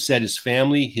Jim would set his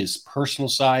family, his personal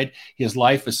side, his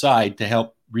life aside to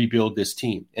help rebuild this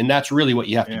team. And that's really what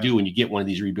you have to do when you get one of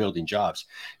these rebuilding jobs.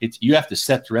 You have to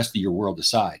set the rest of your world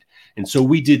aside. And so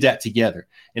we did that together.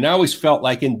 And I always felt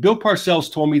like, and Bill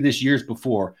Parcells told me this years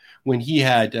before, when he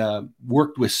had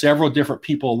worked with several different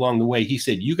people along the way, he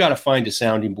said, you got to find a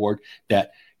sounding board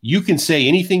that you can say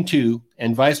anything to,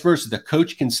 and vice versa. The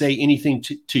coach can say anything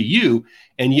to you,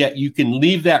 and yet you can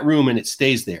leave that room and it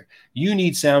stays there. You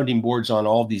need sounding boards on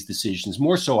all these decisions,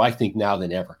 more so, I think, now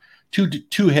than ever.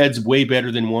 Two heads way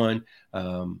better than one.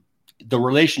 The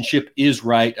relationship is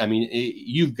right. I mean,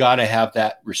 you've got to have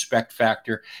that respect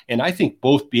factor. And I think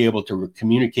both be able to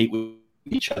communicate with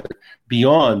each other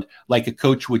beyond like a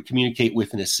coach would communicate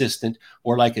with an assistant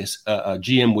or like a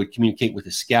GM would communicate with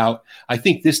a scout. I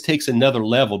think this takes another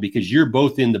level because you're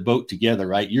both in the boat together,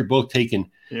 right? You're both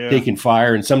taking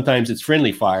fire, and sometimes it's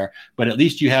friendly fire, but at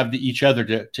least you have each other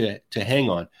to hang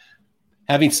on.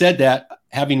 Having said that,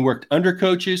 having worked under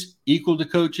coaches, equal to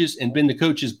coaches, and been the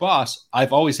coach's boss,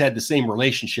 I've always had the same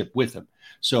relationship with them.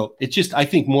 So it's just, I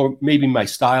think more maybe my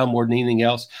style more than anything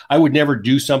else. I would never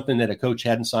do something that a coach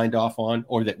hadn't signed off on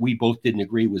or that we both didn't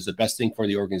agree was the best thing for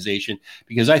the organization.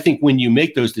 Because I think when you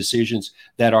make those decisions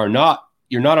that are not,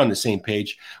 you're not on the same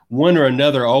page, one or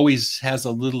another always has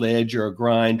a little edge or a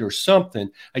grind or something.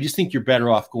 I just think you're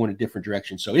better off going a different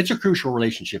direction. So it's a crucial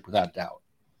relationship without a doubt.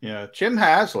 Yeah, Jim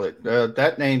Haslett,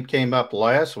 that name came up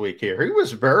last week here. He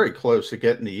was very close to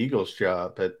getting the Eagles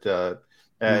job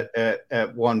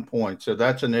at one point. So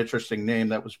that's an interesting name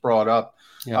that was brought up.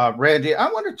 Yeah. Randy, I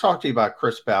want to talk to you about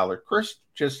Chris Ballard. Chris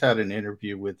just had an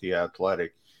interview with The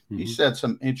Athletic. Mm-hmm. He said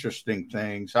some interesting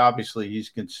things. Obviously, he's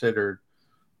considered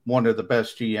one of the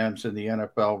best GMs in the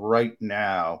NFL right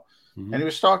now. Mm-hmm. And he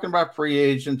was talking about free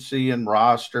agency and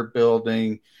roster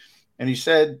building. And he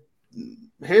said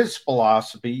his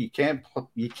philosophy,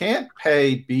 you can't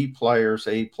pay B players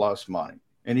A+ money.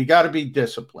 And you got to be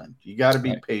disciplined. You got to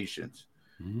be patient.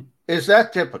 Mm-hmm. Is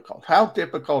that difficult? How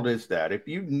difficult is that? If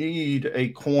you need a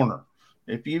corner,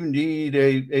 if you need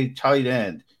a tight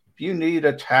end, if you need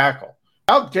a tackle,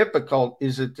 how difficult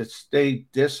is it to stay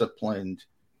disciplined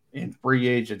in free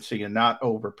agency and not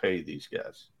overpay these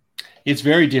guys? It's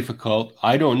very difficult.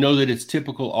 I don't know that it's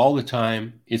typical all the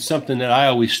time. It's something that I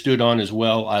always stood on as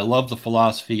well. I love the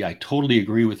philosophy. I totally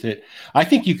agree with it. I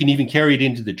think you can even carry it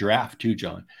into the draft too,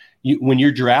 John. When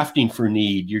you're drafting for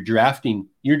need, you're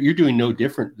doing no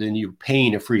different than you're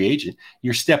paying a free agent.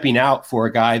 You're stepping out for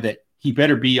a guy that he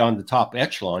better be on the top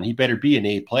echelon. He better be an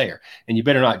A player, and you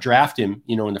better not draft him,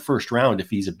 in the first round if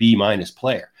he's a B-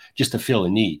 player just to fill a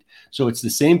need. So it's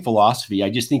the same philosophy. I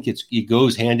just think it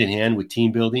goes hand in hand with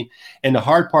team building. And the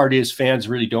hard part is fans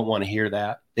really don't want to hear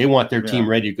that. They want their team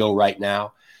ready to go right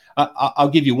now. I'll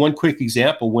give you one quick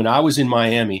example. When I was in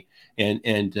Miami,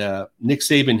 and Nick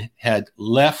Saban had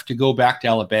left to go back to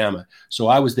Alabama. So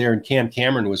I was there, and Cam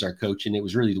Cameron was our coach, and it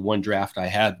was really the one draft I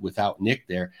had without Nick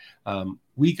there.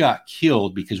 We got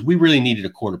killed because we really needed a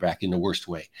quarterback in the worst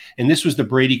way. And this was the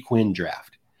Brady Quinn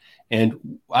draft.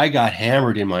 And I got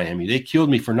hammered in Miami. They killed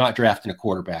me for not drafting a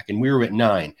quarterback, and we were at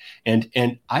 9.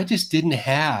 And I just didn't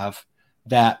have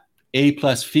that A+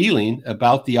 feeling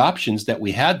about the options that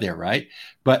we had there, right?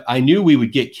 But I knew we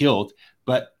would get killed.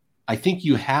 But I think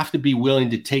you have to be willing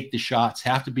to take the shots,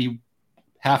 have to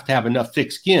have enough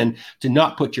thick skin to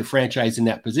not put your franchise in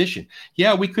that position.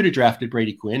 Yeah, we could have drafted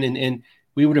Brady Quinn, and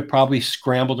we would have probably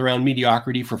scrambled around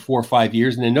mediocrity for 4 or 5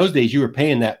 years. And in those days, you were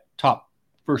paying that top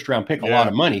first-round pick a lot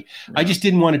of money. Yeah. I just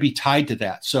didn't want to be tied to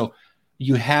that. So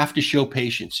you have to show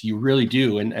patience. You really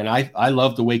do. And I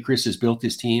love the way Chris has built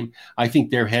his team. I think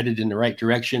they're headed in the right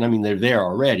direction. I mean, they're there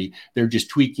already. They're just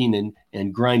tweaking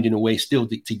and grinding away still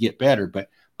to get better. But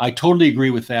I totally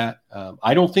agree with that.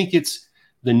 I don't think it's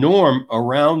the norm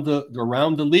around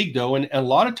the league, though. And a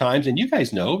lot of times, and you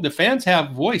guys know, the fans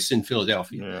have voice in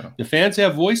Philadelphia. Yeah. The fans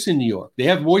have voice in New York. They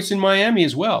have voice in Miami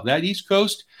as well. That East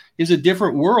Coast is a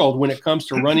different world when it comes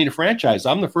to running a franchise.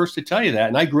 I'm the first to tell you that.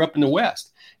 And I grew up in the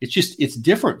West. It's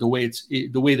different the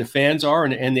way the fans are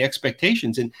and the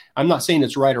expectations. And I'm not saying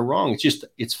it's right or wrong.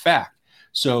 It's fact.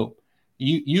 So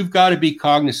you've got to be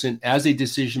cognizant as a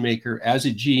decision maker, as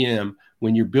a GM,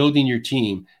 when you're building your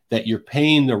team, that you're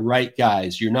paying the right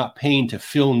guys. You're not paying to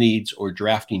fill needs or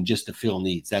drafting just to fill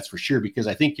needs. That's for sure. Because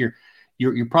I think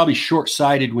you're probably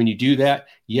short-sighted when you do that.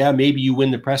 Yeah, maybe you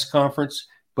win the press conference,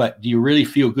 but do you really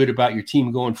feel good about your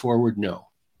team going forward? No.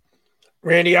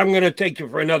 Randy, I'm going to take you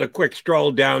for another quick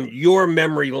stroll down your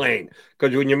memory lane,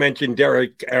 because when you mentioned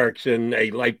Derek Erickson, a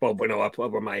light bulb went off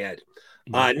over my head.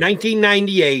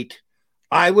 1998,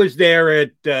 I was there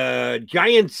at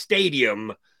Giants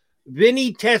Stadium.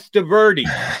 Vinny Testaverde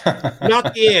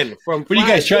snuck in from. What are you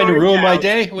guys trying to ruin my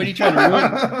day? What are you trying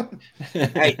to ruin?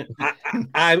 Hey,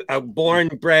 I'm a born,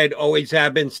 bred, always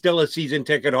have been, still a season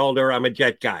ticket holder. I'm a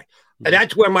Jet guy.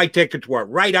 That's where my tickets were,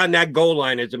 right on that goal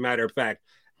line, as a matter of fact.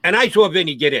 And I saw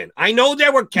Vinny get in. I know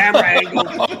there were camera angles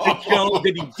that showed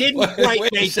that he didn't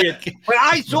quite make it, but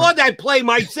I saw that play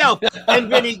myself, and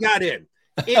Vinny got in.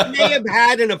 It may have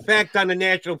had an effect on the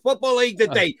National Football League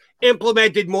that they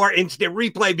implemented more instant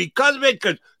replay because of it,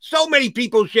 because so many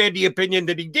people shared the opinion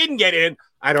that he didn't get in.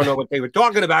 I don't know what they were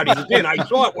talking about. He was in. I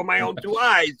saw it with my own 2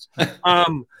 eyes.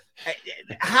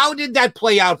 How did that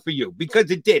play out for you?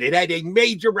 Because it did. It had a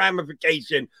major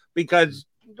ramification because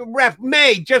the ref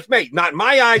just may, not in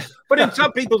my eyes, but in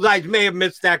some people's eyes, may have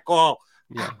missed that call.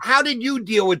 Yeah. How did you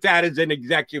deal with that as an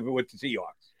executive with the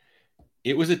Seahawks?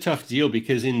 It was a tough deal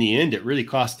because in the end, it really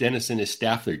cost Dennis and his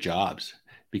staff their jobs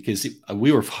because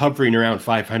we were hovering around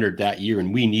 500 that year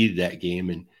and we needed that game.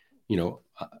 And, you know,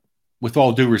 with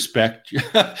all due respect,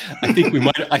 I think we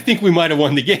might have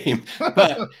won the game,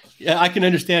 but I can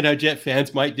understand how Jet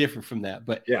fans might differ from that.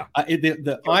 But yeah,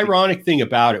 the ironic thing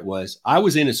about it was I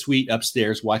was in a suite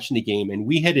upstairs watching the game and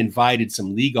we had invited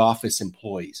some league office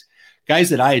employees, guys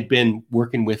that I had been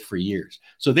working with for years.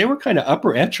 So they were kind of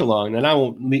upper echelon, and I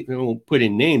won't put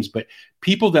in names, but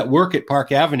people that work at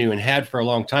Park Avenue and had for a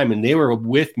long time, and they were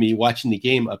with me watching the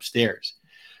game upstairs.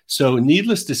 So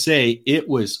needless to say, it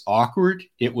was awkward.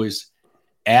 It was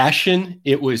ashen.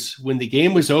 It was when the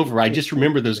game was over. I just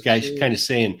remember those guys kind of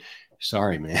saying,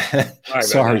 "Sorry, man,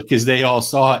 sorry," because they all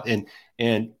saw it,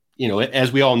 and you know,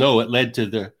 as we all know, it led to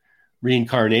the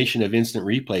reincarnation of instant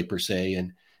replay per se,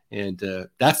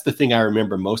 and that's the thing I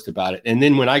remember most about it. And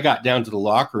then when I got down to the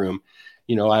locker room,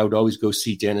 you know, I would always go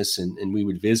see Dennis and we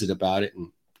would visit about it.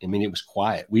 And I mean, it was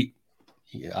quiet.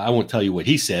 I won't tell you what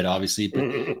he said, obviously, but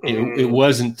it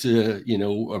wasn't, you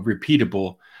know, a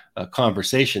repeatable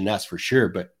conversation, that's for sure.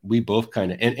 But we both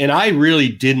kind of, and I really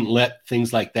didn't let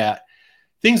things like that,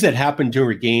 things that happen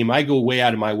during a game, I go way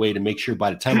out of my way to make sure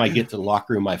by the time I get to the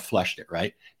locker room, I flushed it,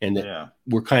 right? And that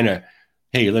we're kind of,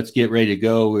 hey, let's get ready to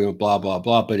go, blah, blah,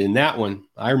 blah. But in that one,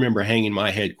 I remember hanging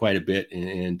my head quite a bit.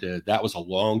 And that was a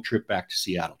long trip back to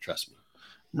Seattle, trust me.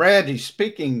 Randy,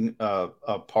 speaking of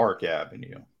Park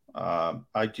Avenue,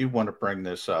 I do want to bring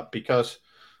this up because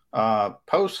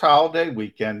post-holiday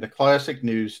weekend, the classic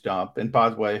news dump, and by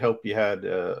the way, I hope you had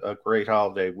a great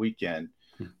holiday weekend.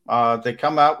 They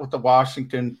come out with the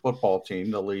Washington football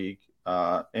team, the league,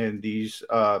 and these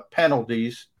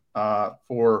penalties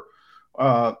for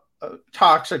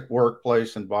toxic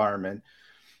workplace environment.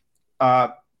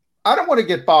 I don't want to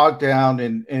get bogged down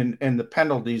in the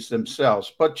penalties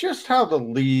themselves, but just how the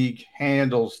league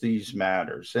handles these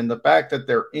matters and the fact that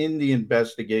they're in the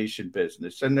investigation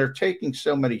business and they're taking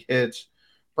so many hits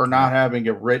for not having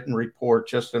a written report,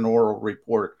 just an oral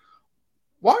report.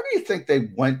 Why do you think they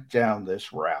went down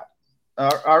this route?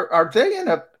 Are they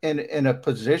in a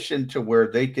position to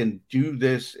where they can do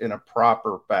this in a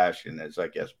proper fashion? Is I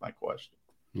guess my question.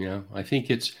 Yeah, I think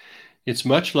it's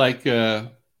much like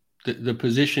the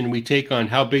position we take on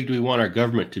how big do we want our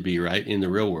government to be, right, in the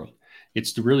real world.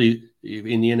 It's really,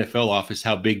 in the NFL office,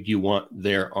 how big do you want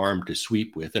their arm to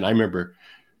sweep with? And I remember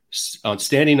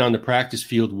standing on the practice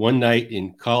field one night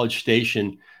in College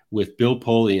Station with Bill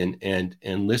Polian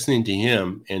and listening to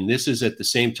him. And this is at the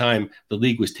same time the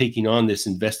league was taking on this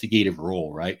investigative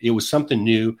role, right? It was something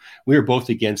new. We were both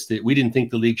against it. We didn't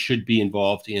think the league should be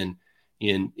involved in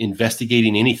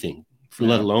investigating anything,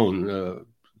 let alone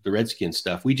the Redskins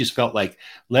stuff. We just felt like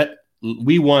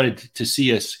we wanted to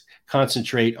see us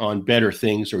concentrate on better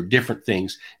things or different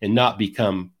things and not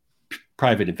become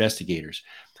private investigators.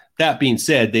 That being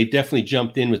said, they've definitely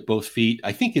jumped in with both feet.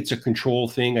 I think it's a control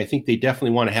thing. I think they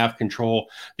definitely want to have control.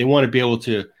 They want to be able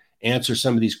to answer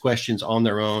some of these questions on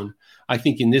their own. I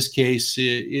think in this case,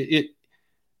 I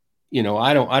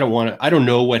don't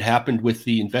know what happened with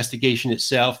the investigation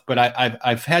itself, but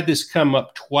I've had this come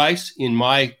up twice in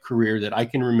my career that I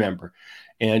can remember.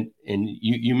 And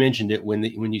you mentioned it when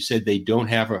you said they don't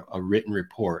have a written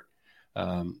report.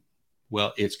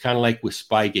 Well, it's kind of like with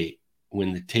Spygate.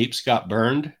 When the tapes got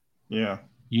burned,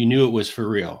 you knew it was for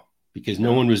real because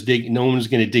no one was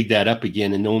going to dig that up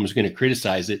again, and no one was going to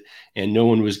criticize it, and no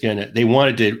one was going to. They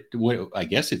wanted to. I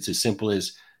guess it's as simple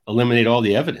as eliminate all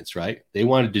the evidence, right? They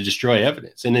wanted to destroy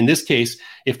evidence, and in this case,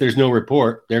 if there's no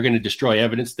report, they're going to destroy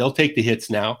evidence. They'll take the hits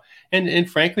now, and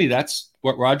frankly, that's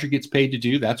what Roger gets paid to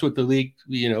do. That's what the league,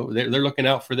 they're looking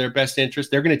out for their best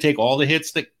interest. They're going to take all the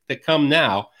hits that come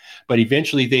now, but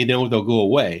eventually they know they'll go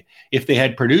away. If they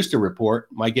had produced a report,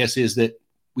 my guess is that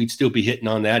we'd still be hitting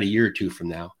on that a year or two from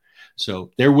now.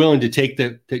 So they're willing to take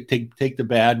the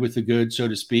bad with the good, so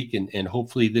to speak, and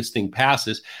hopefully this thing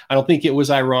passes. I don't think it was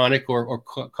ironic or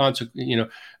I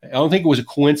don't think it was a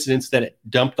coincidence that it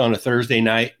dumped on a Thursday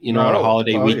night, on a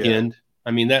holiday weekend. Yeah.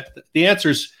 I mean, that the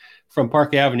answers from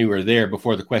Park Avenue are there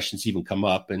before the questions even come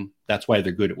up, and that's why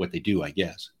they're good at what they do, I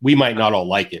guess. We might not all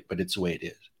like it, but it's the way it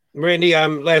is. Randy,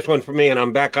 last one for me, and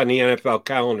I'm back on the NFL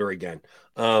calendar again.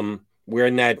 We're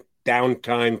in that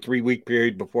downtime 3-week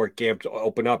period before camps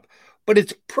open up, but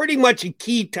it's pretty much a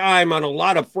key time on a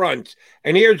lot of fronts.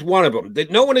 And here's one of them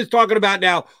that no one is talking about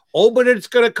now. Oh, but it's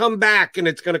going to come back, and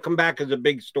it's going to come back as a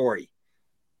big story.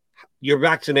 your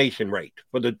vaccination rate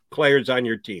for the players on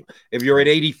your team. If you're at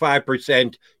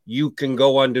 85%, you can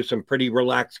go under some pretty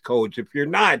relaxed codes. If you're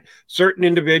not, certain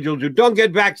individuals who don't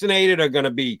get vaccinated are going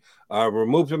to be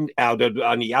removed from out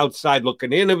on the outside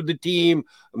looking in of the team,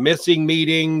 missing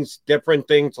meetings, different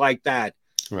things like that.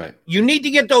 Right. You need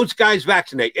to get those guys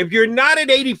vaccinated. If you're not at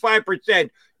 85%,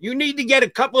 you need to get a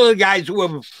couple of guys who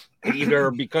have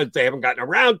either because they haven't gotten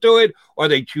around to it, or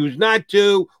they choose not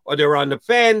to, or they're on the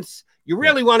fence. You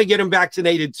really want to get them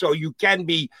vaccinated so you can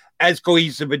be as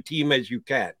cohesive a team as you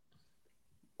can.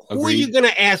 Agreed. Who are you going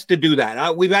to ask to do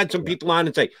that? We've had some people on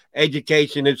and say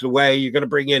education is the way. You're going to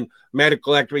bring in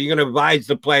medical experts. You're going to advise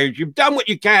the players. You've done what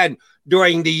you can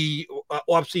during the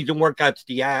off-season workouts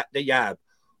that you have.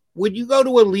 Would you go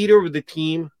to a leader of the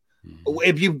team?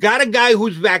 If you've got a guy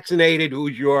who's vaccinated,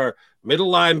 who's your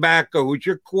middle linebacker, who's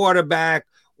your quarterback,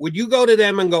 would you go to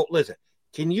them and go, listen,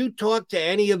 can you talk to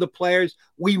any of the players?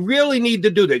 We really need to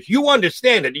do this. You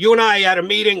understand it. You and I had a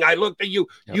meeting. I looked at you.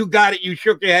 Yep. You got it. You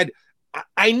shook your head.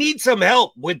 I need some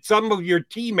help with some of your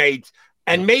teammates,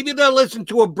 and maybe they'll listen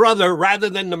to a brother rather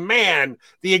than the man,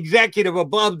 the executive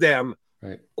above them.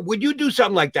 Right. Would you do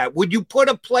something like that? Would you put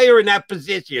a player in that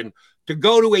position to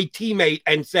go to a teammate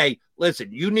and say, listen,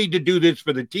 you need to do this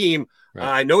for the team.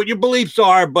 Right. I know what your beliefs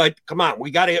are, but come on,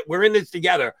 we're in this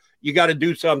together. You got to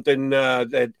do something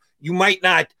that you might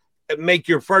not make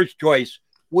your first choice.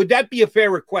 Would that be a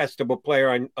fair request of a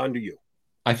player under you?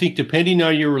 I think depending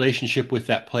on your relationship with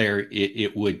that player,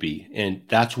 it would be. And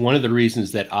that's one of the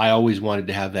reasons that I always wanted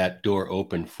to have that door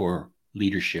open for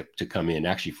leadership to come in,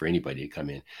 actually for anybody to come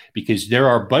in, because there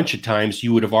are a bunch of times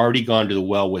you would have already gone to the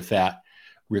well with that,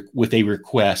 with a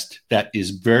request that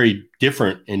is very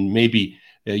different. And maybe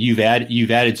you've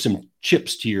added some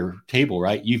chips to your table,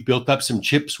 right? You've built up some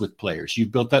chips with players.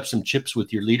 You've built up some chips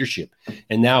with your leadership.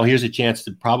 And now here's a chance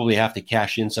to probably have to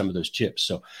cash in some of those chips.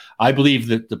 So I believe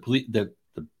that the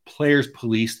players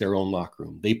police their own locker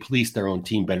room. They police their own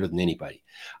team better than anybody.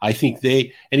 I think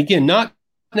and again, not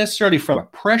necessarily from a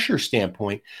pressure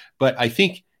standpoint, but I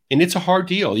think, and it's a hard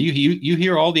deal. You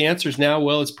hear all the answers now.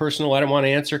 Well, it's personal. I don't want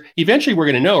to answer. Eventually we're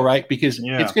going to know, right? Because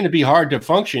it's going to be hard to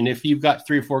function if you've got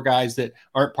 3 or 4 guys that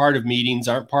aren't part of meetings,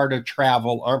 aren't part of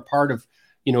travel, aren't part of,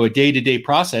 a day-to-day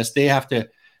process. They have to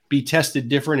be tested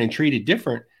different and treated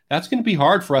different. That's going to be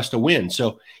hard for us to win.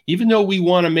 So even though we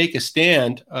want to make a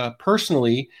stand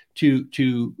personally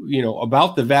to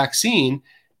about the vaccine,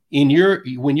 when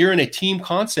you're in a team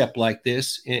concept like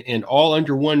this and all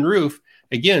under one roof,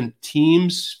 again,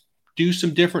 teams do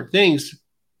some different things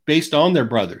based on their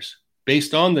brothers,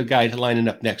 based on the guy lining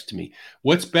up next to me.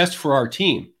 What's best for our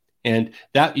team? And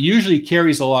that usually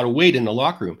carries a lot of weight in the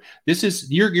locker room. This is,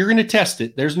 you're going to test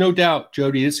it. There's no doubt,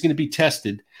 Jody, it's going to be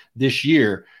tested this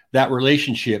year, that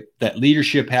relationship that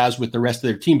leadership has with the rest of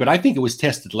their team. But I think it was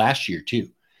tested last year too.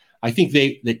 I think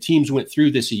the teams went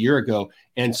through this a year ago,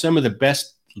 and some of the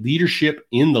best leadership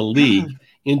in the league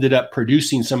ended up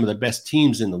producing some of the best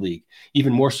teams in the league,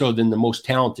 even more so than the most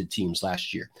talented teams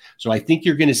last year. So I think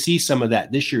you're going to see some of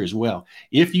that this year as well.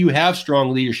 If you have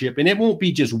strong leadership, and it won't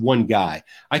be just one guy,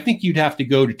 I think you'd have to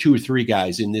go to 2 or 3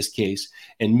 guys in this case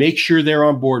and make sure they're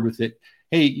on board with it.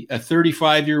 Hey, a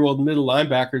 35-year-old middle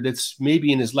linebacker that's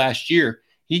maybe in his last year,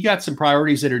 he got some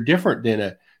priorities that are different than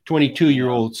a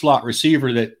 22-year-old slot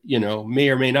receiver that, may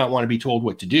or may not want to be told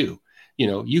what to do.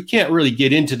 You can't really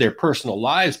get into their personal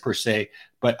lives per se,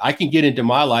 but I can get into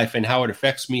my life and how it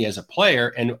affects me as a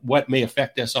player and what may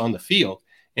affect us on the field.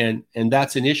 And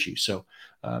that's an issue. So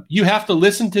you have to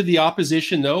listen to the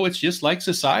opposition, though. It's just like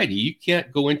society. You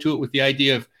can't go into it with the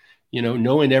idea of,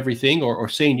 knowing everything or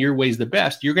saying your way's the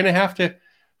best. You're going to have to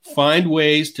find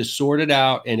ways to sort it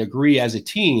out and agree as a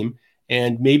team.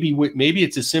 And maybe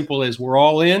it's as simple as we're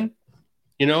all in,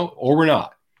 or we're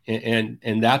not.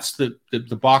 And that's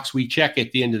the box we check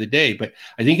at the end of the day. But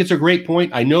I think it's a great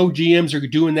point. I know GMs are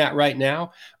doing that right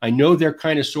now. I know they're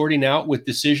kind of sorting out with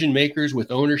decision makers,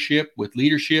 with ownership, with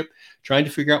leadership, trying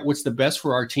to figure out what's the best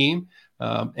for our team.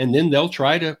 And then they'll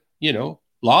try to,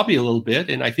 lobby a little bit.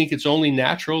 And I think it's only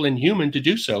natural and human to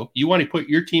do so. You want to put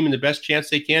your team in the best chance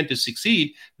they can to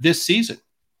succeed this season.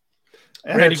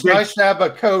 And it's nice to have a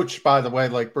coach, by the way,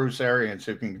 like Bruce Arians,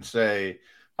 who can say,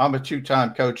 I'm a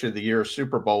 2-time coach of the year,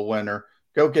 Super Bowl winner.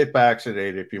 Go get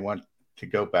vaccinated if you want to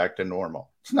go back to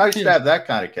normal. It's nice to have that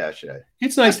kind of cachet.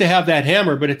 It's nice to have that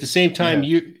hammer, but at the same time,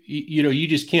 you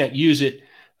just can't use it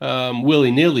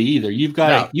willy-nilly either. You've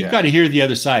got to hear the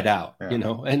other side out,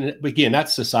 and again,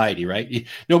 that's society, right?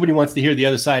 Nobody wants to hear the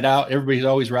other side out. Everybody's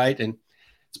always right. And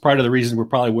it's part of the reason we're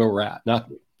probably where we're at.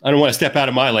 Not I don't want to step out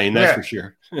of my lane, that's for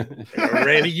sure.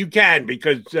 Randy, you can,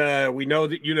 because we know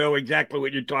that you know exactly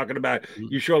what you're talking about.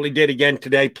 You surely did again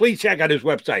today. Please check out his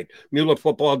website,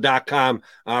 MuellerFootball.com.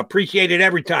 Appreciate it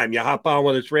every time you hop on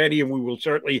with us, Randy, and we will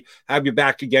certainly have you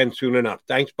back again soon enough.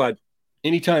 Thanks, bud.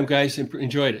 Anytime, guys.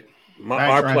 Enjoyed it.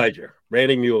 Our pleasure.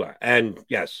 Randy Mueller. And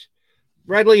yes,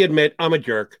 readily admit I'm a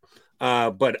jerk.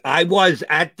 But I was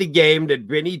at the game that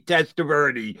Vinny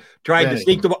Testaverde tried to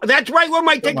sneak the ball. That's right where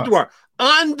my tickets were.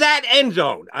 On that end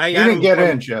zone. He didn't get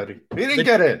in, Jody. He didn't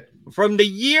get in. From the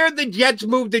year the Jets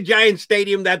moved to Giants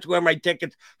Stadium, that's where my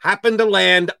tickets happened to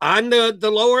land, on the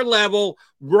lower level,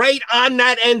 right on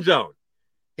that end zone.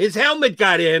 His helmet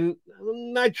got in.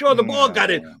 I'm not sure the ball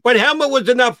got in, but helmet was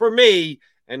enough for me.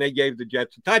 And they gave the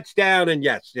Jets a touchdown. And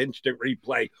yes, instant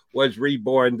replay was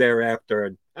reborn thereafter.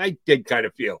 And I did kind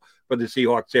of feel for the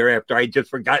Seahawks thereafter. I had just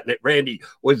forgotten that Randy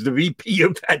was the VP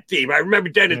of that team. I remember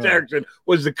Dennis Erickson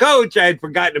was the coach. I had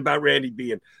forgotten about Randy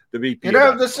being the VP. You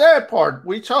know, the sad part,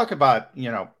 we talk about,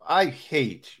 I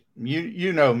hate,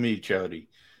 you know me, Jody,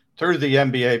 through the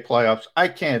NBA playoffs, I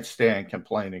can't stand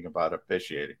complaining about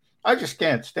officiating. I just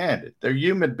can't stand it. They're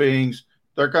human beings.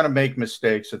 They're going to make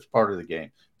mistakes. It's part of the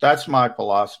game. That's my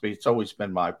philosophy. It's always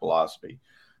been my philosophy.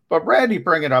 But Randy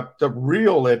bringing up the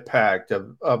real impact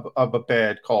of a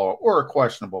bad call or a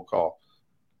questionable call.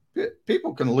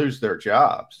 People can lose their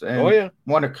jobs. And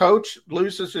when a coach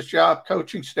loses his job,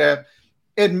 coaching staff,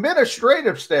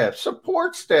 administrative staff,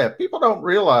 support staff, people don't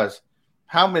realize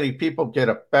how many people get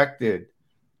affected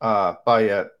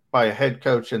by a head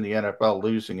coach in the NFL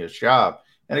losing his job.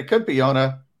 And it could be on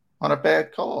a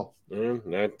bad call.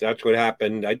 That's what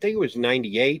happened. I think it was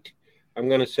 98, I'm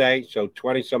going to say. So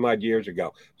 20-some-odd years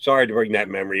ago. Sorry to bring that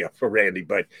memory up for Randy,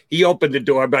 but he opened the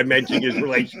door by mentioning his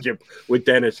relationship with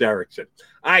Dennis Erickson.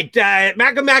 All right,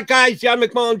 Mac and Mac guys, John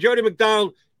McMullen, Jody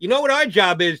McDonald. You know what our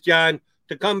job is, John?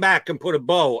 To come back and put a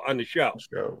bow on the show. Let's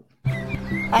go.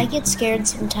 I get scared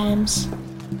sometimes.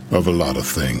 Of a lot of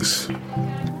things.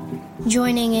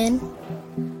 Joining in.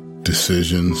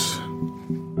 Decisions.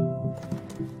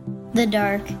 The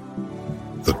dark.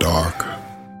 The dark.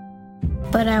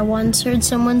 But I once heard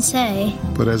someone say,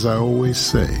 but as I always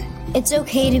say, it's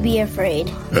okay to be afraid.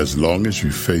 As long as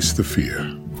you face the fear.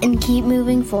 And keep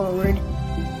moving forward.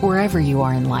 Wherever you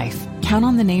are in life, count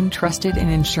on the name trusted in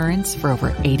insurance for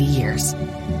over 80 years.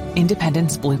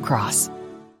 Independence Blue Cross.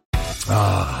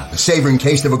 The savoring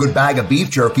taste of a good bag of beef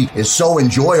jerky is so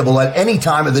enjoyable at any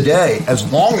time of the day,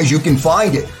 as long as you can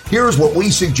find it. Here's what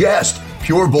we suggest.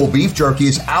 Pure Bull Beef Jerky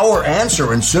is our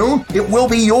answer, and soon it will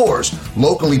be yours.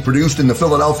 Locally produced in the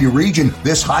Philadelphia region,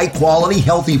 this high-quality,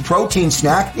 healthy protein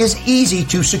snack is easy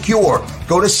to secure.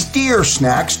 Go to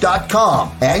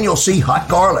steersnacks.com, and you'll see hot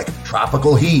garlic,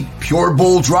 tropical heat, Pure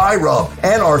Bull dry rub,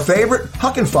 and our favorite,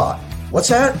 Huck and Fod. What's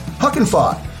that? Huck and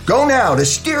Fod. Go now to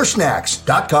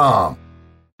steersnacks.com.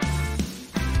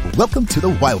 Welcome to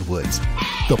the Wildwoods,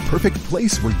 the perfect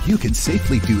place where you can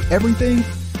safely do everything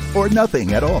or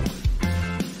nothing at all.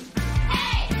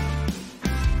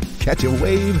 Catch a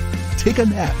wave, take a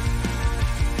nap,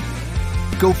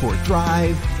 go for a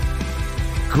drive,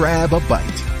 grab a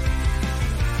bite.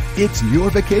 It's your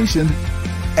vacation,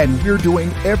 and we're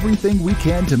doing everything we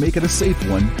can to make it a safe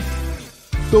one.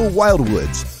 The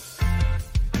Wildwoods.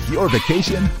 Your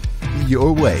vacation,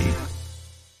 your way.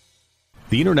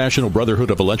 The International Brotherhood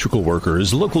of Electrical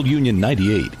Workers, Local Union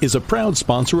 98, is a proud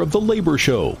sponsor of The Labor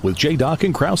Show with J. Doc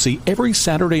and Krause every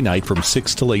Saturday night from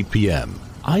 6 to 8 p.m.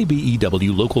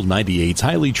 IBEW Local 98's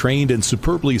highly trained and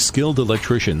superbly skilled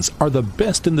electricians are the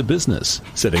best in the business,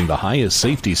 setting the highest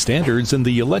safety standards in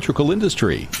the electrical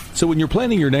industry. So when you're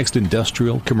planning your next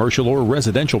industrial, commercial, or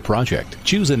residential project,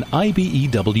 choose an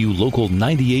IBEW Local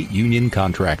 98 union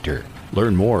contractor.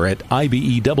 Learn more at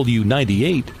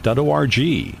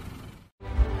IBEW98.org.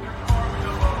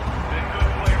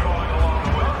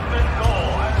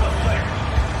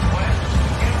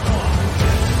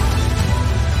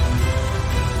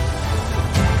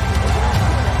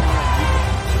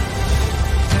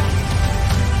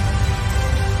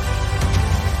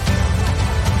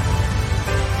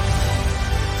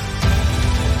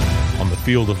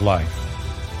 Field of life,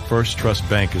 First Trust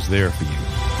Bank is there for you.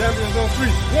 Champions on three.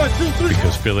 1, 2, 3.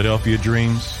 Because Philadelphia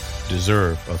dreams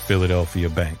deserve a Philadelphia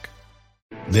bank.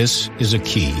 This is a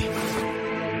key.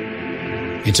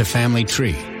 It's a family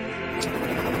tree.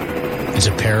 It's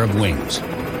a pair of wings.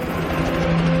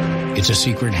 It's a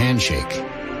secret handshake.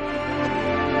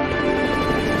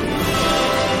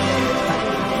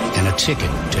 And a ticket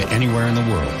to anywhere in the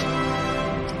world.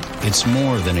 It's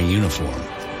more than a uniform.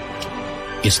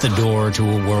 It's the door to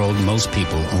a world most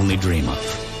people only dream of.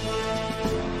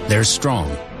 There's Strong,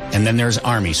 and then there's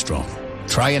Army Strong,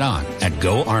 Try it on at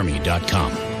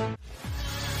GoArmy.com.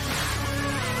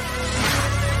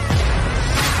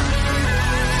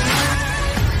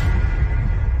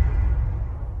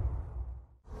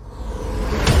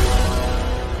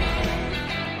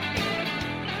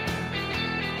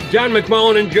 John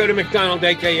McMullen and Jody McDonald,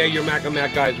 a.k.a. your Mac and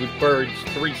Mac guys with Birds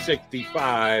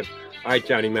 365. All right,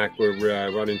 Johnny Mac, we're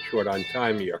running short on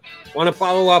time here. Want to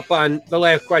follow up on the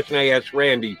last question I asked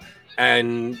Randy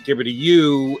and give it to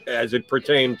you as it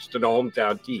pertains to the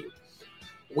hometown team.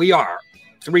 We are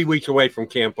 3 weeks away from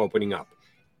camp opening up.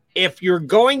 If you're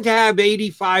going to have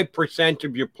 85%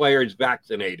 of your players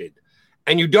vaccinated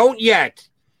and you don't yet,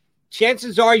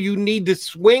 chances are you need to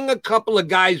swing a couple of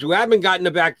guys who haven't gotten the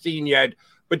vaccine yet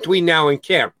between now and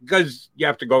camp, because you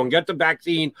have to go and get the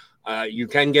vaccine. You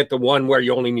can get the one where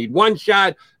you only need one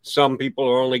shot. Some people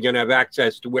are only going to have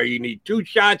access to where you need 2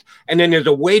 shots. And then there's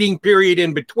a waiting period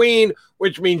in between,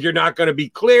 which means you're not going to be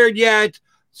cleared yet.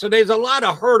 So there's a lot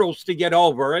of hurdles to get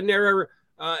over. And there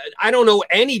are, I don't know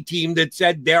any team that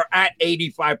said they're at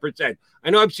 85%. I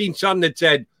know I've seen some that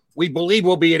said, we believe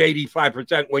we'll be at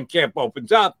 85% when camp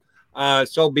opens up.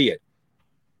 So be it.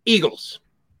 Eagles.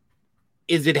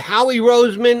 Is it Howie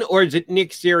Roseman or is it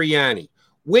Nick Sirianni?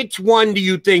 Which one do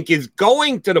you think is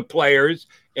going to the players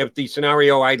if the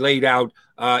scenario I laid out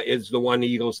is the one the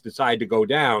Eagles decide to go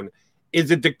down?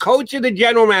 Is it the coach or the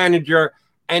general manager?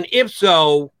 And if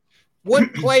so,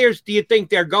 what players do you think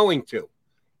they're going to?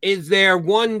 Is there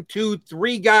 1, 2,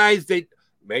 3 guys that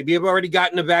maybe have already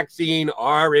gotten a vaccine,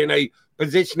 are in a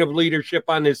position of leadership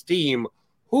on this team?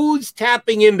 Who's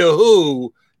tapping into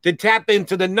who to tap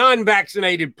into the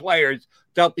non-vaccinated players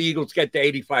to help the Eagles get to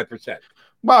 85%?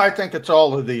 Well, I think it's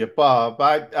all of the above.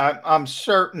 I'm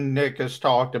certain Nick has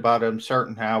talked about it. I'm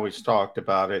certain Howie's talked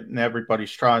about it. And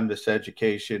everybody's trying this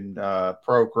education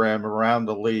program around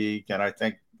the league. And I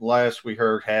think last we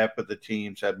heard half of the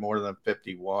teams had more than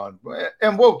 51.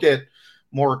 And we'll get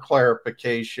more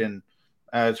clarification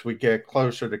as we get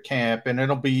closer to camp. And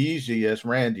it'll be easy, as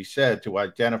Randy said, to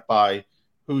identify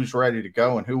who's ready to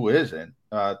go and who isn't.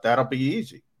 That'll be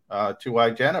easy to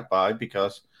identify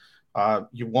because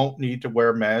you won't need to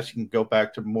wear masks. You can go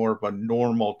back to more of a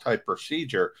normal type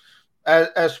procedure.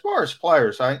 As far as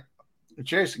players,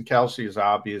 Jason Kelce is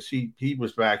obvious. He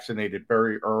was vaccinated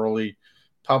very early,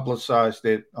 publicized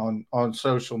it on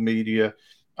social media.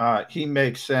 He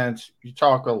makes sense. You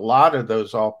talk a lot of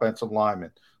those offensive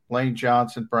linemen, Lane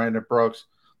Johnson, Brandon Brooks,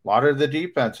 a lot of the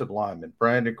defensive linemen,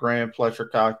 Brandon Graham, Fletcher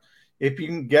Cox. If you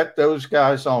can get those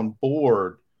guys on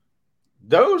board,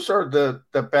 those are the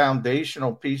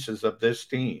foundational pieces of this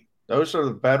team. Those are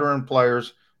the veteran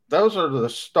players. Those are the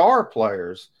star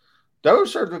players.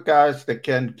 Those are the guys that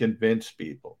can convince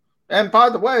people. And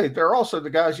by the way, they're also the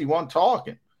guys you want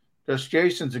talking, because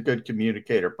Jason's a good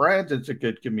communicator. Brandon's a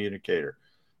good communicator.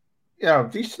 You know,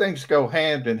 these things go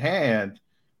hand in hand,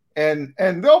 and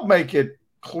they'll make it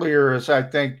clear, as I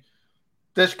think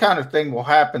this kind of thing will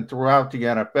happen throughout the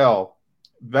NFL.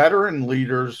 Veteran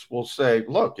leaders will say,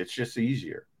 look, it's just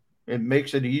easier. It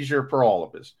makes it easier for all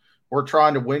of us. We're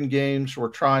trying to win games. We're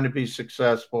trying to be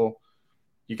successful.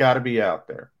 You got to be out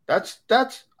there. That's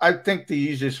I think, the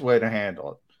easiest way to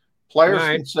handle it. Players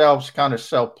themselves kind of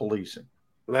self-policing.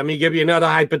 Let me give you another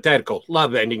hypothetical.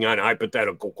 Love ending on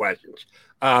hypothetical questions.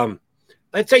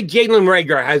 Let's say Jalen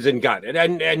Reagor hasn't got it.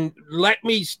 And let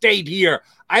me state here,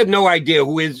 I have no idea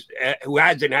who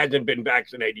hasn't been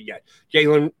vaccinated yet.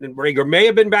 Jalen Reagor may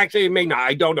have been vaccinated, may not.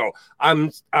 I don't know.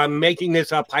 I'm making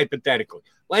this up hypothetically.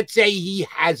 Let's say he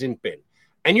hasn't been.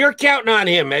 And you're counting on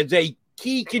him as a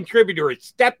key contributor, a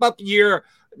step-up year,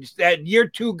 that year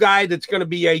 2 guy that's going to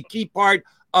be a key part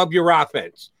of your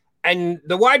offense. And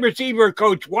the wide receiver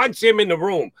coach wants him in the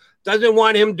room. Doesn't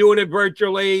want him doing it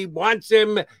virtually, wants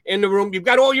him in the room. You've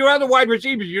got all your other wide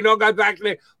receivers, got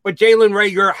vaccinated, but Jalen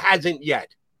Reagor hasn't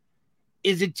yet.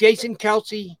 Is it Jason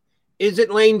Kelce? Is it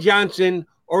Lane Johnson?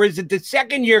 Or is it the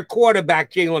second-year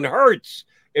quarterback, Jalen Hurts,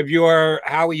 if you're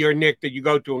Howie or Nick, that you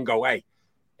go to and go, hey,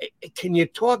 can you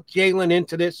talk Jalen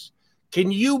into this? Can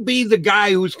you be the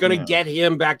guy who's going to get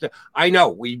him back to – I know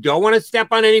we don't want to step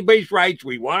on anybody's rights.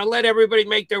 We want to let everybody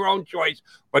make their own choice.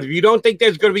 But if you don't think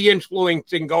there's going to be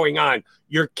influencing going on,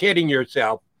 you're kidding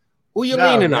yourself. Who are you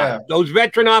leaning on? Those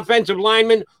veteran offensive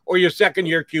linemen or your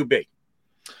second-year QB?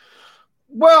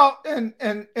 Well, in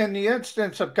the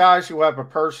instance of guys who have a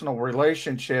personal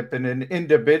relationship, in an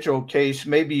individual case,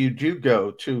 maybe you do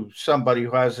go to somebody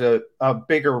who has a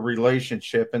bigger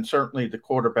relationship, and certainly the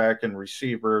quarterback and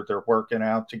receiver, they're working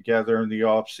out together in the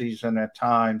offseason at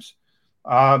times.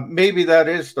 Maybe that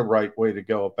is the right way to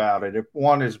go about it. If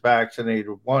one is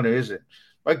vaccinated, one isn't.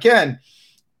 Again,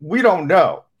 we don't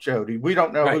know. Jody. We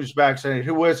don't know Right. who's vaccinated,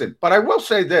 who isn't. But I will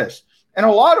say this. In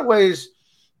a lot of ways,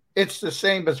 it's the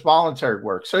same as voluntary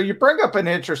work. So you bring up an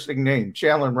interesting name,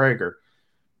 Jalen Reagor,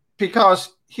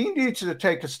 because he needs to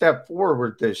take a step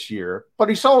forward this year, but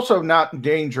he's also not in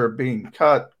danger of being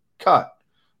cut.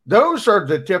 Those are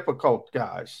the difficult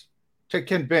guys to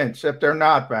convince if they're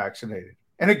not vaccinated.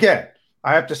 And again,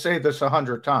 I have to say this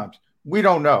 100 times. We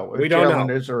don't know if We don't Jalen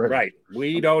know. is or isn't. Right.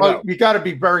 We don't know. You got to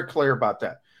be very clear about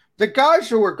that. The guys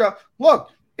who are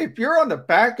look, if you're on the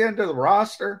back end of the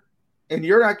roster and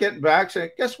you're not getting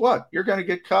vaccinated, guess what? You're going to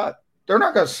get cut. They're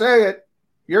not going to say it.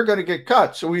 You're going to get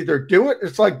cut. So either do it.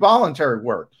 It's like voluntary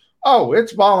work. Oh,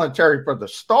 it's voluntary for the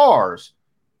stars.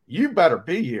 You better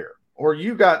be here or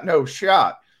you got no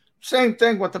shot. Same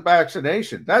thing with the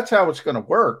vaccination. That's how it's going to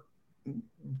work.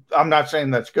 I'm not saying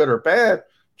that's good or bad.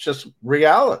 It's just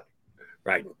reality.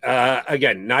 Right.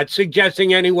 Again, not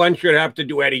suggesting anyone should have to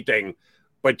do anything,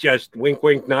 but just wink,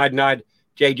 wink, nod, nod.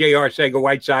 JJ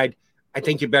Arcega-Whiteside, I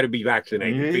think you better be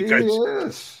vaccinated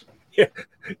because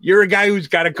you're a guy who's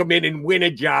got to come in and win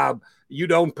a job. You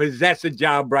don't possess a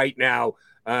job right now.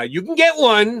 You can get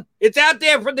one. It's out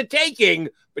there for the taking,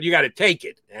 but you got to take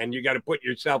it, and you got to put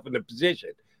yourself in the position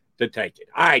to take it.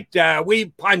 All right, we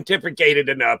pontificated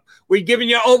enough. We've given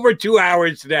you over 2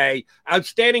 hours today.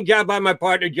 Outstanding job by my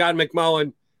partner, John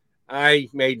McMullen. I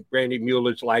made Randy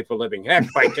Mueller's life a living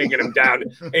heck by taking him down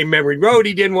a memory road.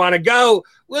 He didn't want to go.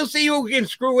 We'll see who can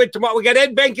screw it tomorrow. We got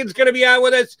Ed Benkin's going to be on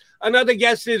with us, another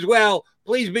guest as well.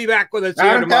 Please be back with us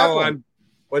here tomorrow.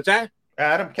 What's that?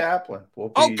 Adam Kaplan. Will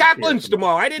be Kaplan's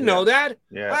tomorrow. I didn't know that.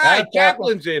 Yeah. All right,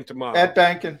 Kaplan's in tomorrow. Ed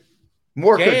Benkin.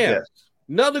 More good guests.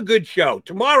 Another good show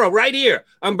tomorrow right here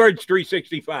on Birds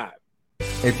 365.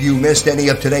 If you missed any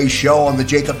of today's show on the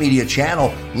Jacob Media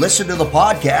channel, listen to the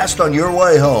podcast on your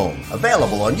way home.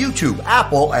 Available on YouTube,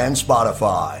 Apple, and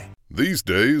Spotify. These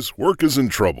days, work is in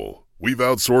trouble. We've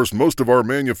outsourced most of our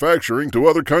manufacturing to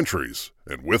other countries.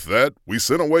 And with that, we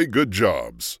sent away good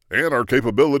jobs and our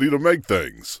capability to make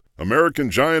things. American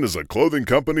Giant is a clothing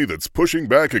company that's pushing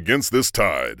back against this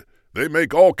tide. They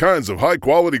make all kinds of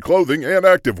high-quality clothing and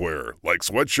activewear, like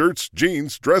sweatshirts,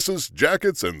 jeans, dresses,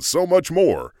 jackets, and so much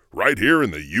more, right here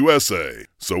in the USA.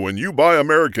 So when you buy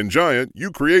American Giant,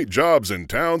 you create jobs in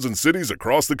towns and cities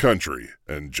across the country.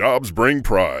 And jobs bring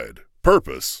pride,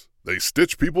 purpose. They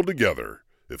stitch people together.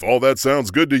 If all that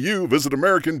sounds good to you, visit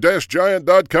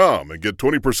American-Giant.com and get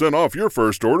 20% off your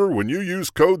first order when you use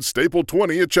code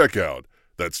STAPLE20 at checkout.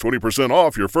 That's 20%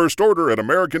 off your first order at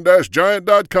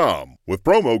American-Giant.com with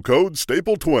promo code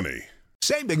STAPLE20.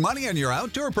 Save big money on your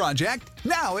outdoor project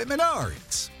now at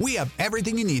Menards. We have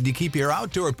everything you need to keep your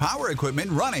outdoor power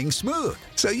equipment running smooth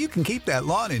so you can keep that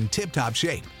lawn in tip-top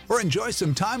shape or enjoy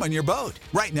some time on your boat.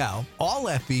 Right now, all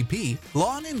FVP,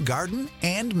 lawn and garden,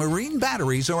 and marine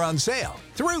batteries are on sale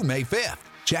through May 5th.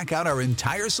 Check out our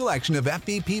entire selection of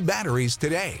FVP batteries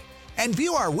today and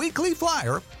view our weekly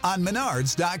flyer on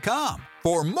Menards.com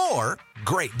for more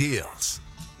great deals.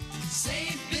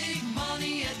 Save big